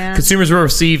 suck, man. Consumers will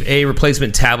receive a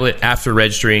replacement tablet after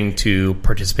registering to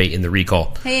participate in the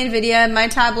recall. Hey, NVIDIA, my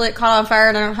tablet caught on fire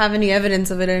and I don't have any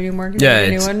evidence of it anymore. Can you Yeah, get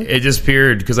a new one? it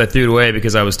disappeared because I threw it away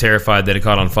because I was terrified that it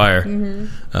caught on fire.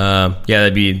 Yeah,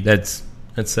 that's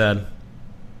sad.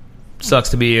 Sucks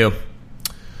to be you.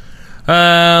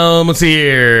 Let's see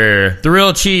here. The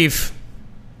real chief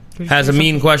has a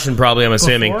mean question, probably, I'm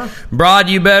assuming. Before? Broad,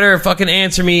 you better fucking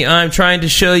answer me. I'm trying to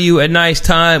show you a nice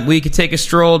time. We could take a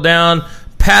stroll down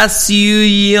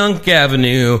Passaic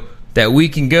Avenue that we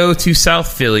can go to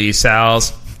South Philly,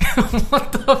 Sal's.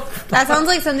 That sounds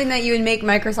like something that you would make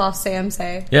Microsoft Sam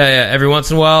say. Yeah. Every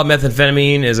once in a while,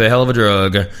 methamphetamine is a hell of a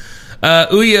drug.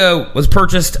 Ouya was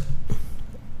purchased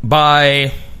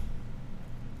by...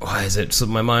 Why is it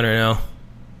slipping my mind right now?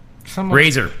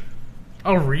 Razer.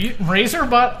 Oh, Razer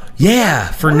bought. Yeah,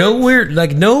 for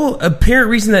no apparent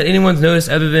reason that anyone's noticed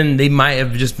other than they might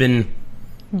have just been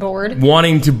Bored.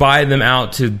 wanting to buy them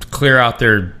out to clear out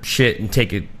their shit and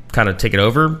take it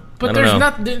over. But I don't there's know.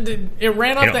 not. It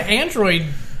ran off You know. the Android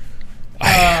I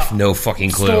have no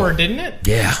fucking clue. store, didn't it?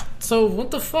 Yeah. So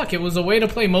what the fuck? It was a way to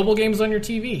play mobile games on your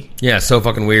TV. Yeah, so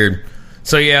fucking weird.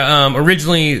 So yeah,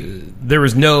 originally there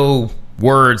was no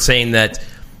word saying that.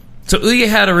 So Ouya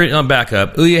had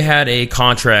Ouya had a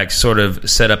contract sort of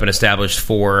set up and established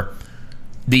for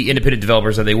the independent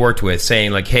developers that they worked with,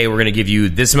 saying like, "Hey, we're going to give you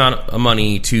this amount of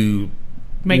money to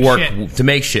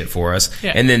make shit for us,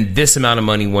 Yeah. and then this amount of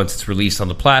money once it's released on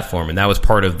the platform." And that was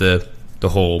part of their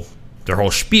whole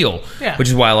spiel, Yeah. which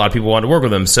is why a lot of people wanted to work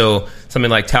with them. So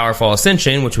something like Towerfall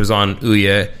Ascension, which was on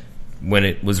Ouya when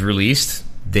it was released,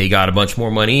 they got a bunch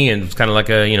more money, and it was kind of like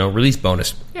a release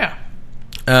bonus. Yeah.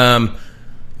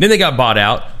 Then they got bought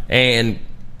out, and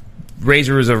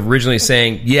Razer was originally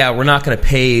saying, "Yeah, we're not going to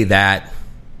pay that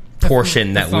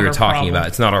portion that's that we not were our talking problem. about.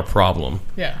 It's not our problem."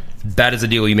 Yeah. That is the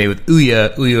deal you made with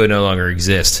Ouya. Ouya no longer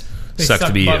exists. They Sucks to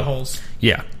suck be you. buttholes.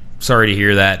 Yeah. Sorry to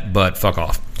hear that, but fuck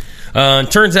off.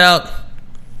 Turns out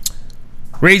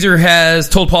Razer has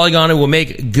told Polygon it will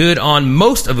make good on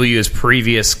most of Ouya's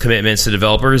previous commitments to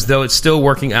developers, though it's still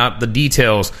working out the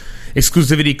details.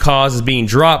 Exclusivity clause is being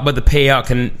dropped, but the payout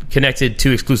connected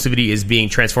to exclusivity is being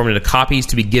transformed into copies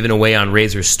to be given away on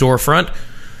Razer's storefront.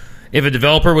 If a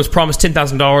developer was promised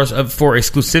 $10,000 for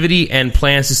exclusivity and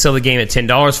plans to sell the game at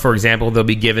 $10, for example,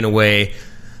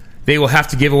 they will have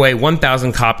to give away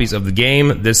 1,000 copies of the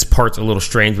game. This part's a little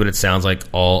strange, but it sounds like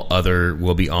all other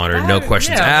will be honored. No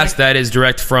questions yeah, asked. That is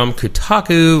direct from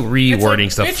Kotaku, It's rewording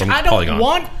like, stuff bitch, from I don't Polygon.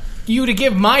 want you to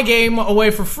give my game away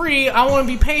for free. I want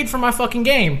to be paid for my fucking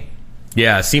game.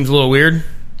 Yeah, it seems a little weird.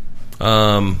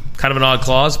 Kind of an odd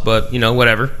clause, but,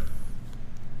 whatever.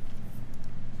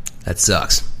 That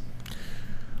sucks.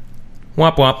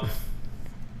 Womp womp.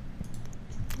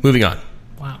 Moving on.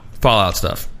 Wow. Fallout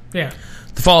stuff. Yeah.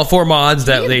 The Fallout 4 mods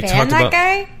that they ban talked that about.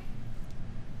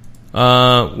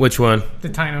 guy? Which one? The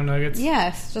Tino Nuggets.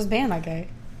 Yes, just ban that guy.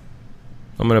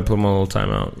 I'm going to put him on a little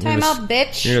timeout. Time out,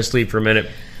 bitch. You're going to sleep for a minute.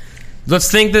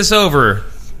 Let's think this over.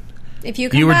 If you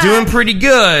come You were back, doing pretty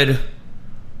good.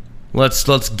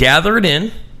 Let's gather it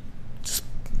in. Just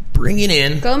bring it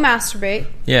in. go masturbate.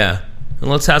 Yeah. And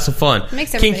let's have some fun.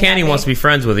 Makes King everybody Candy happy. wants to be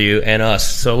friends with you and us,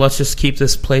 so let's just keep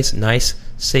this place nice,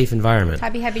 safe environment.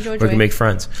 Happy, joy, We joy. can make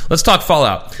friends. Let's talk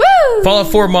Fallout. Woo!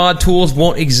 Fallout 4 mod tools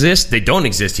won't exist. They don't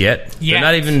exist yet. Yet. They're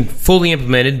not even fully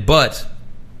implemented, but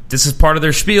this is part of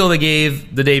their spiel they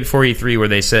gave the day before E3 where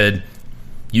they said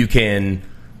you can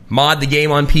mod the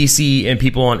game on PC and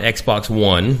people on Xbox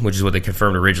One, which is what they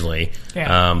confirmed originally,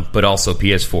 Yeah. but also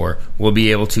PS4, will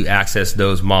be able to access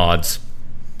those mods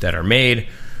that are made.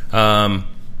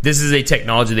 This is a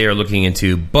technology they are looking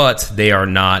into, but they are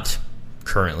not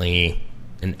currently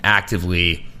and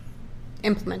actively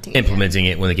implementing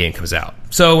it when the game comes out.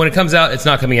 So when it comes out, it's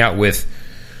not coming out with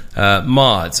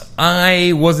mods.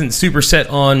 I wasn't super set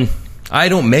on... I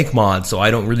don't make mods, so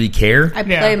I don't really care. I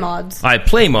play Yeah. mods. I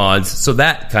play mods, so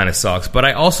that kind of sucks. But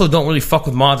I also don't really fuck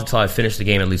with mods until I finish the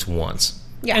game at least once.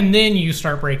 Yeah. And then you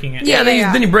start breaking it. Yeah,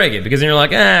 Yeah. then you break it because then you're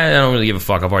like, I don't really give a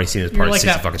fuck. I've already seen this You're part like 60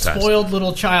 that fucking times. spoiled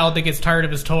little child that gets tired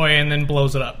of his toy and then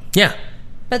blows it up. Yeah.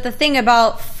 But the thing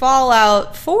about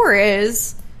Fallout 4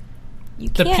 is you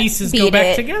The can't pieces beat go back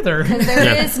it, together. 'cause there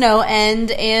Yeah. is no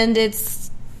end, and it's,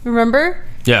 remember,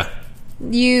 Yeah.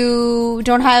 you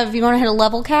don't hit a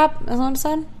level cap. Is that what it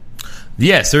said?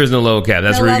 Yes, there is no level cap.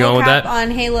 That's No where you're level going with cap that.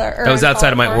 on Halo. Or That was on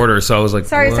outside of my Fallout 4. order, so I was like,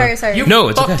 Sorry, what? sorry, sorry. You No,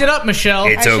 it's fucked okay. it up, Michelle.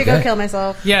 It's I should go okay. kill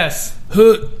myself. Yes.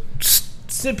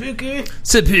 Seppuku.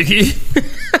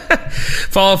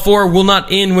 Fallout 4 will not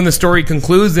end when the story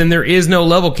concludes, and there is no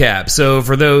level cap. So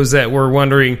for those that were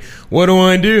wondering, what do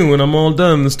I do when I'm all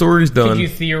done? The story's done. Could you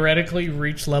theoretically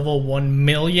reach level 1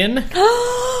 million?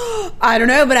 I don't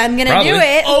know, but I'm gonna Probably. do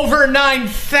it. Over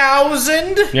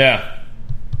 9,000? Yeah.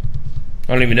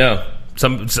 I don't even know.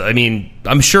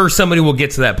 I'm sure somebody will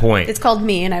get to that point. It's called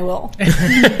me, and I will.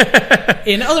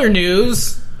 In other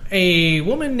news, a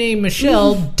woman named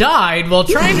Michelle died while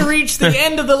trying to reach the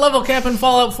end of the level cap in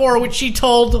Fallout 4, which she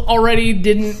told already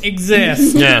didn't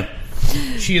exist. Yeah.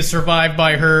 She is survived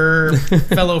by her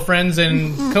fellow friends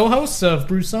and co-hosts of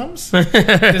Brew Sums.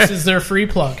 This is their free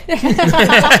plug. They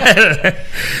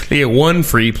get one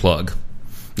free plug.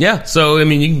 Yeah, so,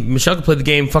 Michelle could play the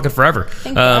game fucking forever.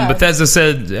 God. Bethesda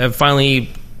said, finally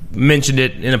mentioned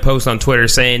it in a post on Twitter,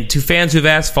 saying, to fans who've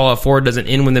asked, Fallout 4 doesn't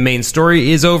end when the main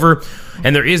story is over,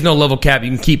 and there is no level cap. You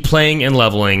can keep playing and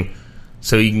leveling,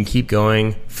 so you can keep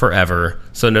going forever.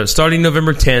 So starting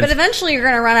November 10th. But eventually, you're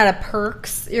gonna run out of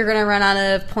perks. You're gonna run out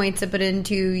of points to put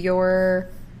into your.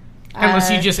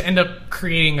 Unless you just end up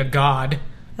creating a god.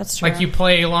 That's true. Like you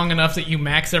play long enough that you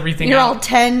max everything You're out. all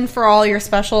 10 for all your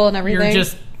special and everything. You're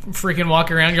just freaking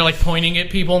walking around. You're like pointing at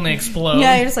people and they explode.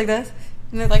 yeah, you're just like this,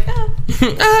 and they're like, ah.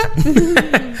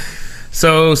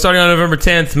 So, starting on November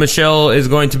 10th, Michelle is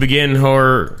going to begin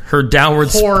her downward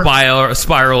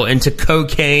spiral into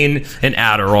cocaine and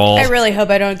Adderall. I really hope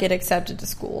I don't get accepted to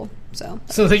school. So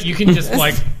that you can just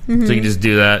like, So you can just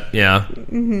do that, yeah.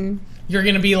 you're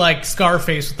gonna be like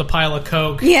Scarface with the pile of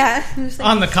coke Yeah. I'm just like,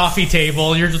 on the coffee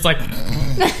table. You're just like,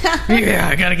 yeah,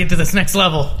 I gotta get to this next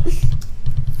level.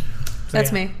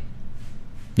 that's yeah. me.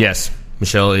 Yes,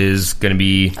 Michelle is going to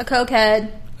be A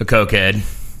cokehead. a cokehead.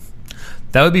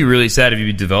 That would be really sad if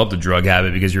you developed a drug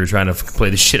habit because you were trying to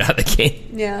play the shit out of the game.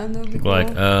 Yeah, that would be cool. Like,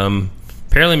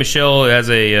 apparently Michelle has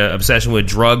a obsession with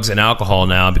drugs and alcohol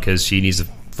now because she needs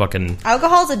to fucking.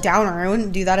 Alcohol's a downer. I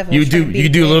wouldn't do that if I You was trying do to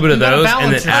beat a little bit of You gotta those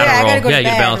and then balance it. Oh, yeah, I Adderall. gotta go to you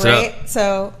bed, balance right? it up.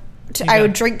 So I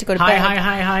would drink to go to bed.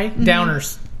 High,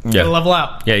 downers. Yeah. Gotta level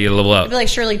out. Yeah, you level I'd up. be like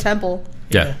Shirley Temple.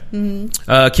 Yeah. King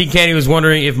Candy was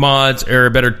wondering if mods are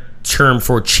a better term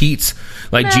for cheats,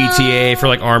 like GTA for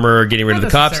like armor or getting rid of the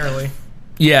cops. Necessarily.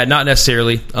 Yeah, not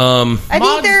necessarily. I think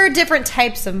Mods- there are different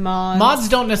types of mods. Mods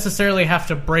don't necessarily have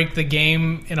to break the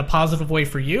game in a positive way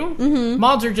for you.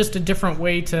 Mods are just a different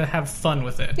way to have fun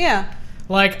with it. Yeah.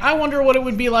 Like, I wonder what it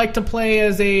would be like to play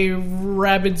as a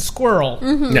rabid squirrel.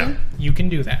 Yeah. You can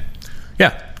do that.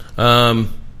 Yeah.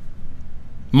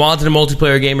 Mods in a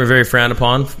multiplayer game are very frowned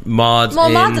upon. Mods Well,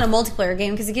 in... mods in a multiplayer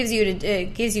game because it gives you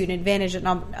an advantage that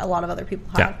not a lot of other people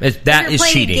have. Yeah, that if you're is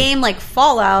playing cheating. a game like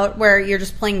Fallout where you're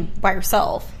just playing by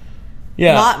yourself.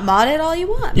 Yeah. Mod it all you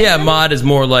want. Yeah, mod is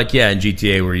more like, in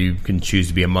GTA where you can choose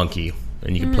to be a monkey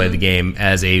and you can play the game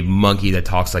as a monkey that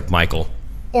talks like Michael.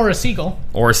 Or a seagull.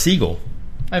 Or a seagull.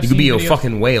 I've You could be seen a videos.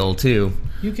 fucking whale, too.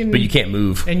 You can, But you can't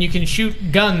move. And you can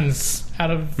shoot guns out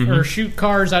of, or shoot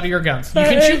cars out of your guns. You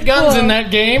can shoot guns in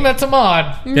that game. That's a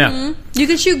mod. Yeah. You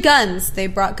can shoot guns. They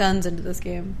brought guns into this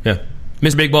game. Yeah.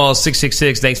 Mr. Big Balls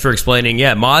 666, thanks for explaining.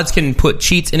 Yeah, mods can put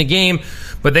cheats in a game,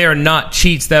 but they are not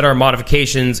cheats that are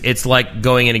modifications. It's like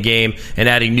going in a game and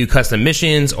adding new custom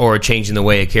missions or changing the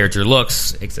way a character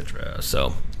looks, etc.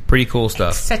 So, pretty cool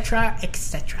stuff. Etc.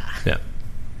 Etc. Yeah.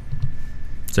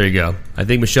 So there you go. I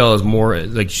think Michelle is more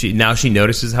like she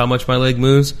notices how much my leg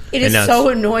moves. It is and now so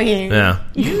it's- annoying. Yeah.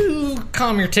 You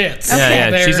calm your tits. Yeah.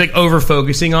 There. She's like over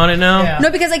focusing on it now. Yeah. No,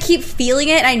 because I keep feeling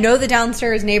it. And I know the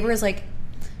downstairs neighbor is like,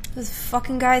 does this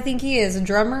fucking guy think he is a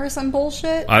drummer or some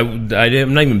bullshit? I'm not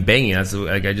even banging. That's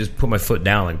like I just put my foot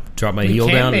down, like drop my heel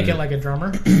You can down. make and- it like a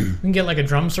drummer. You can get like a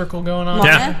drum circle going on.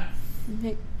 Yeah.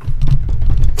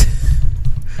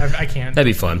 I can't. That'd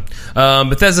be fun.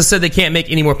 Bethesda said they can't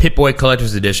make any more Pip-Boy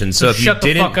Collector's Edition. So if you shut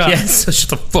the didn't, fuck up. yes, shut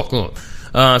the fuck up.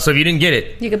 So if you didn't get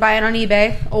it, You could buy it on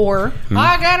eBay or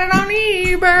I got it on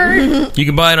eBay. you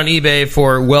can buy it on eBay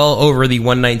for well over the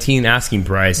 $119 asking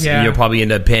price. Yeah. You'll probably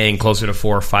end up paying closer to $400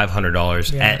 or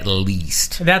 $500 Yeah. at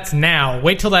least. That's now.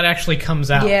 Wait till that actually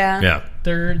comes out. yeah.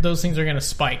 Yeah, Those things are going to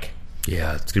spike.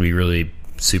 yeah, it's gonna be really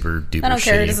super duper. I don't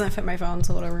care. It shitty. doesn't fit my phone,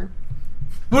 so whatever.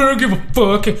 I don't give a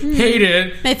fuck. I hate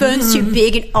it. My phone's too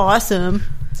big and awesome.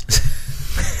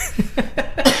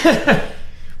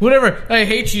 Whatever. I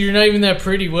hate you. You're not even that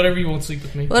pretty. Whatever. You won't sleep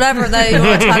with me. Whatever. Though you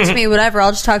want to talk to me, whatever.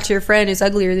 I'll just talk to your friend who's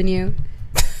uglier than you.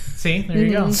 See, there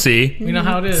you go. See? We know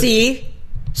how it is.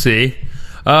 See?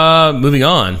 Moving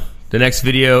on. The next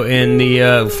video in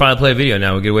the finally play a video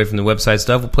now. We get away from the website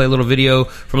stuff. We'll play a little video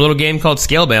from a little game called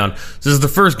Scalebound. This is the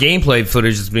first gameplay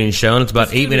footage that's being shown. It's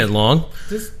about 8 minutes long.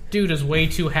 This dude is way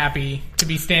too happy to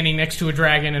be standing next to a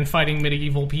dragon and fighting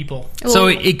medieval people. So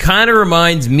it kind of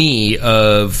reminds me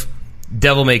of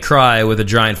Devil May Cry with a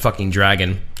giant fucking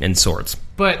dragon and swords.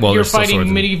 But Well, you're there's still swords fighting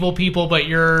in- medieval people, but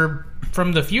you're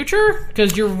from the future?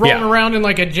 Because you're rolling Yeah. around in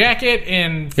like a jacket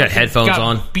and Got headphones got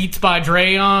on. Beats by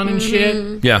Dre on and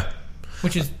shit, Yeah.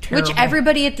 which is terrible. Which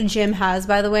everybody at the gym has,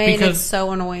 by the way, and Because it's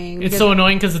so annoying. It's so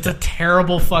annoying because it's a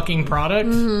terrible fucking product.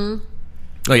 Oh,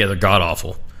 yeah, they're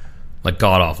god-awful. Like,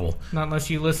 god-awful. Not unless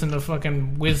you listen to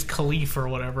fucking Wiz Khalifa or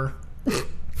whatever.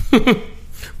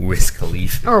 Wiz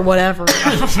Khalifa. Or whatever.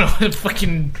 I don't know what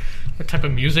fucking what type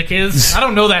of music is. I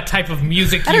don't know that type of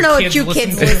music. I don't know what you listen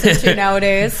kids to. listen to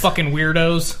nowadays. Fucking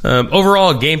weirdos.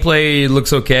 Overall, gameplay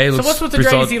looks okay. So what's with the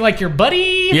dragon? Is he like your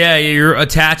buddy? Yeah, you're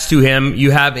attached to him. You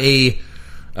have a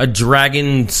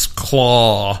dragon's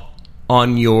claw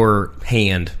on your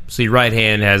hand. So your right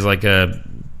hand has like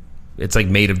it's like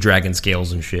made of dragon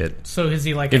scales and shit. So is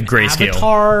he like If an grayscale.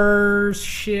 avatar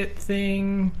shit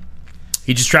thing?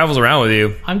 He just travels around with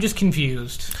you. I'm just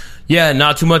confused. Yeah,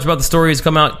 not too much about the story has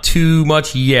come out too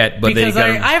much yet, but Because they got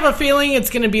I have a feeling it's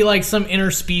going to be like some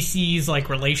interspecies like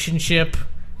relationship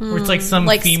where it's like some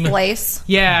Like female. Splice.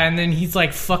 Yeah, and then he's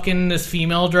like fucking this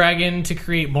female dragon to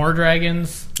create more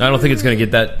dragons. I don't think it's going to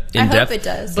get that in I hope depth. it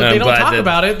does. But I'm they don't glad talk that-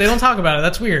 about it. They don't talk about it.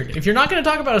 That's weird. If you're not going to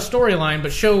talk about a storyline,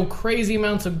 but show crazy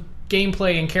amounts of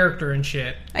gameplay and character and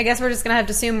shit. I guess we're just gonna have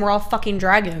to assume we're all fucking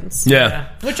dragons. Yeah.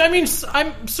 Which, I mean,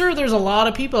 I'm sure there's a lot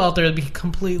of people out there that'd be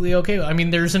completely okay with. I mean,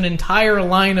 there's an entire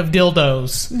line of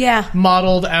dildos Yeah.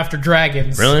 modeled after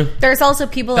dragons. Really? There's also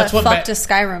people That's that what fuck to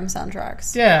Skyrim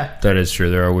soundtracks. Yeah. That is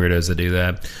true. There are weirdos that do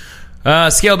that.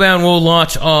 Scalebound will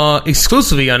launch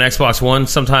exclusively on Xbox One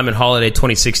sometime in holiday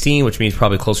 2016, which means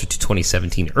probably closer to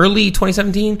 2017, early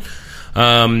 2017.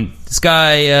 This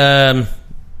guy,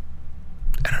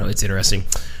 I don't know. It's interesting.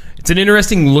 It's an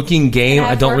interesting looking game.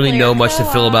 I don't really know much to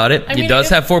feel about it. I mean, it does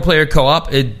have 4-player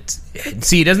co-op. It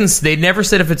doesn't. They never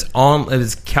said if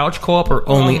it's couch co-op or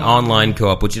only online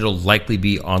co-op, which it'll likely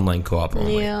be online co-op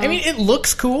only. Yeah. I mean, it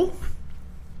looks cool.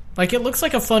 Like, it looks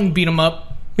like a fun beat 'em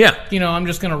up. Yeah. You know, I'm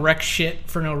just going to wreck shit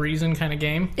for no reason kind of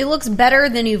game. It looks better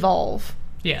than Evolve.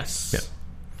 Yes.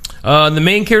 The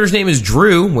main character's name is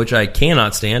Drew, which I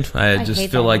cannot stand. I just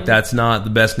hate feel that like name. that's not the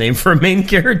best name for a main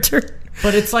character.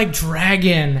 But it's like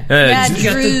dragon. Yeah,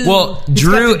 Drew- Drew. Well, It's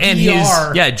Drew got the and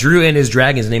DR. Drew and his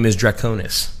dragon's name is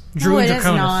Draconis. Drew No, and it is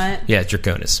Draconis. not. Yeah, it's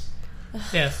Draconis.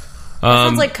 Yes.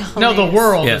 Sounds like Cojones. No, the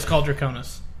world Yeah. is called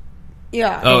Draconis.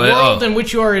 Yeah. Oh, The world in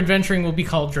which you are adventuring will be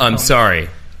called Draconis. I'm sorry.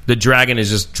 The dragon is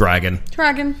just dragon.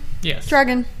 Dragon. Yes.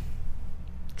 Dragon.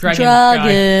 Dragon. Guy.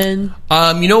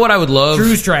 Dragon. You know what I would love?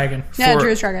 Drew's dragon. Yeah, for-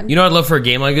 Drew's dragon. You know what I'd love for a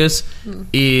game like this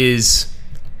is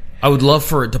I would love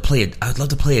for it to play. I would love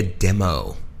to play a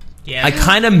demo. Yeah. I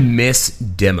kind of miss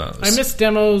demos. I miss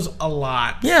demos a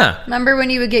lot. Yeah. Remember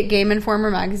when you would get Game Informer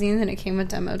magazines and it came with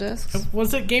demo discs?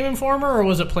 Was it Game Informer or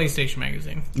was it PlayStation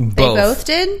Magazine? They both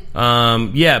did?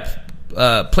 Yeah.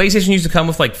 PlayStation used to come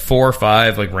with like 4 or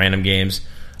 5 like random games.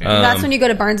 That's when you go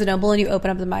to Barnes & Noble and you open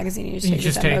up the magazine and you just take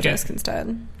just the demo take it. disc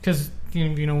instead. Because,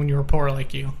 you know, when you were poor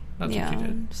like you. That's Yeah, what you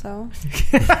did. so.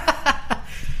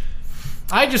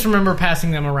 I just remember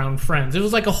passing them around friends. It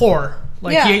was like a whore.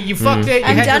 Like, Yeah. you fucked it. You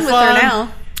I'm had done your with her fun.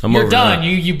 now. I'm You're over done. that.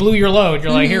 You blew your load.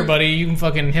 You're like, here, buddy, you can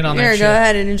fucking hit on Here, that go shit.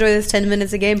 ahead and enjoy this 10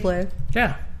 minutes of gameplay.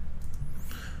 Yeah.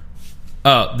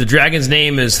 The dragon's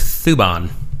name is Thuban.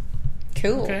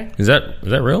 Cool. Okay. Is that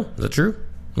real? Is that true?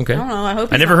 Okay. I don't know. I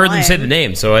hope I he's never not heard them say lying. the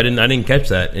name, so I didn't catch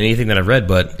that in anything that I've read.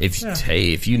 But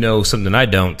if you know something I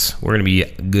don't, we're gonna be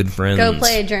good friends. Go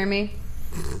play it, Jeremy.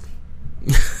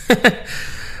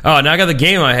 Oh, now I got the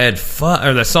game in my head.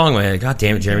 Or the song in my head. God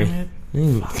damn it, Jeremy.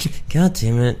 God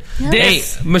damn it.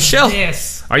 This. Hey, Michelle.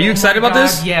 This. Are you Oh excited my about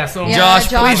this? God, Yes. Oh, Yeah, Josh,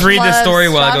 please read this story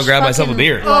while I go Josh grab myself a fucking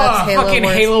beer. loves Halo fucking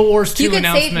Wars. Halo Wars 2 You could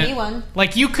save announcement. me one.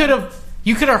 Like, you could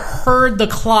have heard the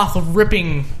cloth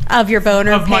ripping Of your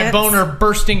boner of my pants. boner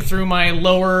bursting through my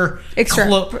lower Extra-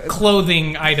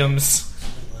 clothing items.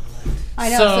 I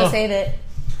know, So- so save it.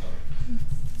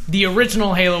 The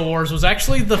original Halo Wars was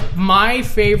actually my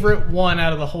favorite one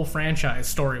out of the whole franchise,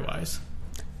 story-wise.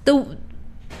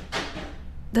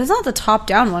 That's not the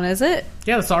top-down one, is it?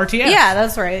 Yeah, it's the RTS. Yeah,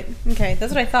 that's right. Okay,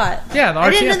 that's what I thought. Yeah, the I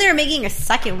didn't RTS. know they were making a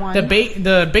second one.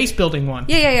 The base building one.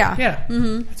 Yeah. Yeah.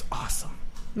 Mm-hmm. It's awesome.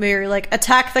 Where you're like,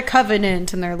 attack the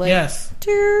Covenant, and they're like, Yes.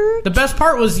 "Toot." The best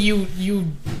part was you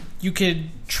could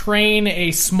train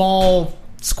a small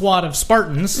squad of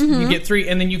Spartans. You get 3,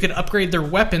 and then you could upgrade their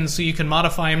weapons so you can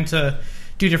modify them to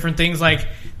do different things. Like,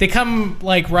 they come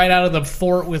like right out of the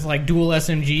fort with like dual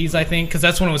SMGs, I think, because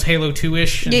that's when it was Halo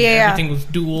 2-ish and everything was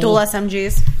dual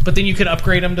SMGs. But then you could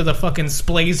upgrade them to the fucking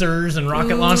splazers and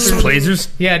rocket launchers. Splazers?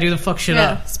 Yeah, do the fuck shit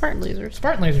up. Spartan lasers.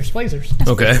 Spartan lasers, splazers.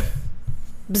 Okay.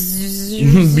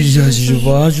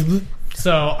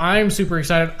 So I'm super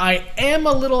excited. I am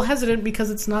a little hesitant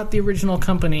because it's not the original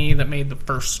company that made the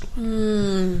first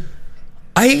one.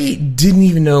 I didn't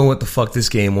even know what the fuck this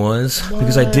game was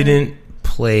because I didn't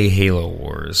play Halo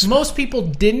Wars. Most people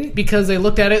didn't because they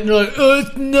looked at it and they're like, oh,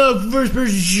 it's not first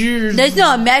person shooters. That's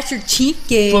not a Master Chief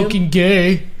game. Fucking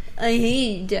gay. I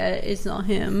hate that it's not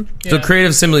him. So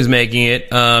Creative Assembly's making it.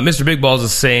 Mr. Big Balls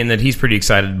is saying that he's pretty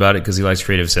excited about it because he likes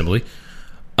Creative Assembly.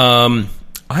 I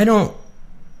don't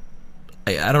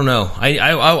know.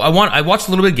 I watched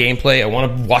a little bit of gameplay. I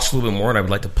want to watch a little bit more, and I would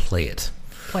like to play it.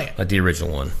 Like the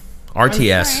original one.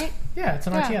 RTS. Right. Yeah, it's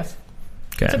an RTS.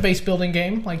 Okay. It's a base building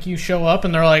game. Like, you show up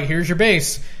and they're like, here's your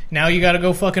base. Now you got to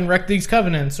go fucking wreck these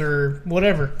covenants or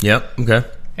whatever. Yep. Okay.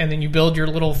 And then you build your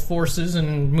little forces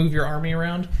and move your army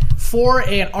around. For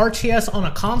an RTS on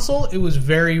a console, it was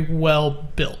very well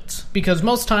built. Because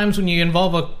most times when you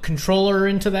involve a controller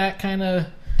into that kind of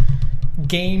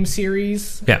game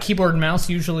series, keyboard and mouse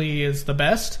usually is the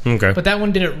best. Okay. But that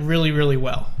one did it really, really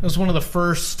well. It was one of the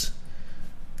first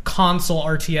console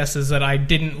RTSs that I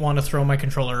didn't want to throw my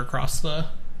controller across the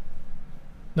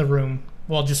room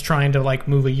while just trying to like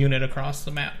move a unit across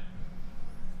the map.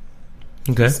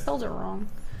 Okay. I spelled it wrong.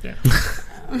 Yeah.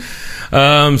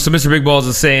 So Mr. Big Balls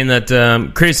is saying that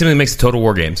Creative Assembly makes the Total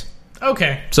War games.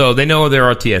 Okay. So they know their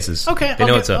RTSs. Okay. They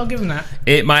know what's up. I'll give them that.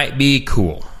 It might be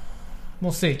cool.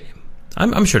 We'll see.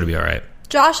 I'm sure it'll be all right.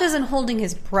 Josh isn't holding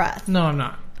his breath. No, I'm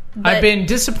not. But- I've been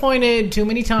disappointed too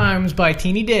many times by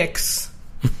teeny dicks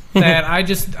that I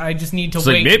just need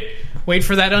to wait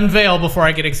for that unveil before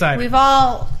I get excited. We've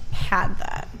all had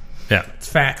that. Yeah. It's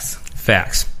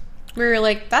facts. We were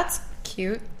like, that's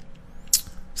cute.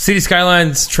 City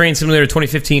Skylines, Train Simulator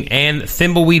 2015, and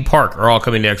Thimbleweed Park are all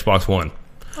coming to Xbox One.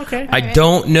 Okay. I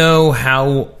don't know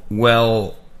how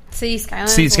well City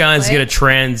Skylines is going to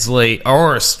translate,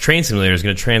 or Train Simulator is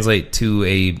going to translate to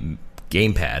a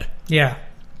gamepad. Yeah.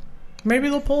 Maybe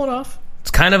they'll pull it off.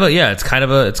 It's kind of a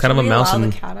mouse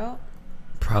and the cat out?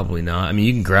 Probably not. I mean,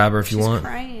 you can grab her if you She's want.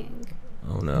 crying.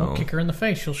 Oh no! Kick her in the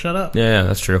face. She'll shut up. Yeah,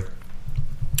 that's true.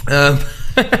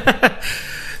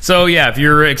 So yeah, if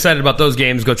you're excited about those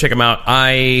games, go check them out.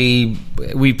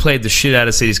 We played the shit out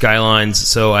of City Skylines,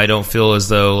 so I don't feel as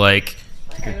though like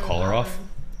take your collar off.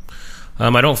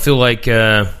 I don't feel like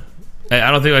I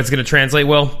don't think that's going to translate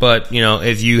well. But you know,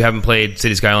 if you haven't played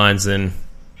City Skylines, then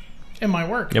it might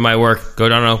work. Go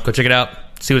down, go check it out.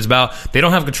 See what it's about. They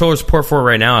don't have controller support for it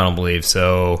right now, I don't believe.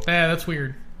 So yeah, that's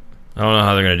weird. I don't know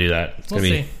how they're going to do that. It's We'll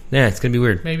gonna see. Yeah, it's going to be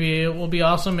weird. Maybe it will be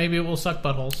awesome. Maybe it will suck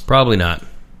buttholes. Probably not.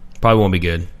 Probably won't be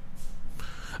good.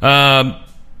 The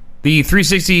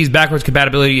 360's backwards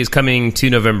compatibility is coming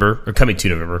in November.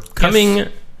 Coming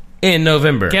in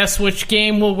November. Guess which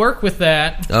game will work with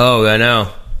that? Oh, I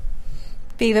know.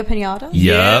 Viva Pinata?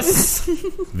 Yes.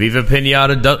 Viva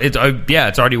Pinata.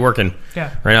 It's already working.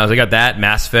 Yeah. Right now, they got that,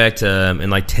 Mass Effect, and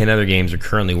like 10 other games are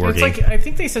currently working. It's like, I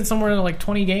think they said somewhere like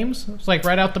 20 games. It's like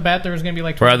right out the bat there was going to be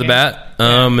like 20 right out the bat.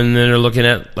 And then they're looking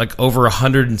at like over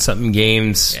 100 and something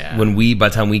games by the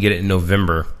time we get it in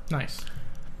November. Nice.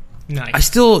 I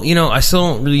still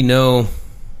don't really know.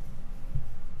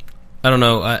 I don't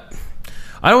know. I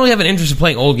don't really have an interest in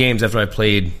playing old games after I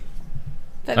played.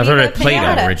 I've already played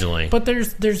it originally. But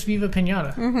there's Viva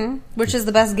Pinata. Which is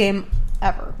the best game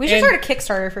ever. We should start a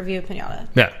Kickstarter for Viva Pinata.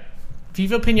 Yeah.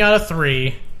 Viva Pinata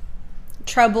 3.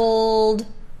 Troubled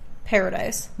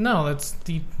Paradise. No, that's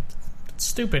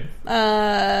stupid.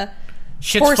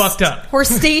 Shit's fucked up.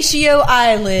 Horstatio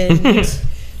Island.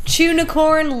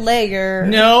 Tunicorn Layer.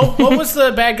 No, what was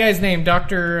the bad guy's name?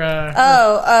 Dr.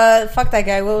 Fuck that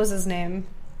guy. What was his name?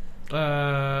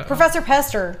 Professor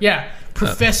Pester. Yeah.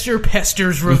 Professor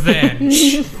Pester's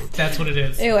Revenge. That's what it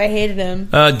is. Ew, I hated him.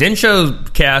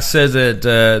 Densho Cast says that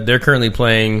they're currently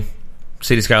playing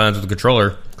City Skylines with a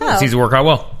controller. It seems to work out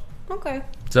well. Okay.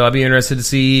 So I'd be interested to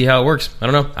see how it works. I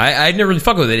don't know. I never really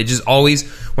fuck with it. It just always,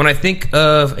 when I think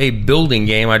of a building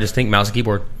game, I just think mouse and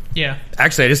keyboard. Yeah.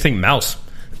 Actually, I just think mouse.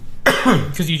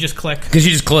 Because you just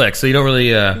click. So you don't really...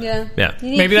 Yeah. You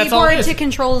need Maybe that's all it is. to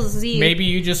control Z. Maybe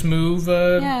you just move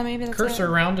maybe that's cursor it.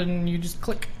 around and you just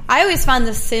click. I always find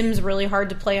The Sims really hard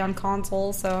to play on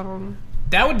console, so...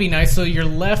 That would be nice. So your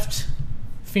left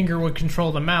finger would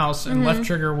control the mouse and left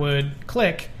trigger would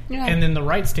click. Yeah. and then the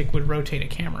right stick would rotate a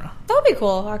camera. That would be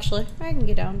cool, actually. I can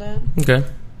get down with that. Okay.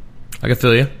 I can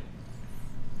feel you.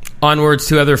 Onwards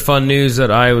to other fun news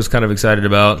that I was kind of excited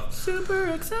about. Super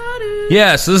excited.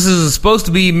 Yeah, so this is supposed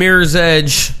to be Mirror's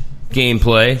Edge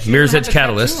gameplay. Mirror's Edge Had the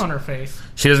Catalyst. tattoo on her face.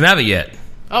 She doesn't have it yet.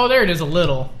 Oh, there it is, a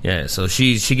little. Yeah, so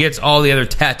she gets all the other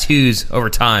tattoos over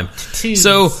time. Tattoos.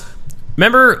 So,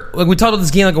 remember, like we talked about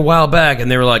this game like a while back, and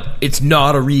they were like, it's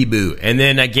not a reboot. And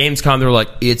then at Gamescom, they were like,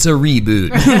 it's a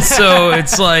reboot. So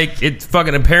it's like,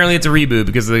 apparently it's a reboot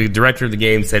because the director of the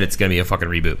game said it's going to be a fucking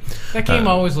reboot. That game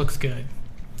always looks good.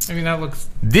 I mean, that looks...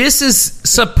 This is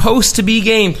supposed to be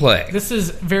gameplay. This is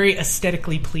very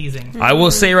aesthetically pleasing. I will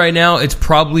say right now, it's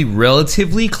probably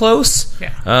relatively close.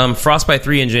 Yeah. Frostbite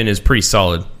 3 engine is pretty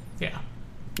solid. Yeah.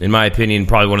 In my opinion,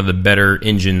 probably one of the better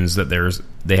engines that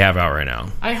they have out right now.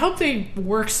 I hope they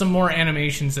work some more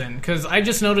animations in, because I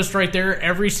just noticed right there,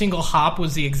 every single hop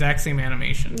was the exact same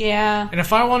animation. Yeah. And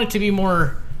if I want it to be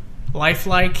more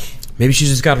lifelike... Maybe she's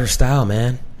just got her style,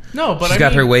 man. No, but She's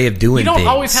got her way of doing you don't things.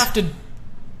 always have to,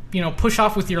 push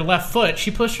off with your left foot.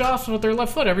 She pushed off with her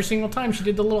left foot every single time she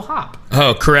did the little hop.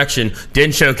 Oh, correction.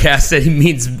 Densho Cast said he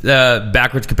means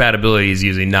backwards compatibility is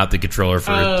using, not the controller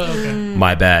for Okay.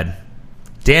 my bad.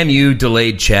 Damn you,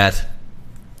 delayed chat.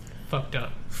 Fucked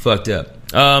up.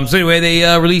 So anyway,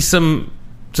 they released some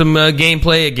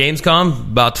gameplay at Gamescom,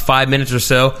 about 5 minutes or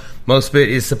so. Most of it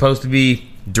is supposed to be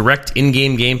direct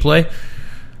in-game gameplay.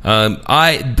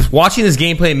 Watching this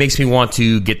gameplay makes me want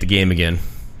to get the game again.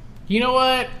 You know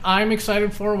what I'm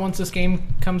excited for once this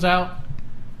game comes out?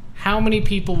 How many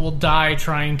people will die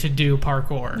trying to do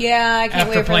parkour? Yeah, I can't After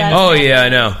wait for playing- that. Oh yeah, I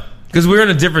know. Because we're in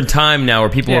a different time now where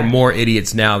people Yeah. are more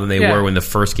idiots now than they Yeah. were when the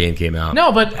first game came out.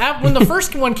 No, but when the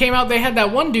first one came out, they had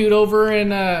that one dude over in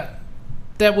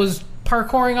that was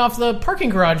parkouring off the parking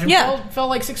garage and Yeah. fell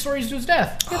like 6 stories to his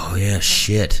death. Oh yeah,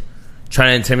 shit.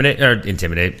 Trying to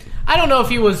intimidate. I don't know if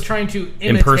he was trying to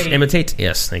imitate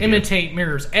Yes, thank you. imitate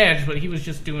Mirror's Edge, but he was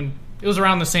just doing... It was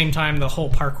around the same time the whole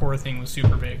parkour thing was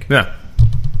super big. Yeah.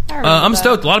 I remember I'm that.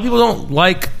 stoked. A lot of people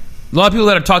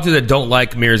that I've talked to that don't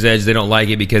like Mirror's Edge, they don't like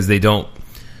it because they don't...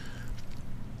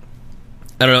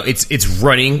 I don't know. It's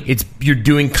running. You're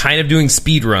doing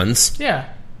speed runs, Yeah.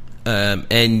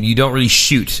 and you don't really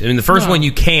shoot. I mean, the first No. one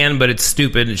you can, but it's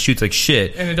stupid. It shoots like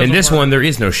shit. And it In doesn't this work. one, there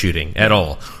is no shooting at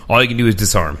all. All you can do is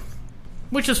disarm.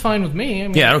 Which is fine with me. I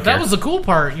mean, Yeah, I don't that care. was the cool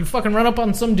part. You fucking run up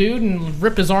on some dude and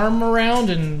rip his arm around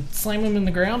and slam him in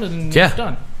the ground, and Yeah. it's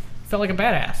done. Felt like a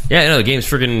badass. Yeah, I know the game's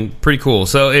freaking pretty cool.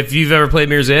 So if you've ever played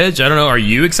Mirror's Edge, I don't know, are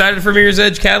you excited for Mirror's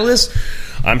Edge Catalyst?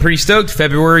 I'm pretty stoked.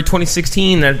 February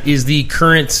 2016. That is the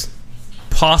current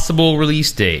possible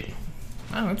release date.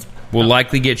 Oh, that's... Will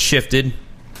likely get shifted.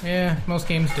 Yeah, most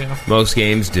games do. Most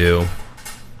games do.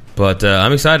 But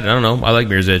I'm excited. I don't know. I like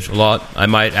Mirror's Edge a lot. I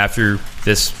might, after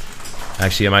this...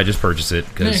 Actually, I might just purchase it.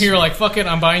 Cause, You're like, fuck it,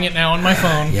 I'm buying it now on my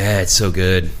phone. yeah, it's so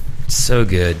good. It's so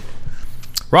good.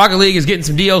 Rocket League is getting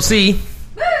some DLC.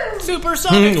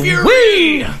 Supersonic Fury!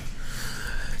 Whee!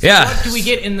 Yeah. What do we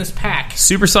get in this pack?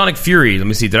 Supersonic Fury. Let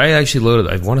me see. Did I actually load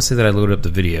it? I want to say that I loaded up the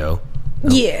video.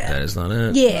 Yeah. That is not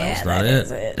it. Yeah, That's not that it.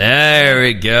 is it. There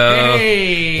we go.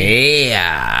 Hey!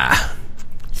 Yeah.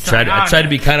 I tried to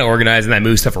be kind of organized and I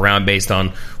moved stuff around based on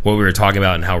what we were talking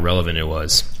about and how relevant it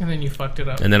was. And then you fucked it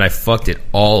up. And then I fucked it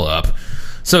all up.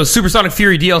 So Supersonic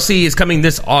Fury DLC is coming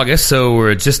this August, so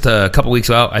we're just a couple weeks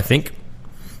out, I think.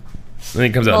 I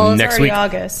think it comes out Well, it's next already week.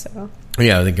 August, so.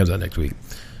 Yeah, I think it comes out next week.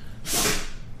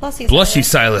 Bless you, Bless you,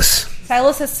 Silas. Silas.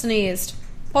 Silas has sneezed.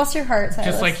 Bless your heart, Silas.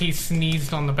 Just like he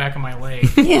sneezed on the back of my leg.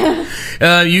 Yeah.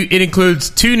 It includes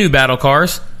 2 new battle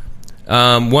cars.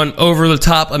 One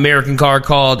over-the-top American car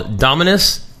called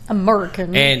Dominus,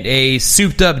 American. and a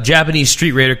souped-up Japanese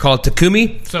street raider called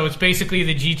Takumi. So it's basically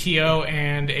the GTO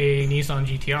and a Nissan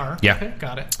GTR. Yeah. Okay,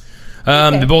 got it.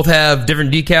 Okay. They both have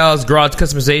different decals, garage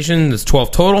customization. There's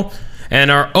 12 total, and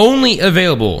are only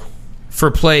available for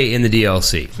play in the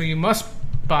DLC. So you must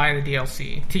buy the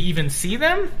DLC to even see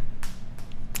them?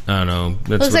 I don't know. That's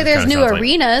Looks what like it there's kinda new sounds like.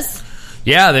 arenas.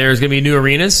 Yeah, there's going to be new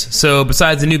arenas. So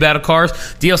besides the new battle cars,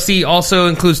 DLC also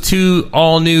includes 2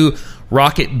 all-new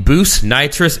Rocket Boost,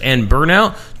 Nitrous, and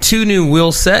Burnout, 2 new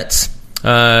wheel sets,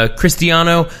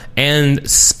 Cristiano and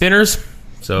Spinners.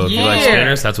 So if you like Yeah.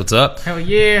 Spinners, that's what's up. Hell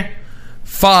yeah.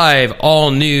 5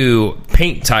 all-new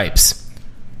paint types.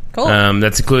 Cool.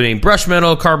 That's including brush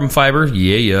metal, carbon fiber,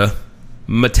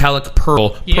 metallic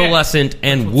pearl, Yeah. pearlescent,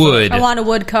 and wood. I want a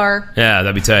wood car. Yeah,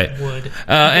 that'd be tight. Wood.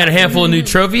 And a handful of new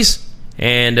trophies.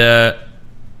 And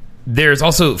there's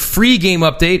also free game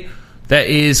update that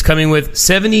is coming with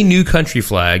 70 new country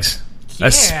flags, Yeah.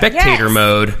 a spectator Yes.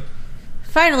 mode,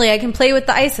 Finally, I can play with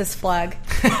the ISIS flag.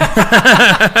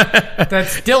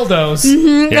 That's dildos.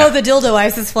 No, the dildo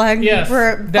ISIS flag. Yes,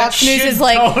 Where that Fox News should is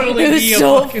like, totally it was be a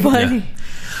so fucking- funny.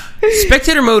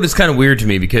 Spectator mode is kind of weird to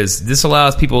me because this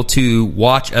allows people to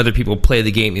watch other people play the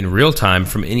game in real time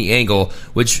from any angle,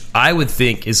 which I would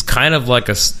think is kind of like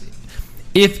if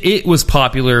it was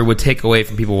popular, would take away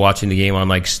from people watching the game on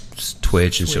like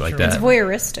Twitch and shit like that. It's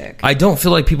voyeuristic. I don't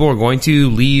feel like people are going to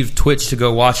leave Twitch to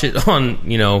go watch it on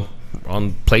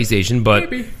on PlayStation, but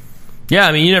Maybe. yeah,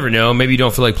 I mean, you never know. Maybe you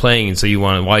don't feel like playing, and so you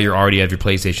want to, while you're already have your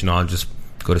PlayStation on, just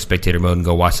go to spectator mode and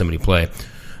go watch somebody play.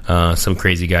 Some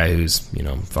crazy guy who's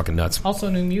fucking nuts. Also,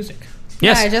 new music.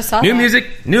 Yes, I just saw new that. music,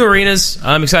 new arenas.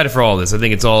 I'm excited for all this. I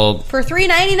think it's all For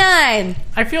 $3.99.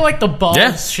 I feel like the bugs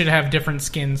Yeah. should have different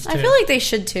skins too. I feel like they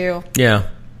should too. yeah.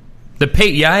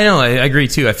 Yeah, I know. I agree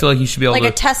too. I feel like you should be able Like to.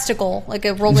 a testicle, like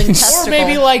a rolling testicle. or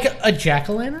maybe like a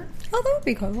jack-o'-lantern. Oh, that would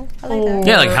be cool. I like Or that.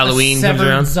 Yeah, like a Halloween comes severed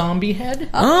around. zombie head.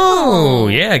 Oh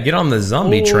yeah, get on the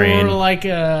zombie Or train. like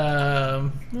a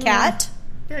Cat?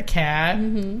 cat.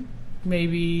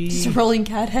 Maybe Just a rolling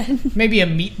cat head. maybe a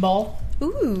meatball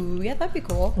Ooh, yeah, that'd be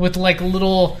cool. with like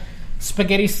little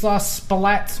spaghetti sauce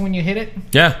splats when you hit it.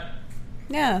 Yeah.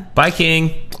 Yeah. Bye, King.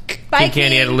 Bye, King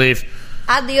Candy had to King. leave.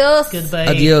 Adios. Goodbye.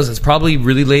 Adios. It's probably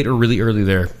really late or really early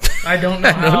there. I don't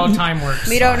know how time works.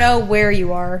 We don't know where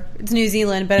you are. It's New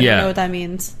Zealand, but I Yeah. don't know what that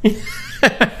means.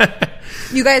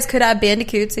 You guys could have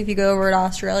bandicoots if you go over to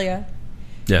Australia.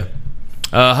 Yeah.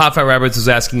 Hot Fire Rabbits was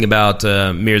asking about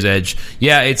Mirror's Edge.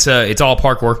 Yeah, it's all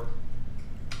parkour.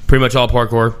 Pretty much all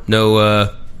parkour.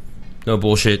 No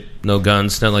bullshit. No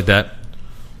guns. Nothing like that.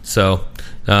 So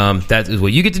that is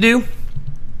what you get to do.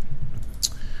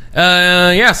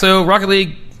 Yeah. So Rocket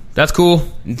League. That's cool.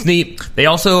 It's neat. They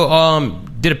also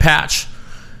did a patch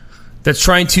that's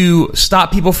trying to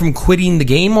stop people from quitting the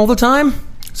game all the time.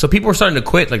 So people are starting to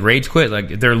quit, like rage quit,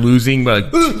 like they're losing,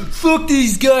 but like, Fuck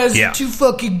these guys. Yeah. They're too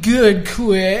fucking good.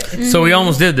 Quit. So we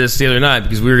almost did this the other night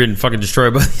because we were getting fucking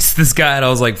destroyed by this guy, and I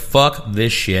was like, "Fuck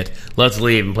this shit. Let's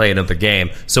leave and play another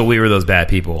game." So we were those bad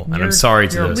people, and I'm sorry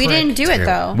to you're those. We didn't do it,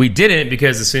 though. We didn't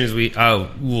because as soon as we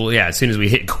as soon as we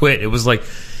hit quit, it was like,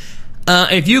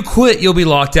 if you quit, you'll be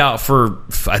locked out for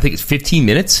I think it's 15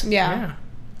 minutes. Yeah.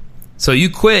 So you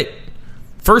quit.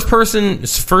 First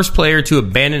player to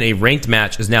abandon a ranked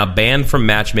match is now banned from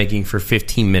matchmaking for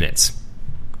 15 minutes.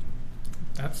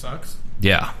 That sucks.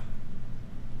 Yeah.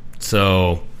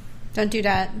 So Don't do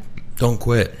that. don't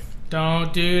quit.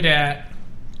 Don't do that.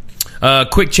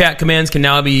 Quick chat commands can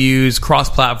now be used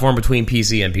cross-platform between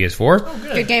PC and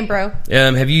PS4. Good game, bro.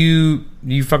 Have you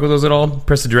fuck with those at all?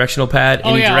 Press the directional pad.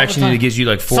 Any yeah, all the direction time. it gives you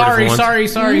like four Sorry. different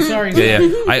ones. Sorry. Yeah.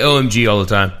 I OMG all the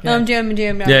time.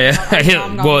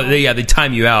 Yeah. Well, they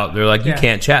time you out. They're like, you Yeah.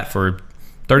 can't chat for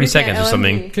 30 seconds or OMG.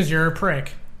 something. Because you're a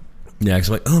prick. Yeah, because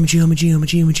I'm like,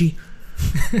 OMG.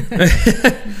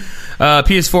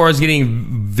 PS4 is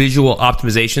getting visual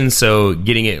optimization, so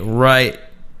getting it right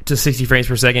to 60 frames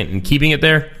per second and keeping it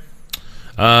there.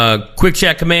 Quick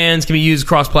chat commands can be used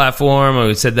cross-platform.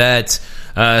 We said that.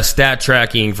 Stat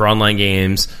tracking for online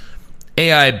games.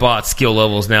 AI bot skill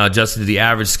levels now adjusted to the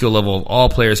average skill level of all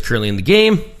players currently in the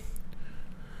game.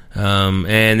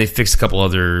 And they fixed a couple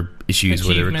other issues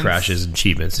where there were Achievements. crashes and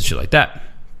achievements and shit like that.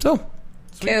 So,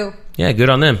 Cool. yeah, good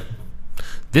on them.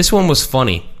 This one was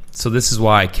funny. So this is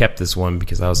why I kept this one,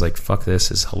 because I was like, fuck,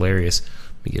 this is hilarious.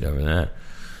 Let me get over that.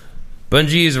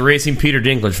 Bungie is erasing Peter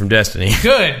Dinklage from Destiny.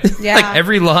 Good. Yeah. Like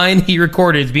every line he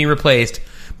recorded is being replaced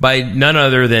by none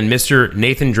other than Mr.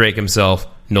 Nathan Drake himself,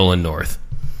 Nolan North.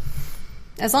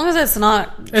 As long as it's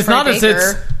not. It's Troy not as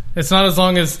Baker. it's not as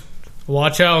long as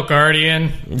watch out, Guardian.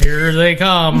 Here they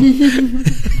come.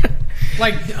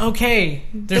 Like, okay,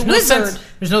 there's The no wizard. sense.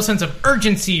 There's no sense of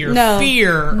urgency or No.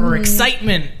 fear or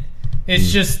excitement.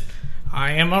 It's just,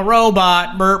 I am a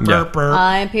robot. Burp, Yeah. burp, burp.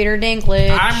 I'm Peter Dinklage.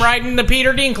 I'm riding the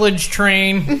Peter Dinklage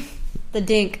train. the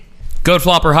Dink. Goat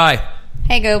Flopper, hi.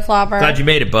 Hey, Go Flopper. Glad you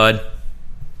made it, bud.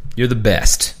 You're the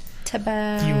best.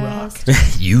 Tabas. You rock.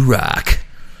 You rock.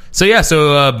 So yeah,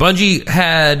 Bungie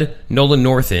had Nolan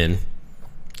North in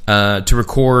to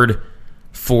record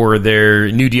for their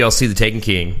new DLC, The Taken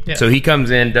King. Yeah. So he comes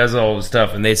in, does all the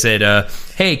stuff, and they said,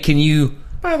 "Hey, can you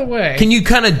By the way,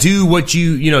 kind of do what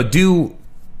you do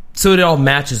so it all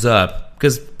matches up?"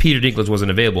 Because Peter Dinklage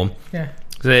wasn't available. yeah.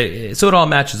 So it all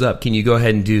matches up. Can you go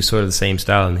ahead and do sort of the same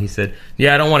style? And he said,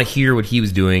 "Yeah, I don't want to hear what he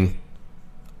was doing.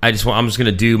 I'm just going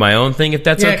to do my own thing if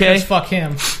that's Yeah, okay." 'cause fuck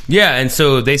him. Yeah, and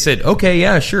so they said, "Okay,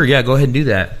 yeah, sure, yeah, go ahead and do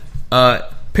that."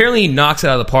 Apparently, he knocks it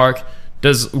out of the park.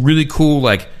 Does really cool,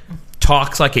 like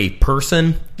talks like a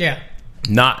person, Yeah.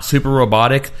 not super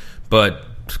robotic, but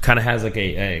kind of has like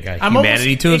a I'm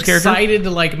humanity to his character. excited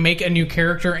to like make a new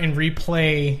character and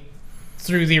replay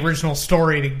through the original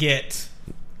story to get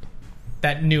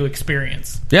that new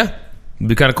experience. Yeah, it'd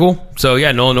be kind of cool. So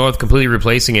yeah, Nolan North completely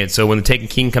replacing it. So when the Taken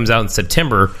King comes out in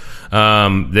September,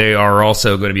 they are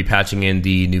also going to be patching in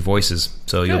the new voices.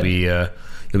 So you'll be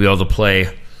able to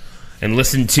play and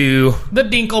listen to The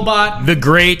Dinklebot. the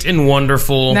great and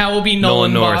wonderful Now will be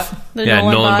Nolan North. Bot. The Yeah,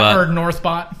 Nolan Nolan Bot. Or Bot.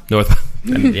 Northbot. North.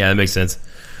 Yeah, that makes sense.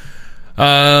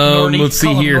 Nordy, Let's see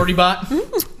call him here.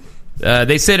 Nordybot.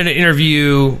 They said in an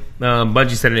interview,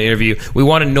 Bungie said in an interview, we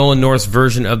wanted Nolan North's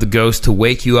version of the Ghost to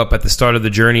wake you up at the start of the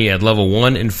journey at level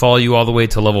 1 and follow you all the way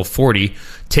to level 40.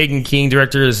 Taken King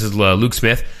director, this is Luke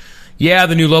Smith. Yeah,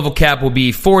 the new level cap will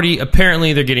be 40.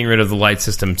 Apparently, they're getting rid of the light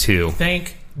system too.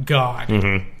 Thank God.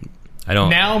 I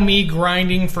don't. Now me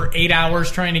grinding for 8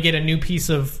 hours trying to get a new piece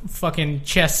of fucking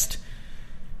chest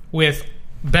with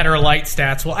better light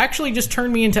stats will actually just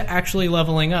turn me into actually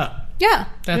leveling up. Yeah.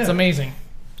 That's amazing.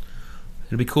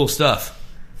 It'll be cool stuff.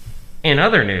 In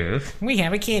other news, We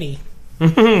have a kitty. we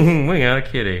got a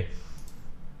kitty.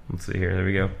 Let's see here. There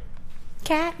we go.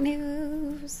 Cat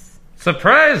news.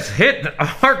 Surprise hit!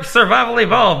 Ark Survival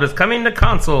Evolved is coming to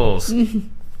consoles.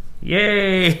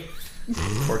 Yay!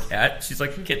 Poor cat. She's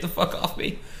like, get the fuck off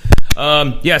me.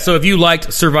 Yeah, so if you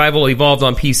liked Survival Evolved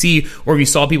on PC, or if you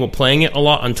saw people playing it a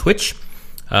lot on Twitch,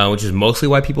 which is mostly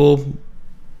why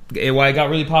it got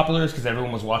really popular, is because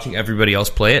everyone was watching everybody else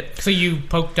play it. So you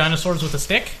poke dinosaurs with a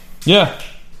stick? Yeah.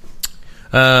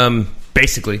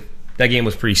 Basically, that game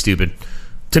was pretty stupid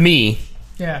to me,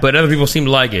 Yeah. but other people seem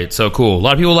to like it. So cool. A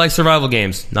lot of people like survival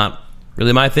games. Not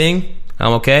really my thing.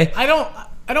 I'm okay. I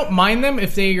don't mind them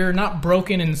if they are not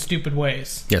broken in stupid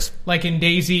ways. Yes. Like in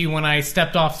DayZ when I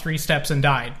stepped off 3 steps and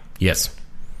died. Yes.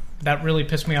 That really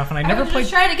pissed me off, and I never played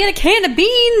Just trying to get a can of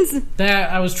beans.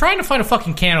 that. I was trying to find a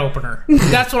fucking can opener.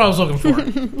 That's what I was looking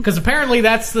for. Because apparently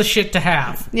that's the shit to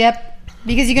have. Yep.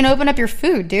 Because you can open up your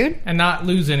food, dude. And not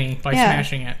lose any by Yeah.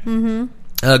 smashing it.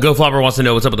 GoFlopper wants to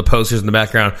know what's up with the posters in the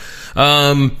background. They're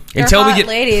Until we hot get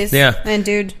ladies. yeah, And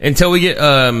dude. until we get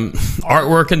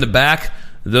artwork in the back,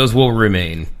 those will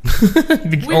remain.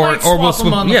 might swap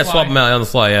them on the fly. swap them out on the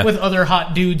fly. Yeah, With other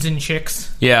hot dudes and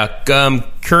chicks. yeah.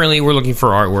 Currently, we're looking for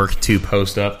artwork to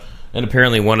post up, and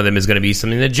apparently, one of them is going to be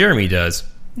something that Jeremy does,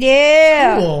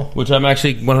 Yeah. Cool. which I'm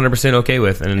actually 100% okay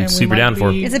with and we super might down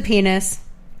for. be- It's a penis.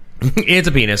 It's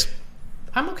a penis.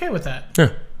 I'm okay with that.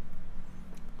 It'd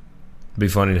be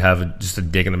funny to have just a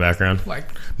dick in the background. Like,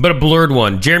 But a blurred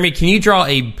one. Jeremy, can you draw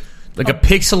a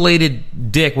pixelated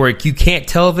dick where you can't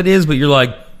tell if it is, but you're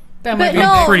like, that might But be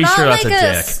no, pretty not sure like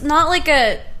that's a dick. Not like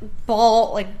a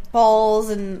ball, like balls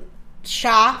and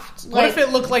shaft. What like, if it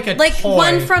looked like a like toy?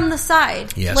 one from the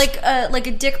side? Yes. Like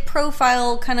a dick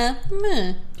profile kind of.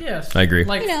 Yes. I agree.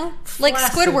 Like, You know, like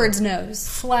flaccid. Squidward's nose.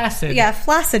 Flaccid. Yeah,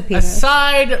 flaccid A penis.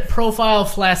 side profile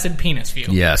flaccid penis view.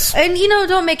 yes. And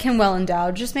don't make him well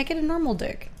endowed. Just make it a normal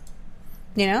dick.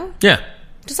 You know, Yeah.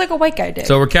 just like a white guy dick.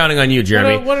 So we're counting on you,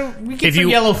 Jeremy. We get If some you-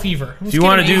 yellow fever. Let's you get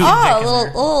wanna an do- Asian oh, dick a in there.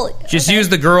 little. Just okay. use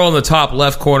the girl in the top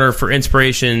left corner for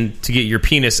inspiration to get your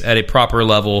penis at a proper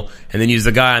level, and then use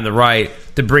the guy on the right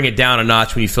to bring it down a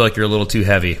notch when you feel like you're a little too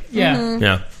heavy. Yeah. Mm-hmm.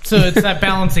 Yeah. So it's that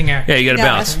balancing act. Yeah, you got to Yeah.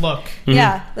 balance. Look.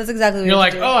 Yeah, that's exactly what You're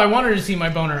like, do. oh, I want her to see my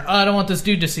boner. Oh, I don't want this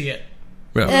dude to see it.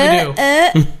 Yeah. we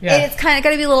do. Yeah. It's kind of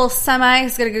got to be a little semi.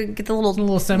 It's got to get the little A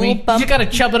little semi. little bump. You got to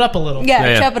chub it up a little. Yeah,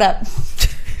 Yeah. chop it up.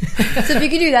 So if you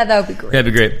could do that, that would be great.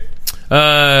 That'd be great.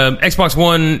 Xbox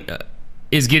One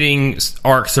is getting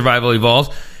Ark Survival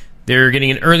Evolved. They're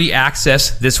getting an early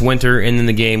access this winter, and then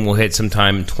the game will hit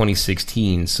sometime in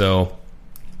 2016. So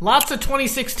Lots of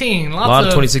 2016. a lot of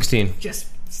 2016. Just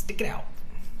stick it out.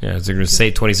 Yeah, they're going to say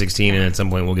 2016, and at some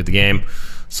point we'll get the game.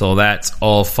 So that's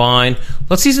all fine.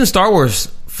 Let's see some Star Wars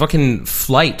fucking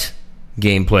flight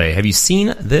gameplay. Have you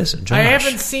seen this, Josh? I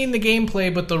haven't seen the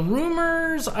gameplay, but the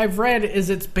rumors I've read is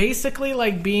it's basically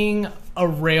like being a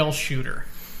rail shooter.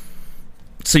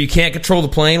 So you can't control the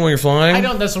plane when you're flying? I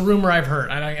don't. That's a rumor I've heard.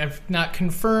 I've not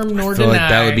confirmed nor I feel denied. like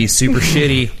that would be super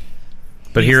shitty.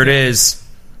 But here it is.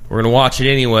 We're going to watch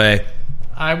it anyway.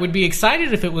 I would be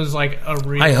excited if it was like a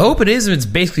real. I hope it is. If it's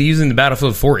basically using the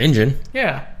Battlefield 4 engine.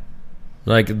 Yeah.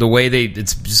 Like the way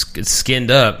it's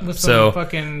skinned up. With some So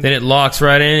fucking- then it locks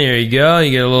right in. There you go. You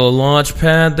get a little launch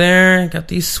pad there. Got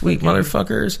these sweet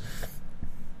motherfuckers.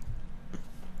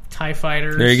 TIE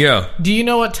fighters. There you go. Do you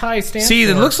know what TIE stands See,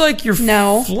 for? it looks like you're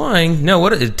No. flying. No,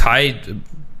 what is it? Tie.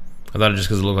 I thought it just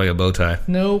because it looked like a bow tie.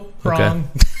 Nope. Wrong.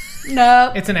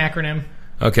 No. It's an acronym.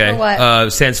 Okay. For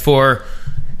what? Stands for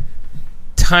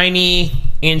Tiny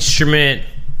Instrument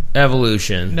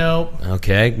Evolution. Nope.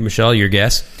 Okay, Michelle, your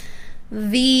guess.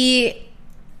 The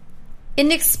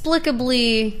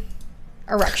inexplicably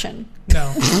erection.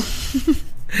 No.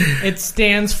 It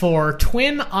stands for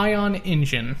Twin Ion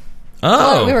Engine.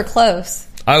 Oh, we were close.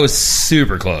 I was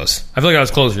super close. I feel like I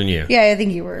was closer than you. Yeah, I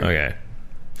think you were. Okay.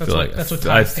 That's what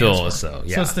I TIE stands feel for. so.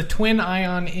 Yeah. So it's the Twin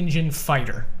Ion Engine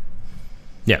Fighter.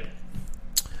 Yeah.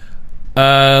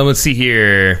 Let's see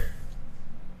here.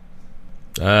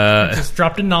 Just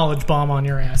dropped a knowledge bomb on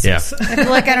your asses. Yeah. I feel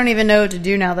like I don't even know what to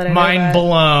do now that I know Mind that.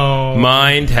 blown.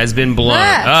 Mind has been blown.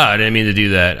 Ah. I didn't mean to do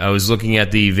that. I was looking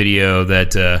at the video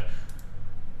that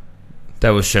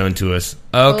was shown to us.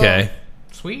 Okay.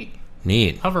 Sweet.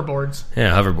 Neat. Hoverboards.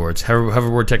 Yeah, hoverboards.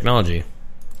 Hoverboard technology.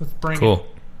 Let's bring Cool.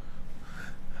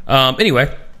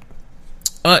 Anyway.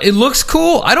 It looks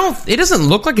cool. It doesn't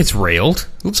look like it's railed.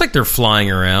 It looks like they're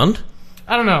flying around.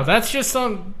 I don't know. That's just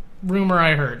some rumor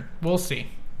I heard. We'll see.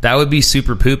 That would be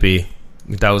super poopy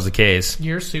if that was the case.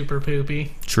 You're super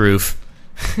poopy. Truth.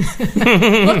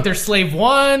 Look, there's Slave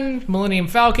 1, Millennium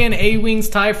Falcon, A-Wings,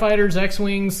 TIE Fighters,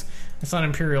 X-Wings. It's on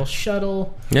Imperial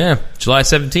Shuttle. Yeah, July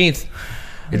 17th. It's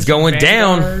There's going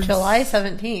down. Vanguards. July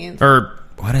 17th. Or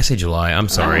why did I say July? I'm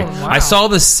sorry. Oh, wow. I saw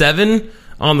the 7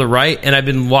 on the right, and I've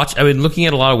been looking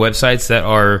at a lot of websites that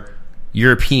are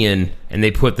European, and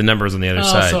they put the numbers on the other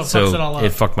side. so it fucks it all up. It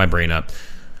fucked my brain up.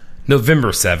 November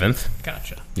 7th.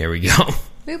 Gotcha. There we go.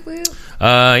 Boop, boop.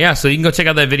 Yeah, so you can go check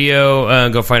out that video.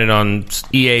 Go find it on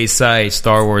EA's site,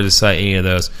 Star Wars' site, any of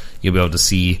those. You'll be able to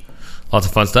see lots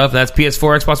of fun stuff. That's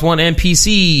PS4, Xbox One, and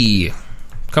PC.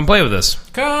 Come play with us.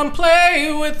 Come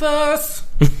play with us.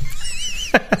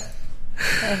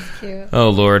 That's cute. Oh,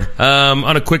 Lord.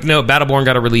 On a quick note, Battleborn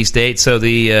got a release date. So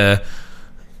the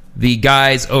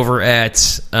guys over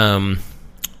at, God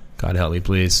help me,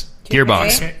 please, 2K?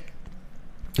 Gearbox. Okay.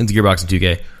 It's Gearbox and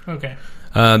 2K. Okay.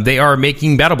 They are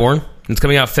making Battleborn. It's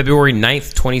coming out February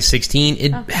 9th, 2016.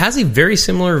 It has a very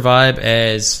similar vibe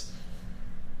as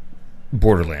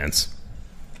Borderlands.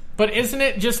 But isn't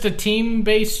it just a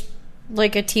team-based...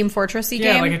 Like a Team Fortress-y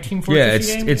Yeah, game? like a Team Fortress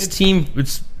Yeah, game? it's team.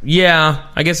 Yeah,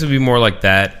 I guess it would be more like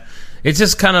that. It's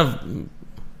just kind of.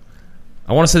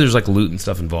 I want to say there's like loot and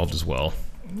stuff involved as well.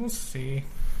 We'll see.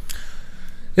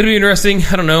 It'll be interesting.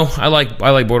 I don't know. I like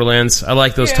Borderlands. I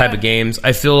like those Yeah. type of games.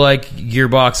 I feel like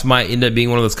Gearbox might end up being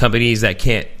one of those companies that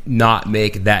can't not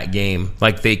make that game.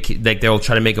 Like they'll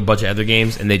try to make a bunch of other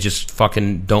games and they just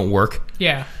fucking don't work.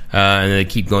 Yeah. And they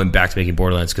keep going back to making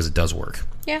Borderlands because it does work.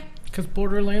 Yeah. Because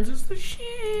Borderlands is the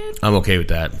shit. I'm okay with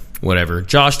that. Whatever.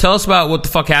 Josh, tell us about what the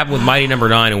fuck happened with Mighty Number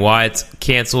 9 and why it's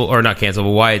canceled, or not canceled,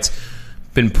 but why it's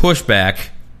been pushed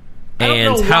back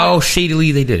and know how why.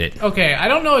 shadily they did it. Okay, I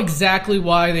don't know exactly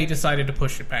why they decided to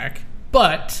push it back,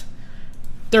 but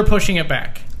they're pushing it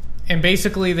back. And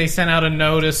basically they sent out a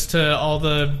notice to all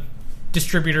the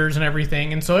distributors and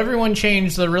everything, and so everyone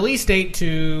changed the release date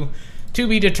to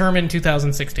be determined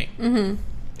 2016. Mm-hmm.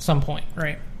 Some point,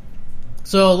 right?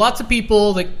 So lots of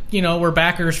people that, were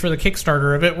backers for the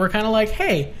Kickstarter of it were kind of like,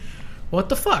 hey, what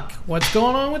the fuck? What's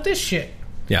going on with this shit?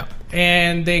 Yeah.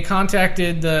 And they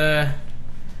contacted the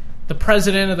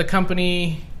president of the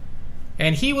company,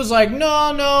 and he was like,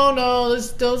 no,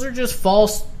 those are just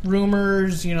false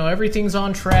rumors. Everything's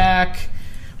on track.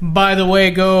 By the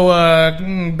way, go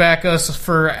back us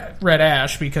for Red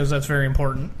Ash, because that's very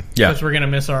important. Yeah. Because we're going to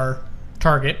miss our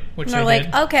target, which And they're they like,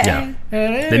 did. okay. Yeah.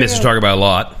 And, They missed the target about a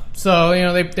lot. So,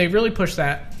 they really pushed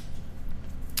that.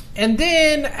 And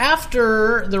then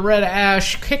after the Red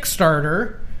Ash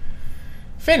Kickstarter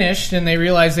finished and they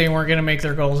realized they weren't going to make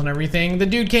their goals and everything, the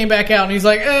dude came back out and he's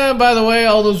like, by the way,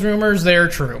 all those rumors, they're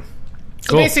true.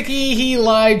 So Cool. basically, he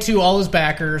lied to all his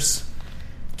backers,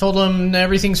 told them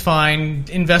everything's fine,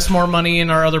 invest more money in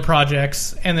our other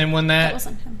projects, and then when that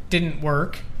wasn't him. didn't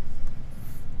work,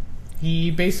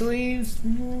 he basically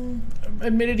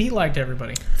admitted he lied to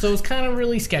everybody. So it was kind of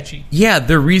really sketchy. Yeah,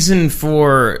 the reason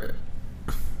for...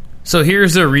 So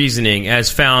here's the reasoning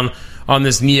as found on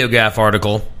this NeoGAF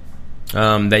article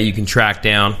that you can track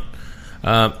down.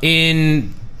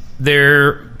 In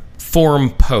their forum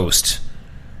post,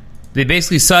 they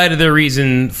basically cited their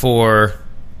reason for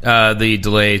the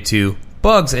delay to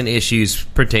bugs and issues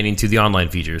pertaining to the online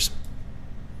features.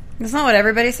 That's not what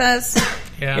everybody says.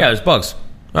 Yeah, there's bugs.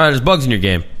 There's bugs in your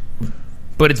game.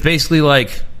 But it's basically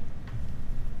like...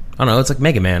 I don't know, it's like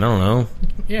Mega Man, I don't know.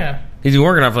 Yeah. He's been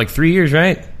working on it for like 3 years,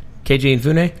 right? KJ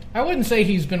Inafune? I wouldn't say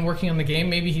he's been working on the game.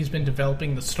 Maybe he's been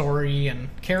developing the story and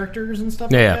characters and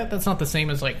stuff like Yeah. that. That's not the same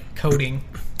as, like, coding.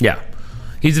 Yeah.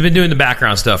 He's been doing the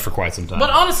background stuff for quite some time. But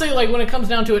honestly, like, when it comes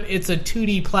down to it, it's a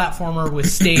 2D platformer with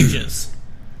stages.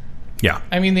 Yeah.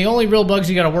 I mean, the only real bugs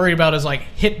you got to worry about is, like,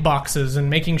 hitboxes and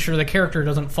making sure the character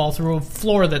doesn't fall through a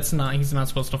floor he's not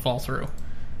supposed to fall through.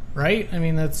 Right? I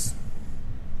mean, that's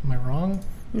Am I wrong?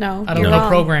 No, I don't you're know wrong.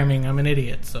 programming. I'm an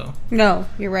idiot. So No,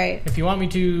 you're right. if you want me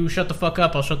to shut the fuck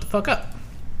up, I'll shut the fuck up.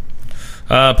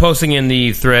 Posting in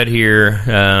the thread here,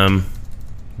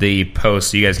 the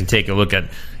post, so you guys can take a look at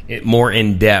it more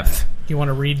in depth. You want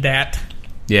to read that?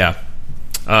 Yeah.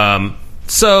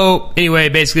 So anyway,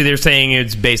 basically they're saying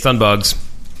it's based on bugs.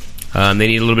 They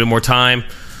need a little bit more time.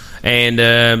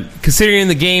 And considering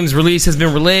the game's release has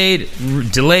been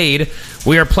delayed,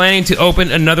 we are planning to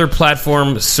open another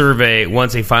platform survey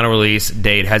once a final release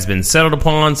date has been settled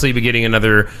upon. So you'll be getting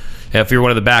another, if you're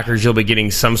one of the backers, you'll be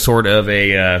getting some sort of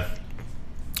a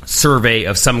survey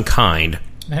of some kind.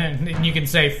 And you can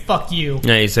say, fuck you.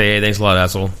 Yeah, you say, hey, thanks a lot,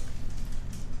 asshole.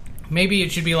 Maybe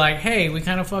it should be like, hey, we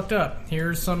kind of fucked up.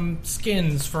 Here's some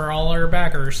skins for all our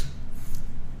backers.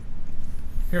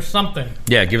 Here's something.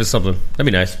 Yeah, give us something. That'd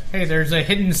be nice. Hey, there's a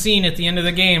hidden scene at the end of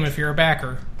the game if you're a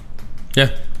backer. Yeah.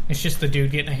 It's just the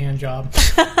dude getting a hand job.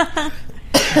 The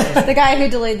guy who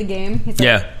delayed the game. He's like,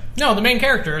 Yeah. No, the main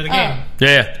character of the game.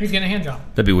 Yeah. He's getting a hand job.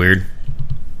 That'd be weird.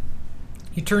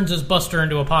 He turns his buster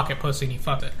into a pocket pussy and he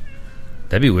fucked it.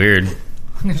 That'd be weird.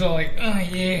 He's all like, oh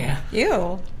yeah.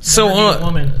 Ew. So Never be a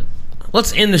woman.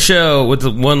 let's end the show with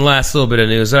the one last little bit of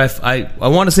news. I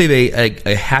want to say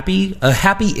a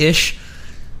happy-ish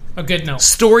A good note.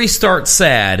 story starts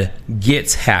sad,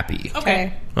 gets happy.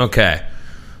 Okay. Okay.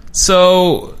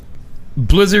 So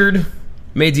Blizzard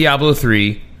made Diablo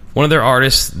 3. One of their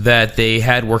artists that they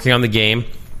had working on the game,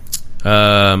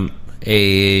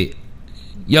 a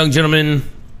young gentleman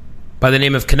by the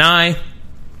name of Kanai.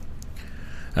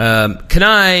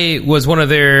 Kanai was one of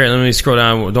their... Let me scroll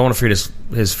down. Don't want to forget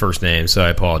his first name, so I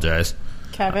apologize.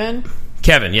 Kevin.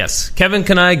 Kevin, yes. Kevin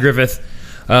Kanai Griffith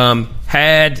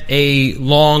had a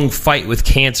long fight with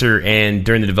cancer, and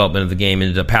during the development of the game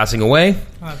ended up passing away.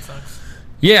 Oh, that sucks.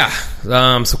 Yeah,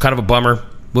 so kind of a bummer.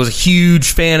 Was a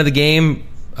huge fan of the game.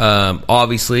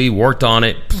 Obviously, worked on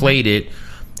it, played it,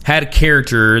 had a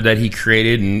character that he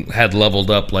created and had leveled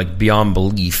up like beyond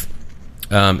belief.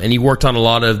 And he worked on a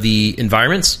lot of the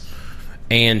environments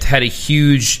and had a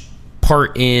huge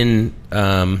part in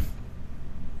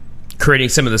creating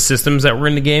some of the systems that were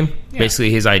in the game. Yeah.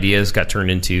 Basically, his ideas got turned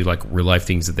into like real life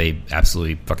things that they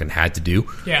absolutely fucking had to do.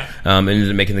 Yeah. And ended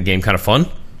up making the game kind of fun.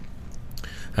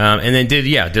 And then did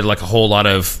like a whole lot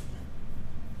of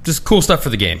just cool stuff for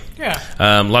the game. Yeah.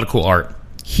 A lot of cool art.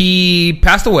 He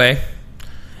passed away,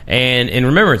 and in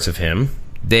remembrance of him,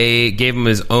 they gave him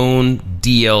his own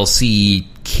DLC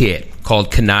kit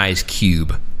called Kanai's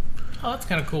Cube. Oh, that's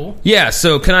kind of cool. Yeah,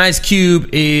 so Kanai's Cube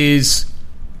is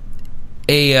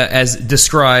as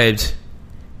described,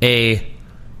 a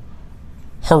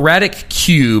Horadric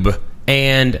cube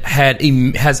and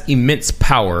has immense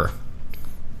power.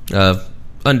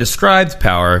 Undescribed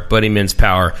power, but immense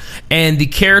power. And the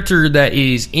character that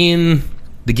is in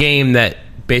the game that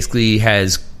basically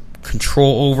has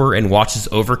control over and watches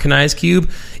over Kanai's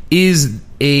Cube is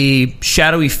a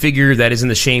shadowy figure that is in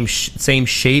the same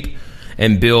shape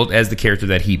and build as the character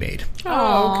that he made.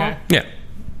 Oh, okay. Yeah.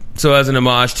 So as an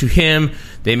homage to him,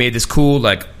 they made this cool,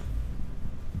 like,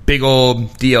 big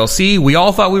old DLC. We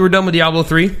all thought we were done with Diablo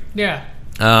 3. Yeah.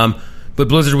 But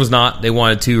Blizzard was not. They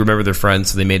wanted to remember their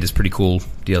friends, so they made this pretty cool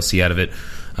DLC out of it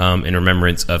in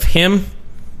remembrance of him.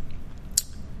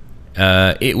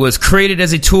 It was created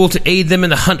as a tool to aid them in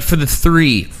the hunt for the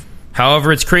 3.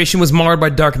 However, its creation was marred by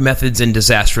dark methods and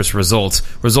disastrous results,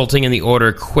 resulting in the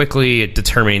Order quickly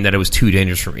determining that it was too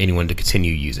dangerous for anyone to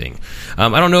continue using. I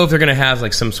don't know if they're going to have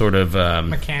like some sort of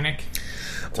Mechanic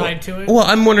tied to it. Well,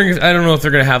 I'm wondering. I don't know if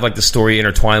they're going to have like the story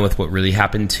intertwined with what really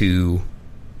happened to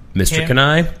Mr. Him?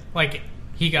 Kanai. Like,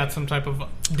 he got some type of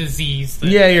disease. That,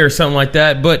 Yeah, or something like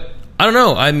that. But I don't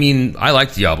know. I mean, I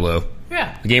liked Diablo.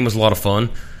 Yeah. The game was a lot of fun.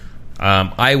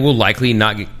 I will likely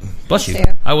not get... Bless you. Bless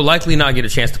you. I will likely not get a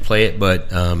chance to play it,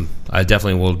 but I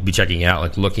definitely will be checking it out,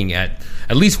 like looking at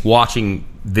least watching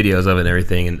videos of it and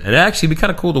everything. And it'd actually be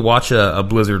kind of cool to watch a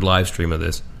Blizzard live stream of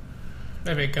this.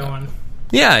 Maybe it going.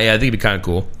 Yeah, I think it'd be kind of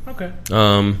cool. Okay.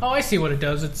 Um, Oh, I see what it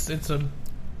does.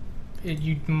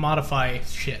 You modify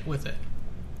shit with it.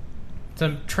 It's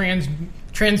a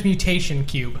transmutation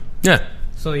cube. yeah.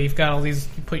 So you've got all these.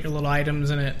 You put your little items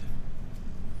in it.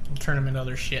 And turn them into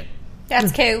other shit.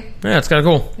 That's cute. Yeah, it's kind of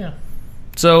cool. Yeah.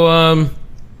 So,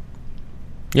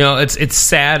 it's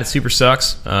sad. It super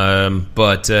sucks.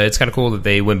 But it's kind of cool that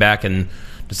they went back and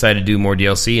decided to do more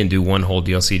DLC and do one whole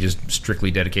DLC just strictly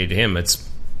dedicated to him. It's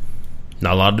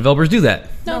not a lot of developers do that.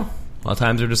 No. A lot of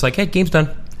times they're just like, hey, game's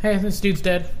done. Hey, this dude's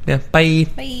dead. Yeah, bye.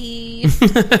 Bye.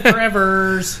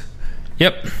 Forevers.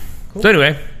 Yep. So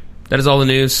anyway, that is all the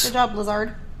news. Good job,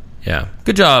 Blizzard. Yeah.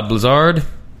 Good job, Blizzard.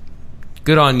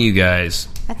 Good on you guys.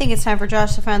 I think it's time for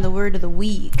Josh to find the word of the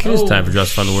week. It is time for Josh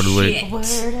to find the word of the week.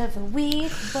 shit. Word of the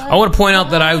week. I want to point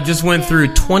out that I just went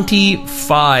through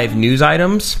 25 news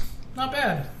items, Not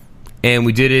bad. and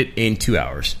we did it in 2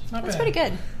 hours. Not That's bad. pretty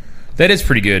good. That is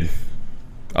pretty good.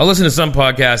 I'll listen to some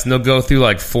podcasts, and they'll go through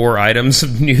like 4 items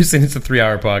of news, and it's a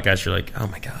 3-hour podcast. You're like, oh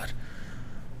my God.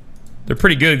 They're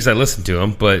pretty good because I listen to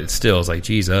them, but still, it's like,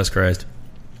 Jesus Christ.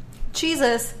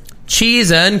 Jesus.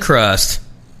 Cheese and crust.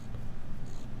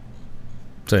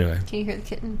 So anyway. Can you hear the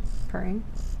kitten purring?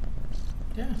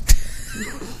 Yeah.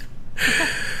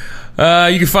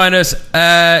 You can find us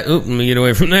at... Oop, let me get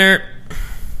away from there.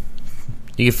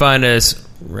 You can find us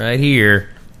right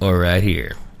here or right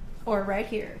here. Or right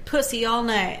here. Pussy all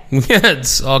night.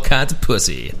 It's all kinds of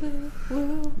pussy.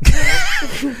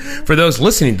 For those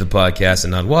listening to the podcast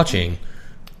and not watching,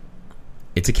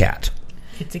 it's a cat.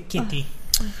 It's a kitty.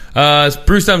 It's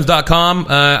BruceThumbs.com.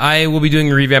 I will be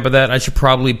doing a revamp of that. I should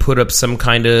probably put up some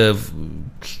kind of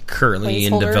currently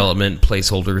in Placeholder? development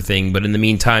placeholder thing. But in the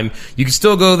meantime, you can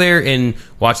still go there and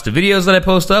watch the videos that I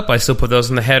post up. I still put those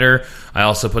in the header. I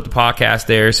also put the podcast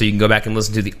there, so you can go back and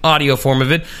listen to the audio form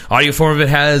of it. Audio form of it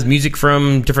has music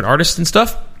from different artists and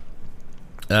stuff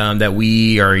that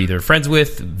we are either friends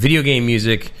with, video game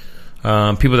music,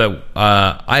 people that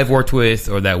I've worked with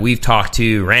or that we've talked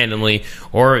to randomly,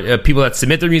 or people that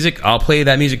submit their music. I'll play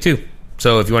that music too.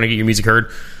 So if you want to get your music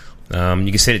heard, you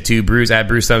can send it to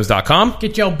bruce@brucethumbs.com.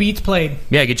 Get your beats played.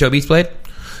 Yeah, get your beats played.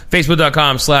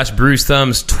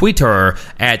 Facebook.com/BruceThumbs, Twitter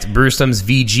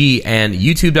 @BruceThumbsVG, and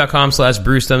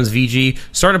YouTube.com/BruceThumbsVG.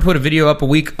 Starting to put a video up a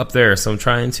week up there, so I'm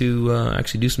trying to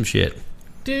actually do some shit.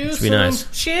 Do be some nice.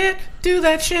 shit. Do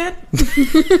that shit.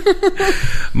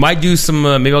 Might do some.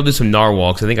 Maybe I'll do some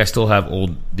narwhal because I think I still have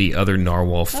the other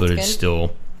narwhal footage good.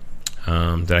 still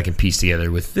that I can piece together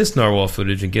with this narwhal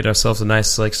footage and get ourselves a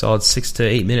nice, like, solid 6 to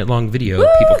 8 minute long video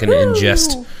people can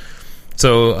ingest.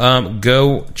 So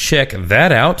go check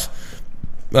that out.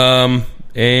 And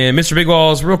Mr. Big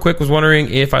Walls, real quick, was wondering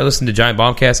if I listen to Giant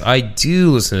Bombcast. I do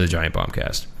listen to the Giant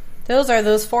Bombcast. Those are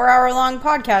those 4-hour long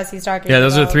podcasts he's talking about. Yeah,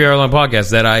 those are 3-hour long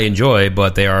podcasts that I enjoy,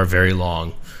 but they are very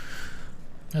long.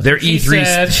 They're what she E3.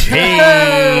 said.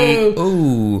 Hey,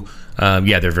 ooh,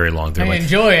 yeah, they're very long. They're I like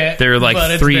enjoy it. they're but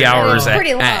like it's 3 very hours long.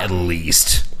 Pretty long. at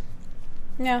least.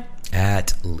 Yeah.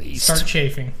 At least. Start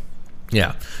chafing.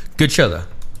 Yeah, good show though.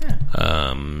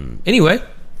 Yeah. Anyway,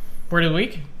 Word of the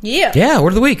week. Yeah. yeah, word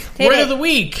of the week. Hit Word it. of the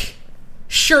week.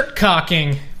 Shirt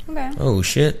cocking. Okay. Oh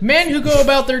shit. Men who go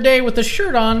about their day with a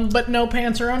shirt on but no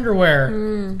pants or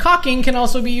underwear. Cocking can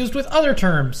also be used with other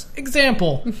terms.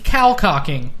 Example, cowl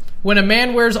cocking. When a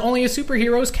man wears only a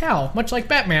superhero's cowl, much like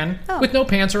Batman, Oh. with no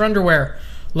pants or underwear.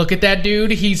 Look at that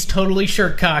dude, he's totally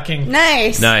shirt cocking.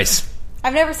 Nice. Nice.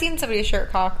 I've never seen somebody shirt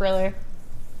cock, really.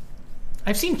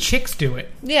 I've seen chicks do it.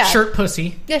 Yeah. Shirt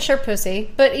pussy. Yeah, shirt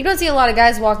pussy. But you don't see a lot of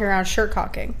guys walking around shirt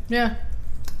cocking. Yeah.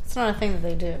 It's not a thing that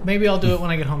they do. Maybe I'll do it when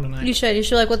I get home tonight. You should. You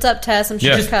should like, what's up, Tess? I'm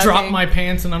Yeah. shirt Just cocking. drop my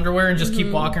pants and underwear and just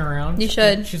keep walking around. You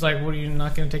should. She's like, what, are you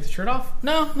not going to take the shirt off?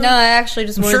 No. No, I actually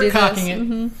just I'm want to do shirt cocking this. it.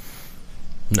 Mm-hmm.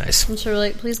 Nice. And she'll be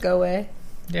like, please go away.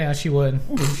 Yeah, she would.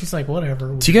 She's like,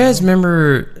 whatever. Do you guys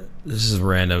remember? This is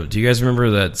random. Do you guys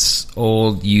remember that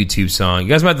old YouTube song? You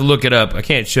guys might have to look it up. I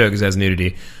can't show it because it has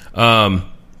nudity. But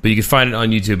you can find it on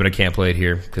YouTube, but I can't play it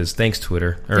here because thanks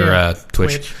Twitter or Yeah,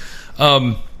 Twitch.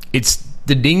 It's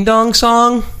the Ding Dong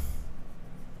song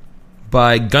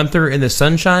by Gunther and the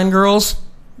Sunshine Girls.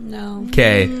 No.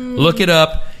 Okay, look it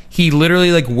up. He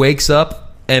literally like wakes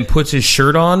up and puts his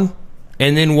shirt on,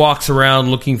 and then walks around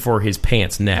looking for his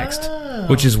pants next, Oh.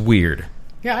 which is weird.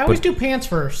 Yeah, I always do pants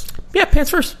first. Yeah,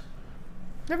 pants first.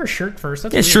 Never shirt first.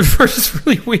 That's Yeah, weird. shirt first is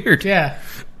really weird. Yeah.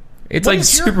 It's What like is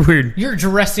super weird. Your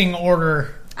dressing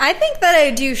order. I think that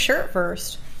I do shirt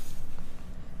first.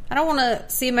 I don't want to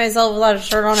see myself without a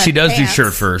shirt on. She and does pants. do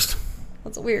shirt first.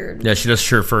 That's weird. Yeah, she does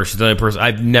shirt first. She's the only person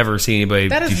I've never seen anybody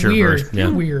That do is shirt weird. first. Yeah.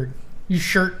 You're weird. You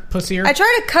shirt pussier. I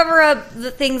try to cover up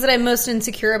the things that I'm most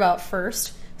insecure about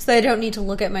first, so that I don't need to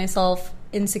look at myself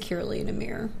insecurely in a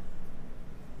mirror.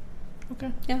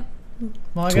 Okay. Yeah.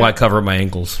 Well, That's why I cover up my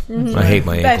ankles. I hate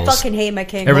my I ankles. fucking hate my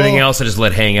king. Everything Well, else I just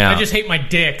let hang out. I just hate my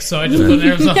dick, so I just put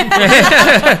there something.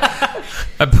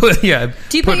 I put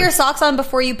Do you put your socks on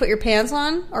before you put your pants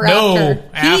on, or No, after?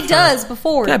 after. He does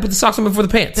before. Yeah, I put the socks on before the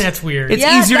pants. That's weird. It's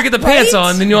Yeah, easier to get the that- pants right?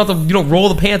 on, then you don't have to, you don't roll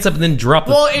the pants up and then drop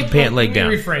the pant leg let me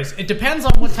down. rephrase. It depends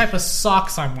on what type of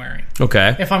socks I'm wearing.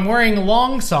 Okay. If I'm wearing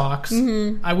long socks,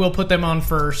 Mm-hmm. I will put them on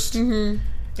 1st.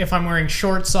 If I'm wearing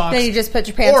short socks, Then you just put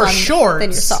your pants Or on, shorts. then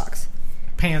your socks.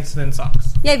 pants, then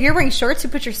socks. Yeah, if you're wearing shorts, you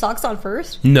put your socks on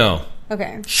first. No.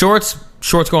 Okay. Shorts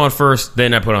go on first,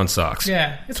 then I put on socks.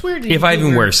 Yeah, it's weird. If I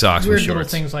even wear socks with weird little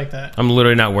shorts. things like that. I'm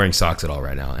literally not wearing socks at all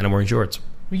right now, and I'm wearing shorts.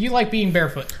 You like being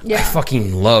barefoot. Yeah. I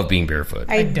fucking love being barefoot.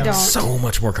 I don't. don't. So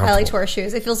much more comfortable. I like to wear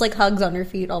shoes. It feels like hugs on your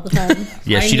feet all the time.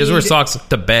 Yeah, I she does wear need socks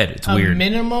to bed. It's A weird.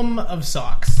 minimum of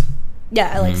socks.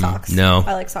 Yeah, I like socks. no.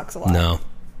 I like socks a lot. No.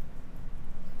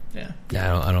 Yeah.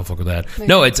 Yeah, I don't fuck with that.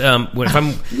 No, it's if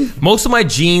I'm most of my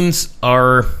jeans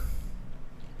are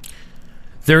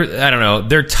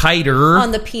they're tighter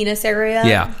On the penis area.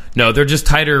 Yeah. No, they're just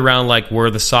tighter around like where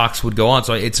the socks would go on.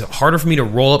 So it's harder for me to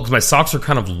roll up because my socks are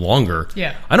kind of longer.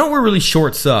 Yeah. I don't wear really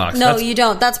short socks. No, That's- you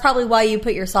don't. That's probably why you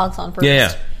put your socks on first.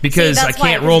 Yeah, because that's I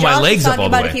can't why, roll because my Josh legs was up talking all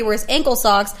the about way. If he wears ankle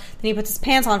socks, then he puts his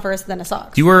pants on first, then a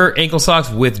sock. Do you wear ankle socks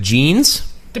with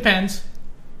jeans? Depends.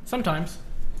 Sometimes.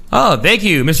 Oh, thank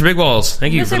you, Mr. Big Balls.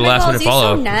 Thank you Mr. for the Big last Balls, minute you're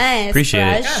follow. so nice, Appreciate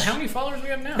it. Fresh. God, how many followers we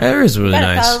have now? That is really Got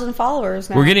nice. 1,000 followers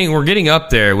now. We're getting up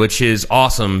there, which is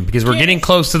awesome because we're getting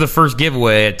close to the first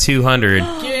giveaway at 200.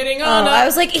 Getting Oh, on up. I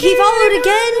was like, he followed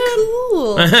again.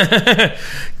 Cool.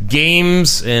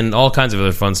 Games and all kinds of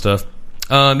other fun stuff.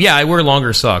 Yeah, I wear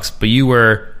longer socks, but you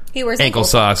wear He wears ankle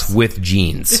socks with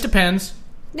jeans. It depends.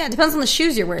 Yeah, it depends on the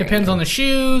shoes you're wearing. Depends on the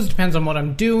shoes. Depends on what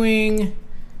I'm doing.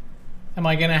 Am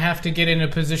I going to have to get in a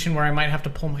position where I might have to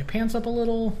pull my pants up a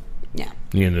little? Yeah.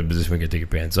 You're in a position where you can take your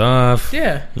pants off.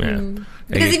 Yeah. Yeah.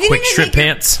 Because if you Quick need to strip take your-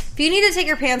 pants. If you need to take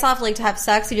your pants off, like to have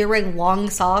sex, and you're wearing long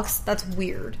socks, that's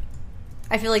weird.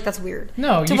 I feel like that's weird.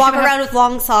 No, to you walk should around have- with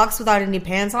long socks without any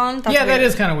pants on. That's Yeah, weird. that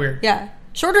is kind of weird. Yeah,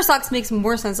 shorter socks makes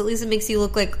more sense. At least it makes you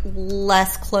look like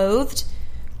less clothed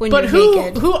when But you're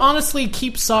naked. who honestly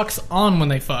keeps socks on when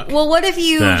they fuck? Well, what if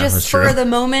you Yeah, just that's spur true. the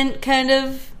moment kind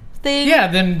of thing? Yeah,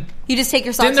 then You just take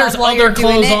your then socks there's off while other you're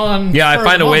doing clothes it. on. Yeah, I for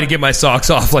find the a way to moment. get my socks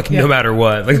off, like no matter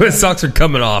what. Like my socks are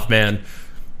coming off, man.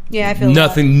 Yeah, I feel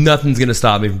Nothing's gonna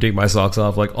stop me from taking my socks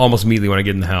off. Like almost immediately when I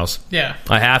get in the house, Yeah,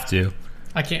 I have to.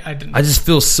 I can't. I didn't. I just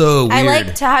feel so weird. I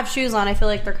like to have shoes on. I feel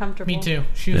like they're comfortable. Me too.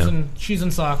 Shoes Yeah.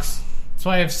 and socks. That's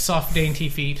why I have soft, dainty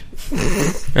feet.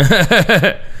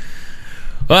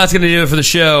 Well, that's going to do it for the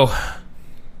show.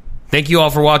 Thank you all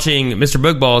for watching Mr.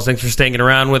 Big Balls. Thanks for staying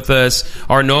around with us.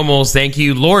 Our normals, thank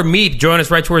you. Lord Meep, join us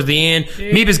right towards the end.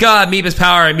 Meep is God, Meep is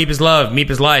power, and Meep is love. Meep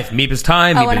is life, Meep is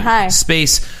time, Oh, Meep and is hi.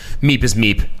 space. Meep is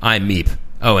Meep. I'm Meep.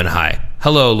 Oh, and hi.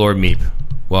 Hello, Lord Meep.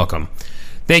 Welcome.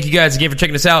 Thank you guys again for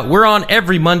checking us out. We're on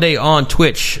every Monday on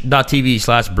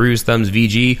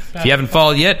twitch.tv/BruceThumbsVG. If you haven't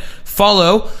followed yet,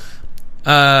 follow.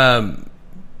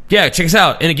 Yeah, check us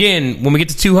out. And again, when we get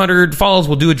to 200 follows,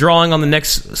 we'll do a drawing on the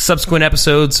next subsequent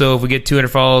episode. So if we get 200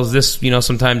 follows this,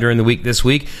 sometime during the week this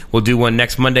week, we'll do one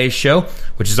next Monday's show,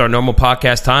 which is our normal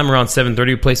podcast time around 7:30.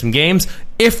 We play some games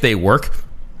if they work.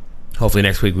 Hopefully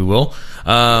next week we will.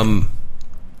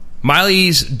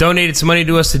 Miley's donated some money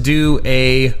to us to do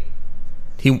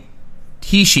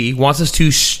she wants us to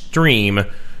stream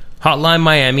Hotline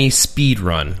Miami speed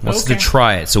run. Wants us to Okay.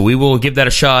 try it. So we will give that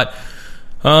a shot.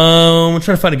 We'll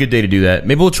try to find a good day to do that.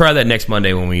 Maybe we'll try that next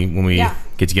Monday when we Yeah.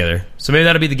 get together. So maybe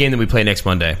that'll be the game that we play next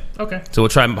Monday. Okay. So we'll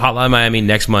try Hotline Miami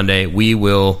next Monday. We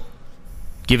will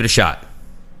give it a shot.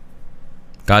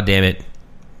 God damn it.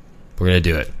 We're going to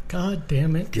do it. God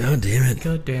damn it. God damn it.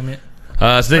 God damn it.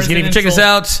 So thanks again for checking us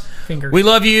out. Fingers. We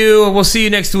love you. We'll see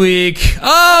you next week.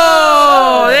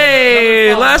 Oh,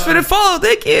 hey, last minute follow.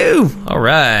 Thank you. All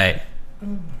right.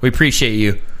 We appreciate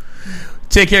you.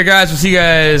 Take care, guys. We'll see you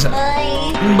guys.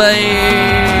 Bye.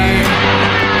 Bye.